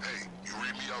green one. Hey, you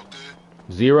read me out there?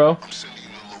 0? I'm sending you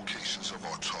the locations of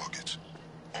our targets.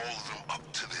 All of them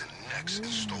up to their necks in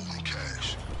stolen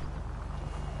cash.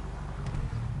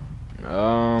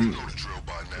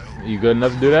 You good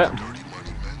enough to do that?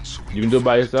 You can do it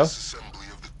by yourself?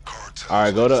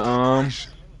 Alright, go to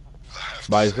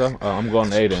by yourself? Oh, I'm going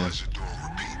to A then.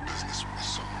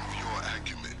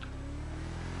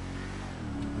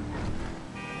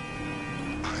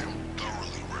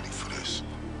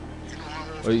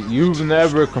 Well, you've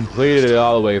never completed it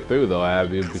all the way through, though,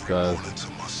 have you? Because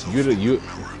you.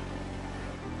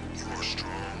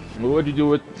 What'd you do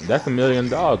with? That's $1 million.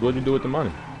 What'd you do with the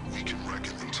money?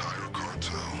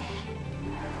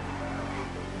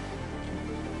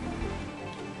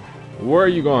 Where are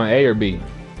you going, A or B?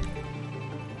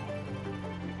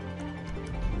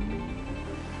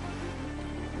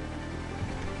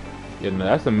 Yeah, no,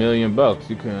 that's $1 million.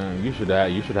 You should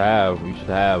have.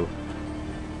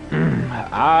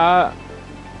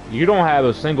 You don't have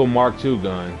a single Mark II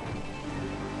gun.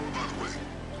 By the way,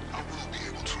 I will be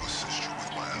able to assist you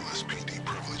with my LSPD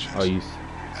privileges. Oh, you.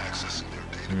 Accessing their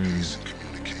database and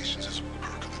communications is a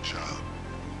perk of the job.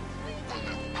 One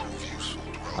that will prove useful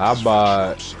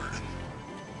throughout this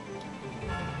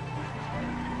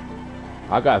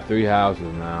I got 3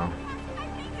 houses now.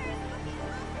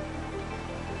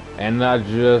 And I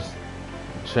just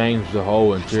changed the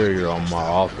whole interior on my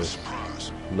office.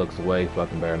 Looks way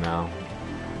fucking better now.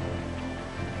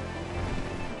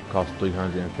 Cost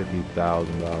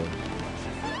 $350,000.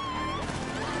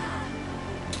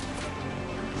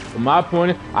 But my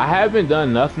point is, I haven't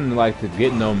done nothing like to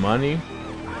get no money.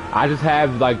 I just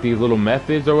have like these little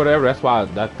methods or whatever. That's why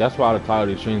the title of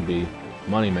these streams be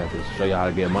money methods, to show you how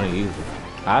to get money easy.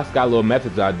 I just got little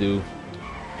methods I do,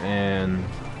 and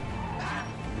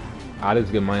I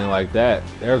just get money like that.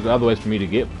 There's other ways for me to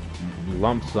get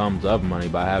lump sums of money,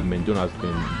 but I haven't been doing. I've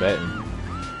been betting.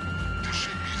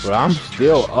 But I'm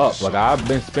still up. Like, I've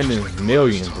been spending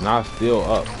millions, and I'm still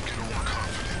up.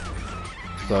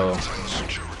 So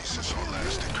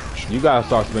you gotta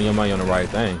start spending your money on the right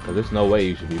thing, because there's no way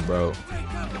you should be broke.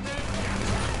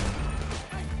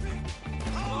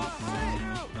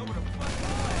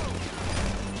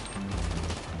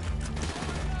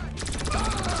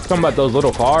 Something about those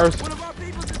little cars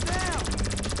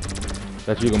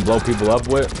that you can blow people up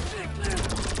with.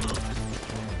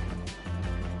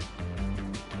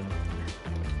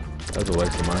 That's a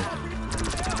waste of money.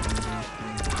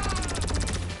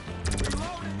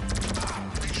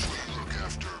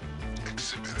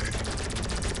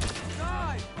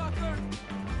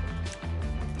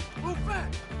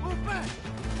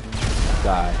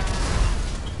 Die.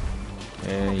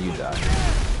 And you die.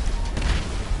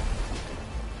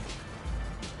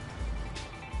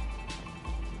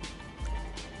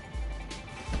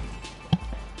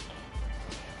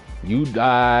 You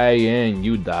die and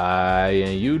you die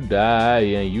and you die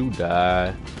and you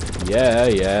die. Yeah,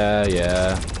 yeah,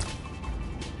 yeah.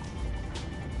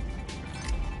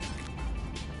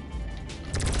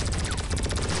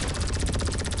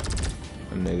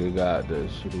 A nigga got that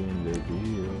shit in the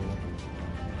deal.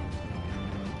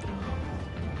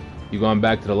 You going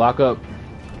back to the lockup?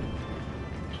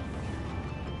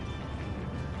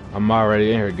 I'm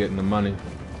already in here getting the money.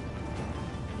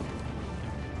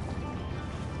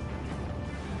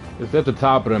 It's at the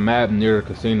top of the map near the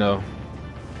casino.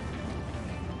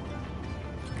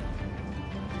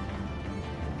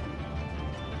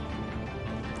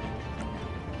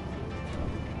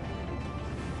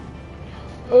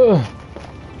 Ugh.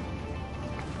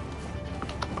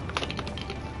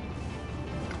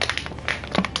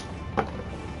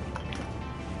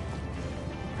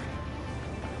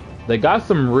 They got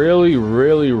some really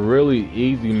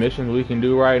easy missions we can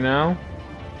do right now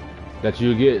that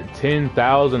you get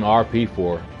 10,000 RP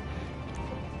for,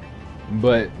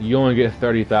 but you only get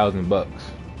 30,000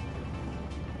 bucks.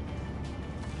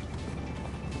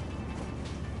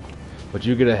 But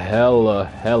you get a hella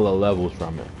levels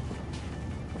from it.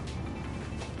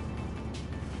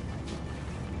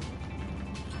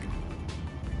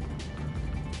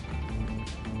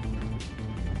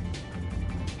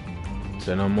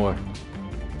 Say no more.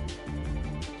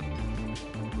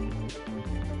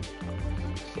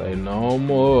 Say no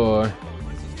more.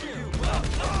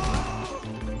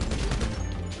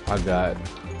 I got.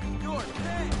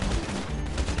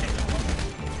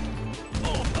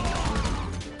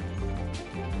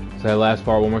 Say that last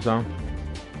part one more time.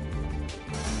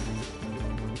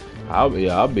 I'll be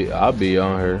on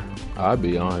her. I'll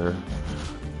be on her.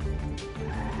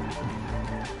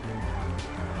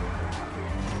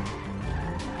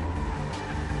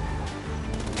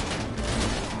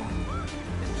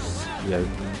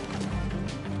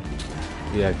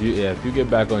 Yeah, if you get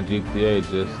back on GTA,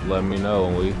 just let me know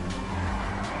and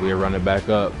we'll run it back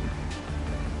up.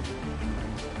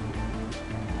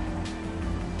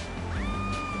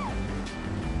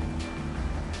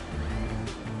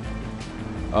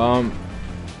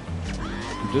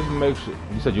 Just make sure.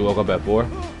 You said you woke up at 4.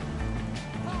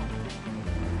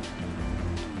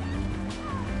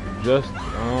 Just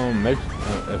make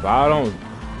if I don't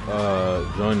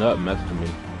join up, message me.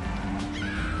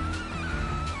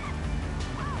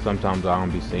 Sometimes I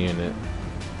don't be seeing it.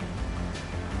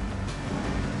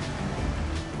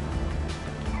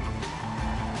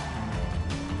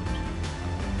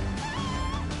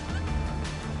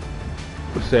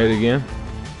 Say it again.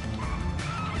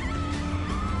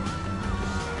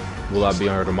 Will I be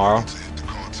on her tomorrow?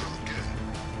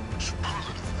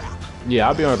 Yeah,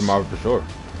 I'll be on her tomorrow for sure.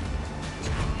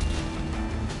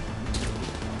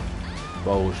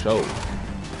 For sure.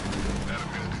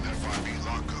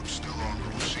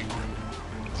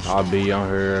 I'll be on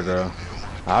her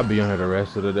the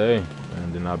rest of the day,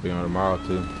 and then I'll be on tomorrow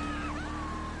too.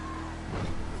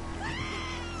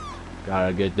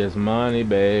 Gotta get this money,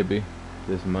 baby.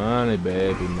 This money,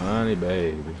 baby, money,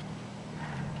 baby.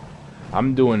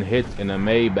 I'm doing hits in a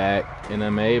Maybach, in a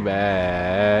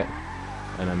Maybach,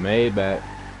 in a Maybach,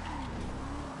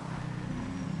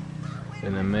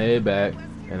 in a Maybach,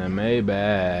 in a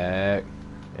Maybach,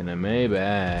 in a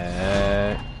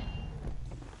Maybach.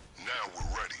 Now we're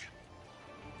ready.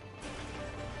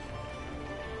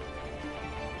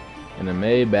 In a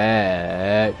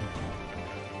Maybach.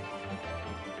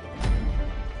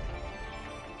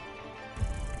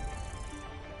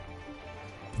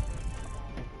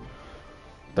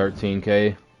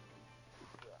 $13K.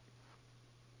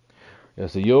 Yeah,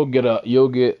 so you'll get a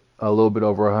little bit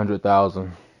over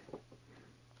 100,000.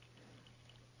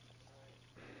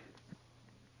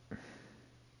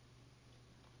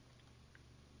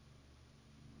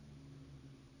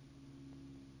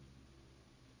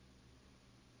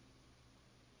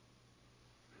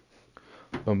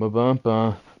 Bum bum bum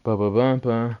bum bum bum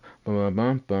bum bum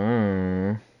bum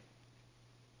bum.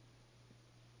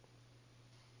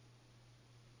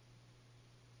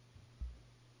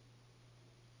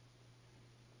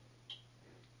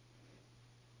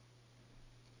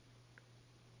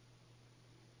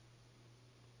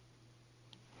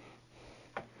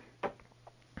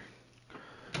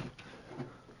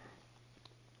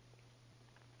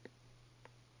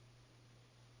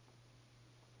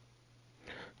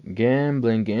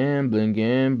 Gambling, gambling,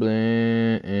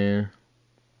 gambling.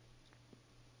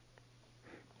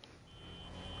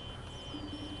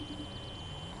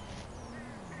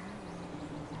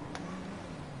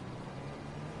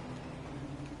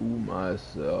 my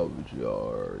salvage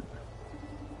yard.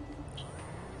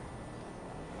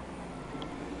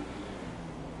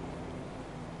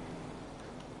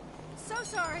 So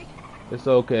sorry. It's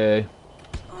okay.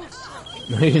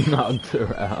 He knocked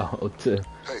her out. Hey,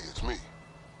 it's me.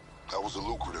 That was a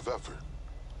lucrative effort.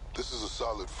 This is a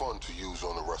solid fund to use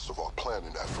on the rest of our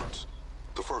planning efforts.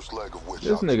 The first leg of which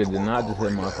This I'll nigga get to did work not on just hit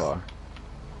right my now. car.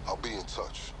 I'll be in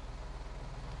touch.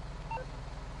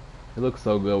 It looks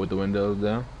so good with the windows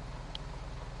down.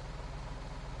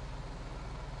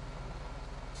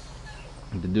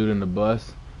 The dude in the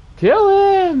bus. Kill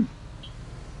him!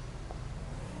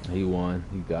 He won.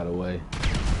 He got away.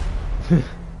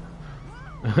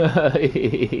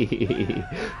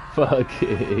 Fuck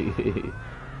it.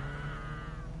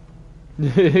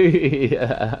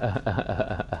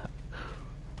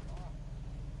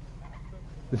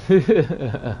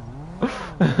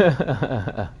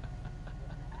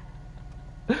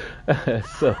 That's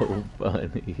so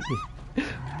funny.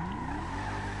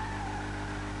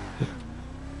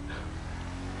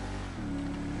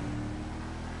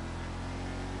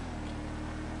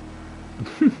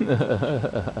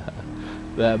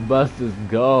 That bus is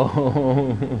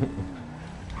gone.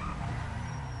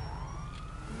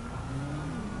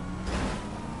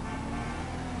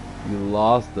 You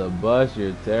lost the bus,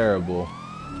 you're terrible.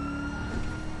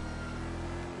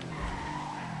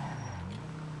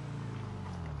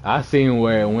 I seen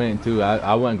where it went too.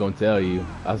 I wasn't gonna tell you.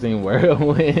 I seen where it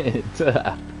went.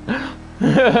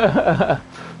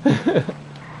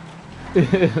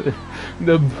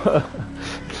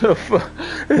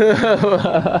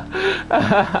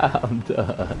 I'm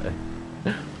done.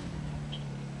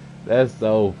 That's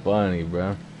so funny,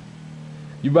 bro.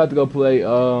 You about to go play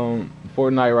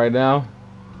Fortnite right now?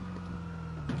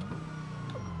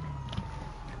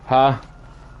 Huh?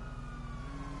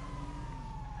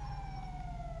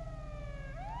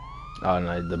 Oh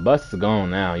no, the bus is gone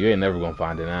now. You ain't never gonna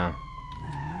find it now.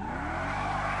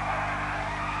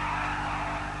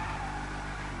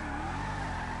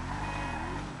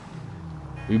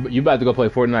 You about to go play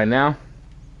Fortnite now?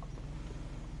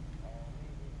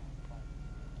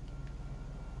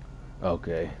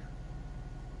 Okay.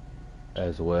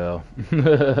 As well.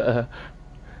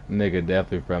 Nigga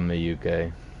definitely from the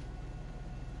UK.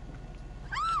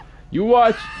 You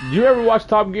ever watch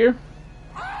Top Gear?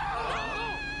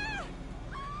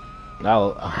 I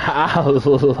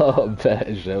love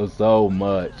that show so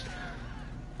much.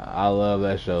 I love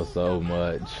that show so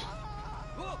much.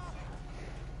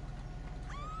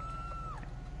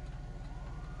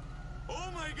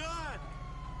 Oh my God!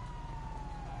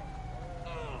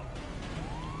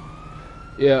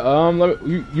 Yeah,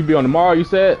 you be on tomorrow, you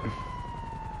said?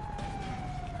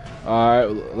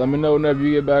 Alright, let me know whenever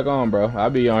you get back on, bro.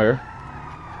 I'll be on here.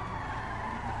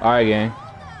 Alright, gang.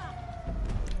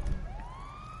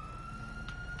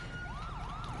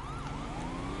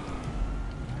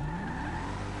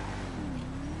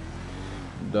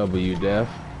 WDEF.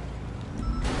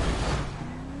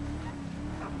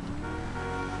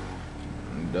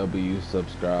 W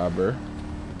subscriber.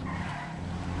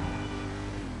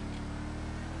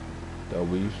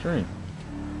 W stream.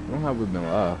 How long have we been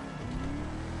live?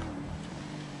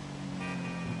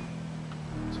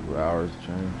 2 hours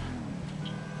change.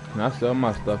 Can I sell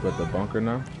my stuff at the bunker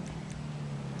now?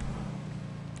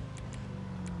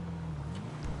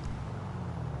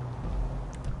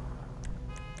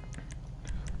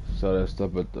 Sell that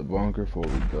stuff at the bunker before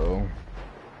we go.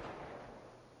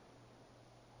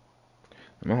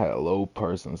 I had a low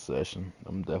person session.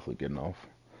 I'm definitely getting off.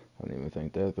 I didn't even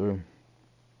think that through.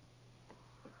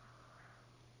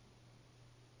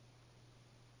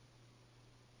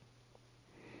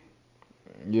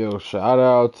 Yo, shout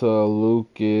out to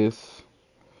Lucas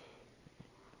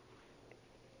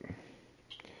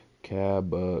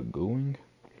Cabagooing.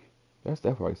 That's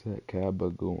definitely said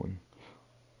Cabagooing.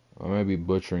 I may be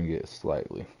butchering it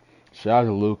slightly. Shout out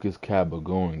to Lucas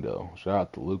Cabagooing though. Shout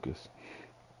out to Lucas.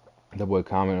 That boy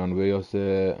commented on the video,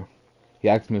 said he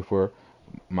asked me for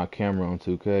my camera on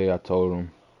 2K. I told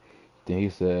him. Then he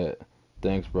said,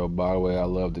 "Thanks, bro. By the way, I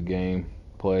love the game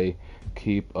play.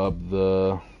 Keep up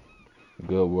the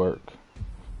good work."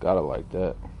 Got it like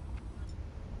that.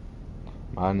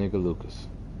 My nigga Lucas.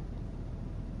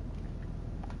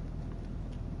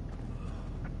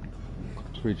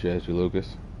 Appreciate you,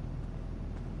 Lucas.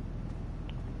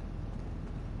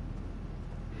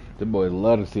 The boy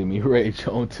love to see me rage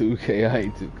on 2K. I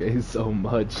hate 2K so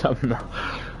much.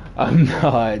 I'm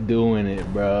not doing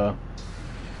it, bro.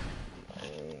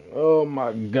 Oh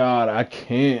my god, I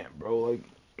can't, bro. Like,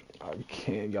 I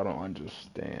can't. Y'all don't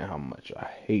understand how much I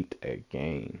hate that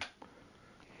game.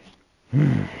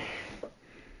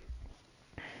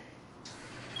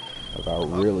 Like, I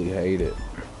really hate it.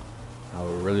 I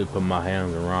would really put my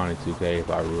hands around in 2K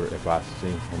if I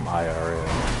seen him IRL.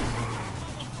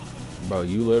 Bro,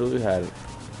 you literally had it.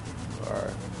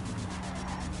 Alright.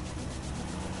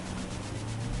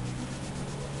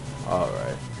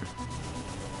 Alright.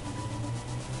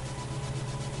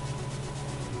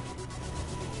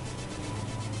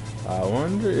 I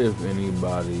wonder if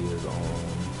anybody is on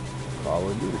Call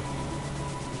of Duty.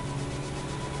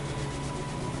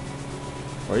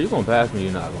 Or you gonna pass me,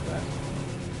 you're not gonna pass me.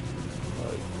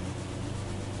 Like,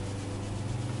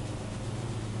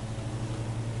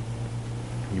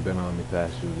 you better not let me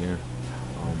pass you again.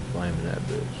 I'm flaming that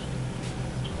bitch.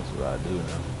 That's what I do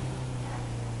now.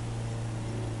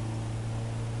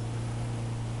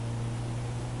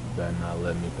 You better not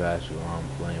let me pass you or I'm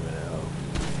flaming it up.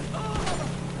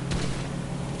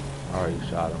 I already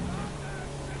shot him.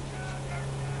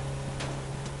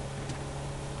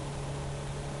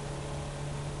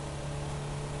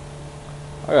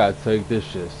 I gotta take this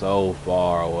shit so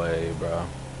far away, bro.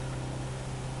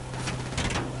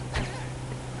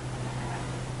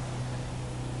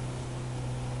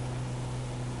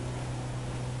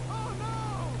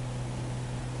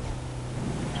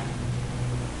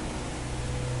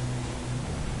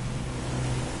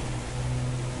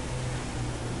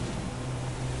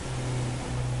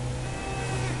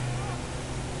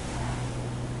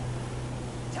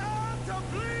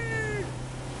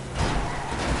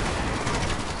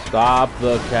 Stop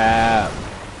the cap.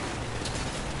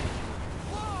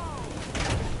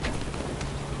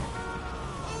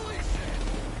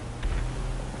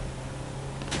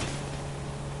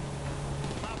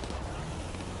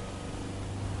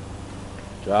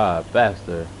 Drive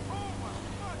faster.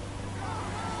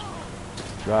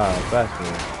 Drive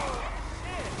faster.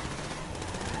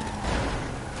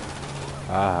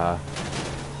 Ah.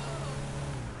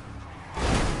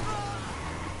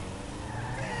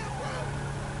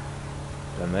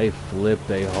 And they flipped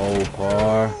a whole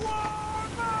car.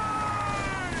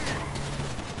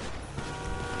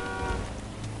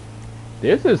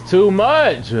 This is too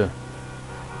much.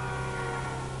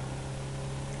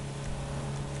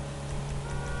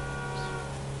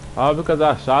 Oh, because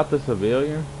I shot the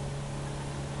civilian?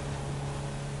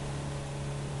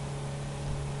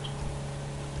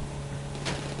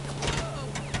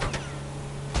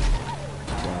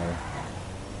 Sorry.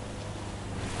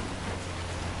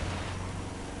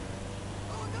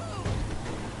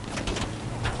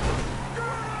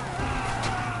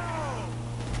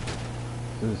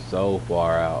 This is so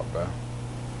far out, bro.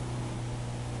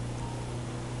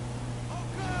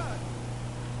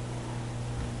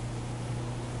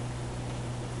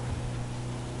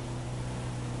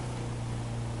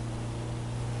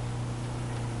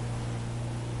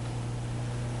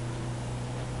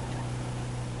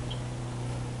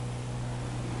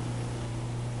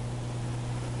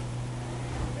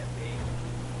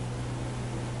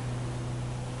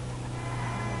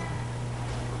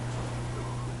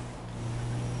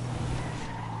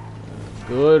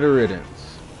 Good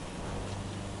riddance.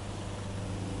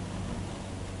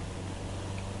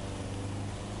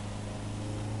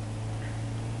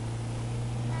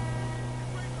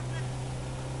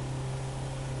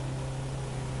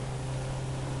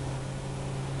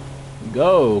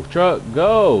 Go, truck,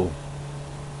 go.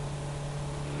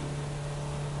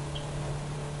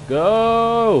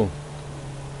 Go.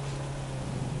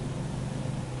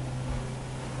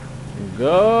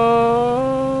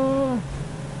 Go.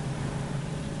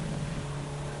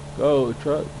 Go,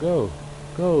 truck, go.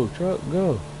 Go, truck,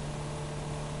 go.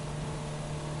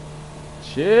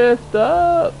 Shift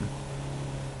up.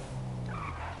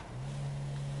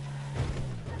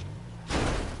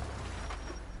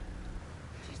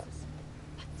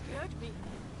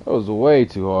 That was way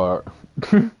too hard.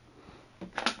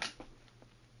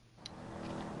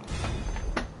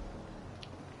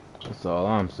 That's all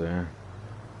I'm saying.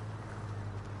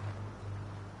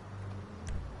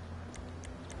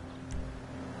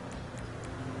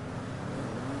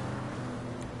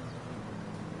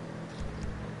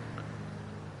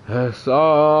 That's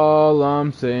all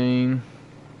I'm saying.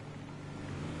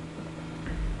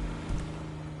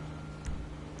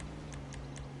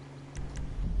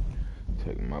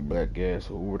 Take my black ass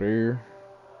over there.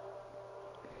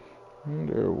 And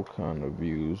there, what kind of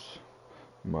views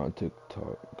my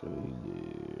TikTok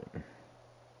get?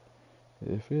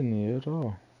 If any at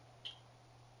all.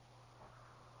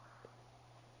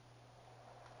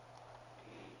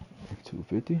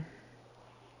 250.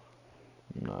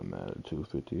 I'm not mad at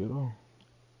 250 at all.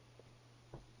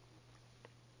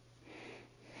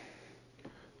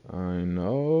 I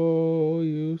know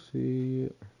you see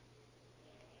it.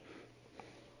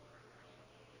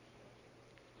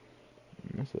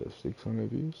 That says 600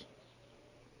 views.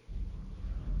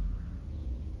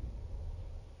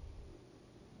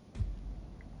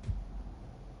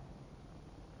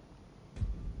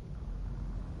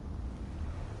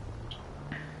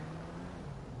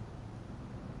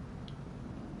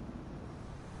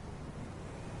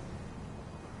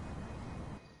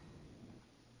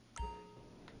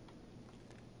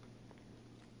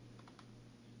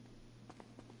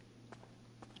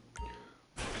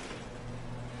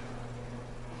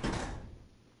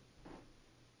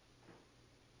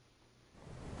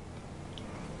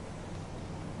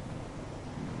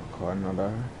 Car not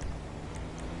there.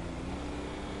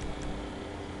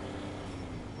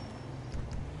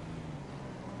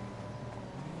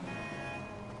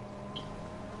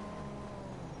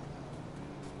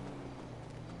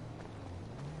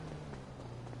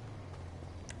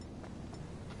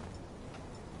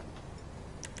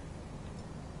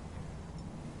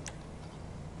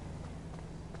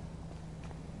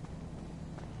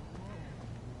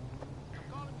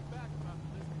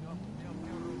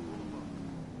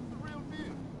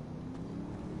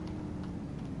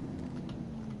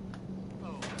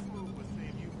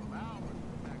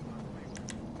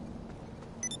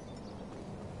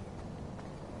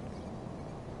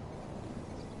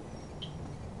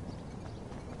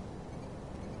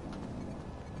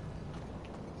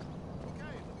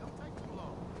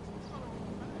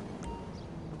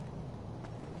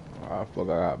 I fuck,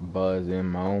 I got buzz in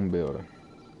my own building.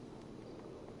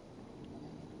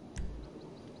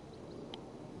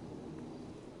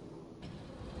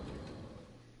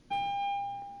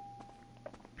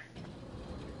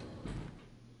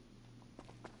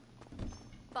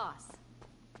 Boss.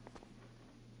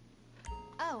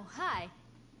 Oh, hi.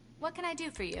 What can I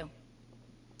do for you?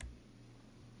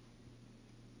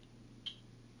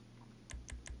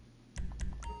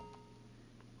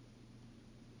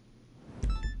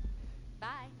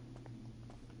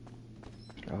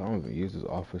 I don't even use this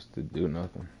office to do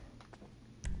nothing.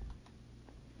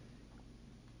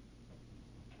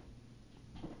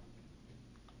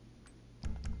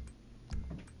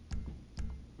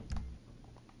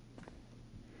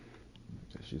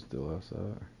 She's still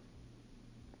outside.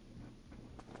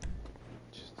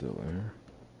 She's still in here.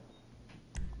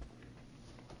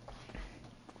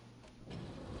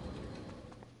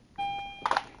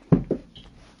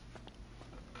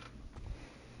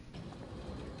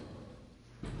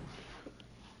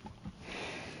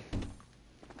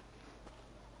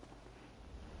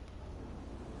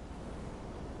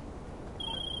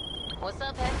 What's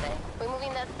up, Pepe? We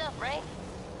moving that stuff, right?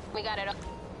 We got it up.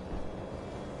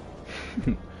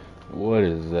 What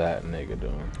is that nigga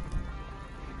doing?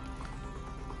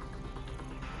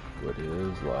 What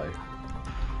is life?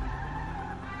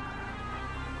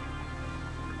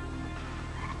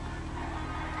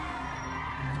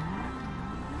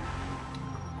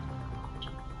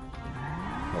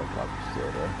 Helicopter's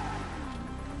still there.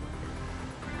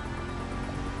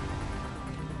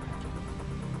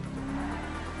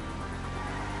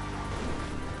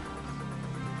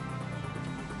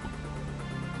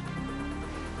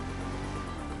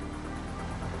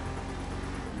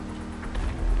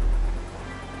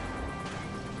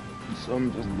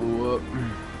 Something just blew up.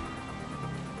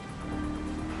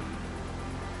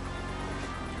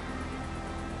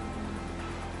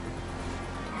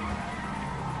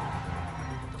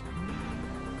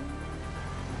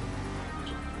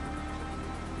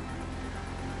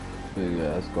 Big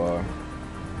ass car.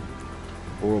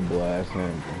 Full blast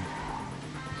engine.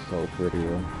 So pretty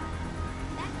though.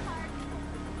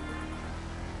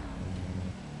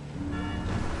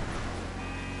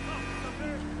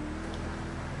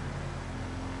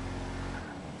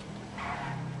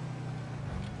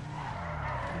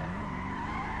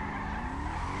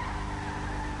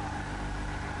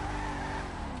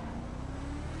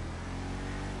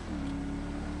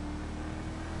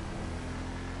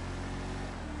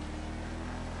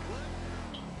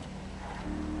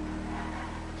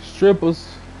 Strippers.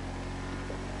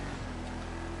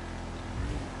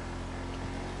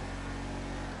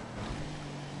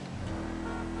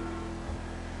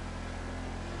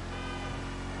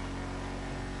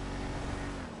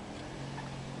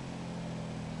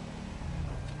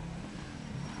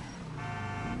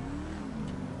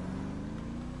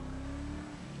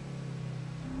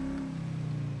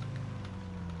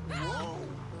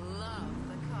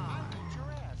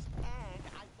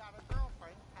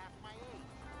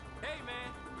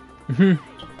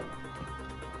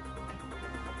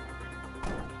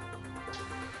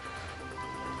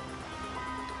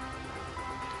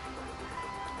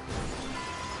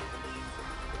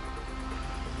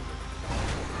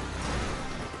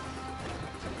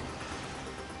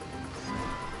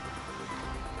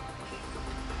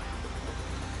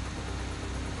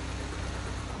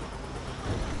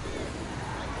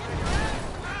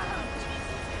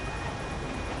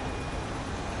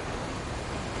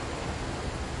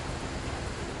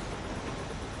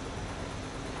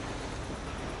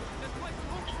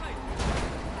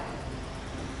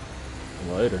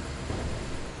 later.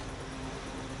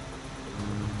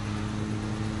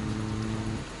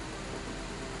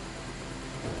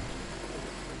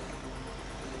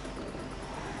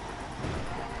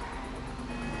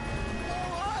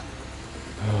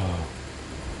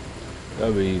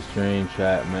 W stream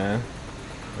chat, man.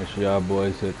 Make sure y'all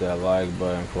boys hit that like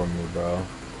button for me, bro.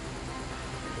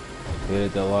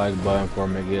 Hit the like button for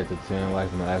me. Get to 10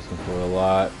 likes. I'm asking for a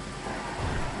lot.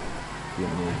 Get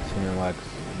me 10 likes,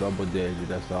 double digit.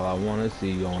 That's all I want to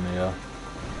see on there.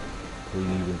 Please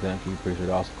and thank you. Appreciate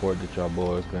all support that y'all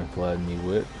boys been flooding me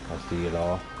with. I see it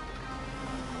all.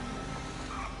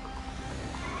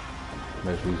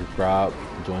 Make sure you subscribe.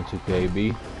 Join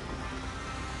 2KB.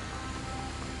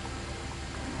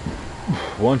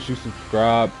 Once you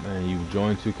subscribe and you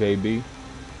join 2KB,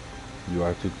 you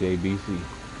are 2KBC.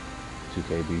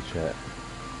 2KB chat.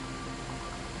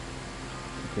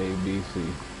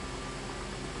 2KBC.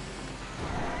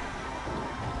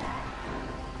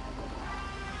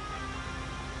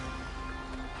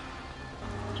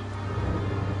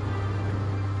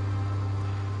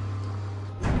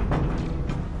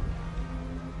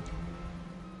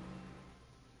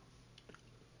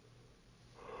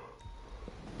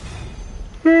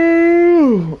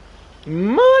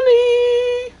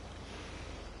 Money!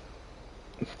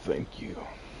 Thank you.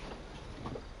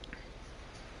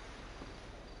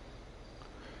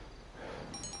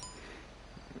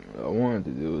 What I wanted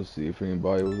to do was see if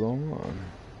anybody was online.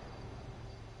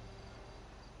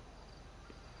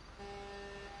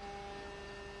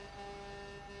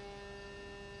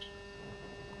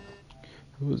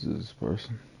 Who is this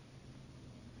person?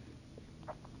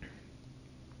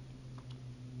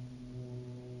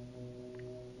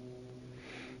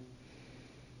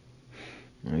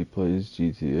 He plays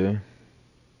GTA.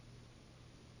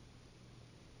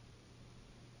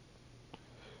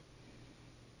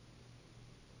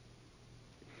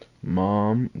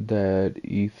 Mom, Dad,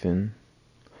 Ethan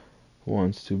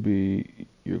wants to be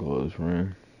your close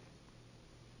friend.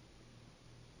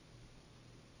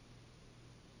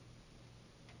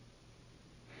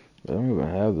 I don't even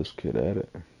have this kid at it.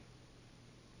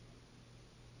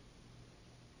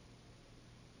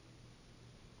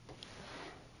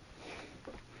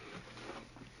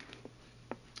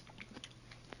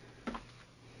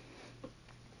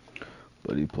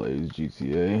 But he plays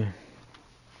GTA.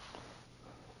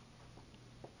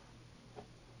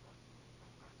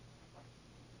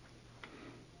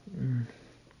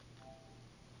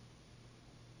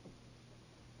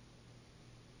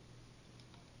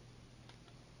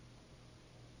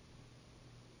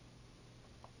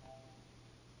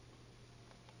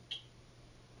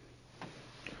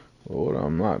 Well, what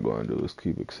I'm not going to do is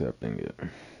keep accepting it.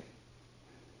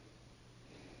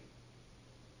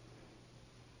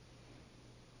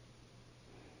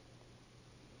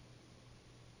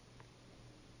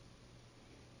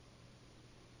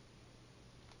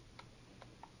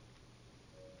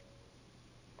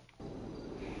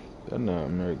 That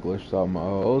nightmare glitched out my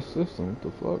whole system. What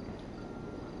the fuck?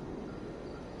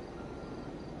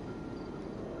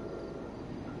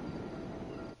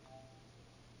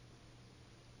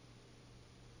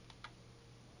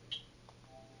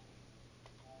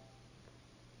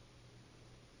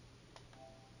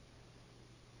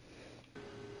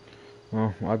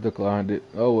 Oh, I declined it.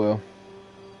 Oh well.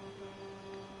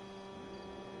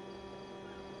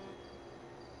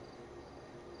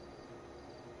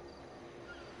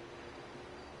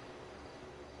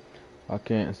 I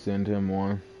can't send him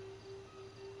one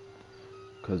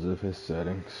because of his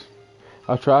settings.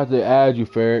 I tried to add you,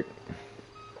 Ferric.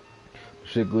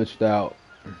 Shit glitched out.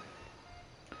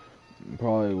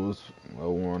 Probably was a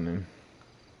warning.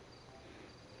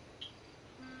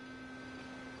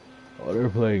 Oh, they're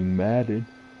playing Madden.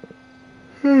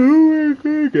 Who is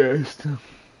the guest?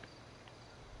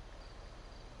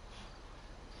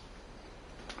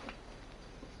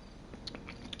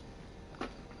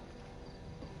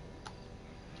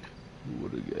 Who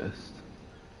would have guessed?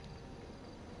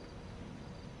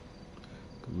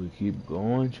 Could we keep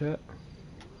going, chat?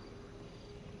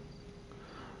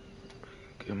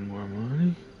 Get more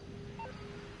money?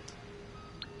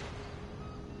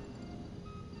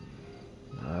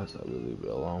 Nah, so I'll leave it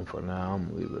alone for now. I'm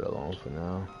gonna leave it alone for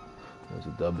now. It was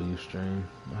a W stream.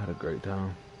 I had a great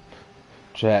time.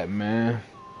 Chat, man.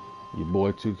 Your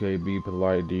boy 2KB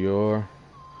Polite Dior.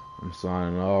 I'm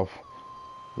signing off.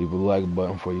 Leave a like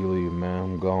button before you leave, man.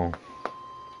 I'm gone.